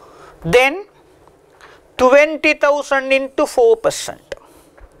 Then 20,000 into 4%,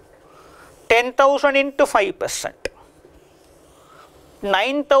 10,000 into 5%,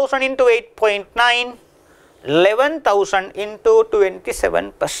 9,000 into 8.9, 11,000 into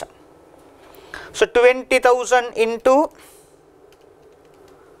 27%. So, 20,000 into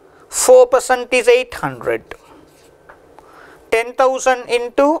 4% is 800, 10,000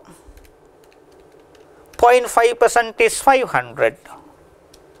 into 0.5% is 500,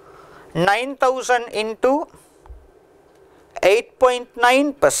 9,000 into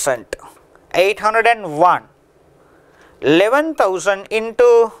 8.9%, 801, 11,000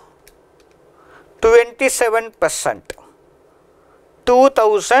 into 27%,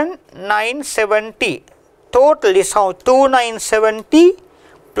 2,970. Total is how? 2,970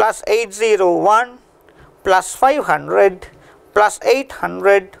 plus 801 plus 500 plus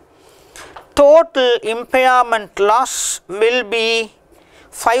 800. Total impairment loss will be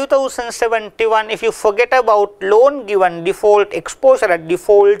 5071, if you forget about loan given default, exposure at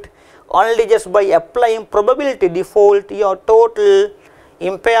default, only just by applying probability default, your total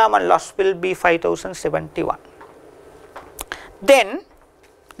impairment loss will be 5071. Then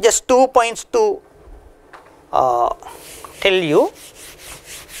just 2 points to tell you.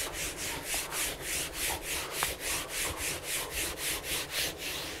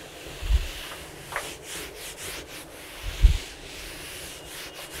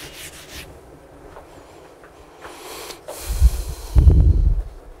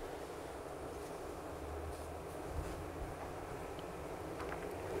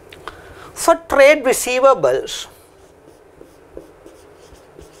 For trade receivables,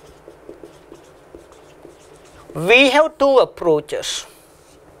 we have two approaches: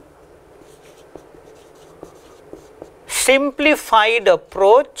 simplified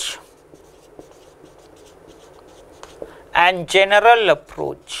approach and general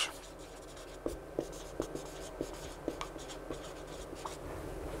approach.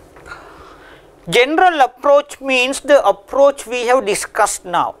 General approach means the approach we have discussed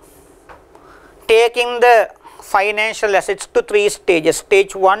now, taking the financial assets to 3 stages,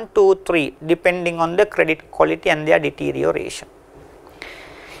 stage 1, 2, 3, depending on the credit quality and their deterioration.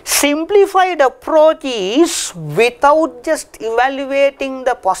 Simplified approach is without just evaluating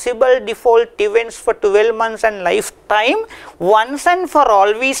the possible default events for 12 months and lifetime. Once and for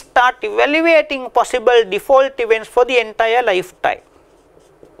all, we start evaluating possible default events for the entire lifetime.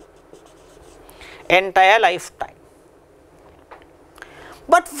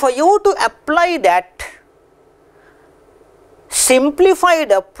 But for you to apply that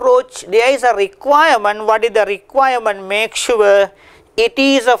simplified approach, there is a requirement. What is the requirement? Make sure it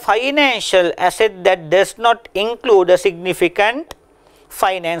is a financial asset that does not include a significant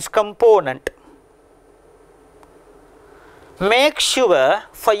finance component. Make sure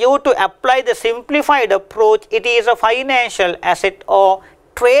for you to apply the simplified approach, it is a financial asset or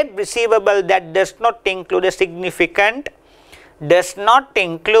trade receivable that does not include a significant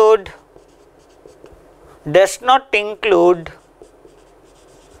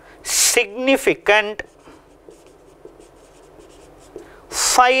significant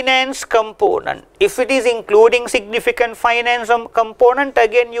finance component. If it is including significant finance component,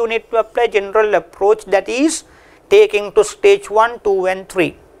 again you need to apply general approach, that is taking to stage 1, 2 and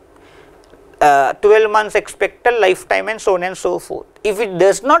 3. 12 months expected lifetime and so on and so forth. If it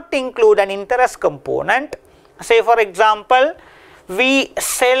does not include an interest component, say for example, we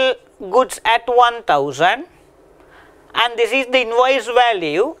sell goods at 1000 and this is the invoice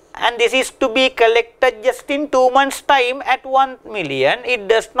value and this is to be collected just in 2 months time at 1 million, it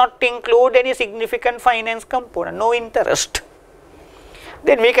does not include any significant finance component, no interest.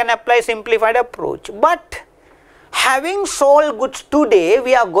 Then we can apply simplified approach. But having sold goods today,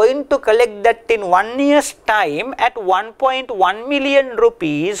 we are going to collect that in 1 year's time at 1.1 million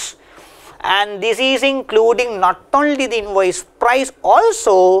rupees, and this is including not only the invoice price,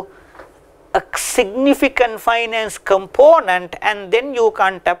 also a significant finance component, and then you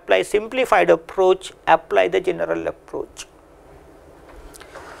can't apply simplified approach, apply the general approach.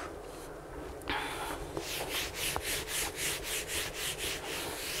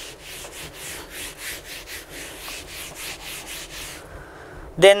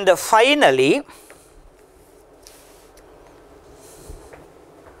 Then finally,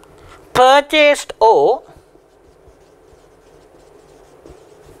 purchased or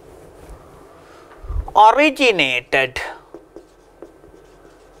originated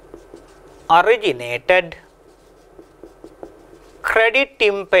credit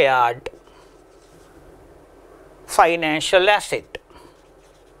impaired financial asset.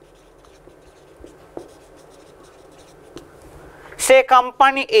 Say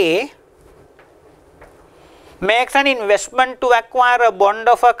company A makes an investment to acquire a bond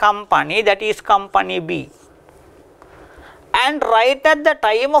of a company, that is company B, and right at the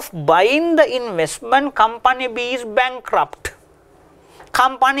time of buying the investment, company B is bankrupt.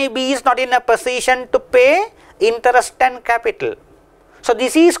 Company B is not in a position to pay interest and capital. So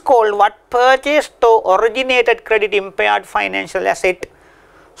this is called what? Purchased or originated credit impaired financial asset.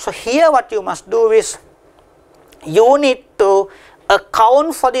 So here what you must do is, you need to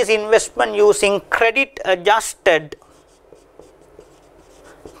account for this investment using credit adjusted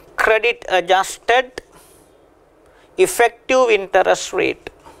effective interest rate.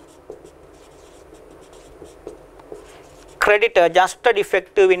 Credit adjusted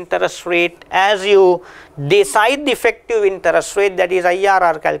effective interest rate. As you decide the effective interest rate, that is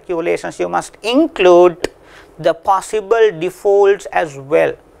IRR calculations, you must include the possible defaults as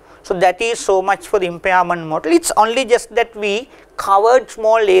well. So, that is so much for the impairment model. It is only just that we covered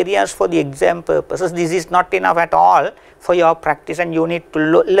small areas for the exam purposes. This is not enough at all for your practice, and you need to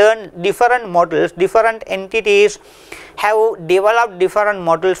learn different models. Different entities have developed different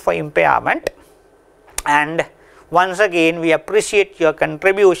models for impairment, and once again we appreciate your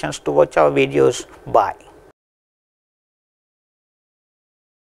contributions to watch our videos. Bye.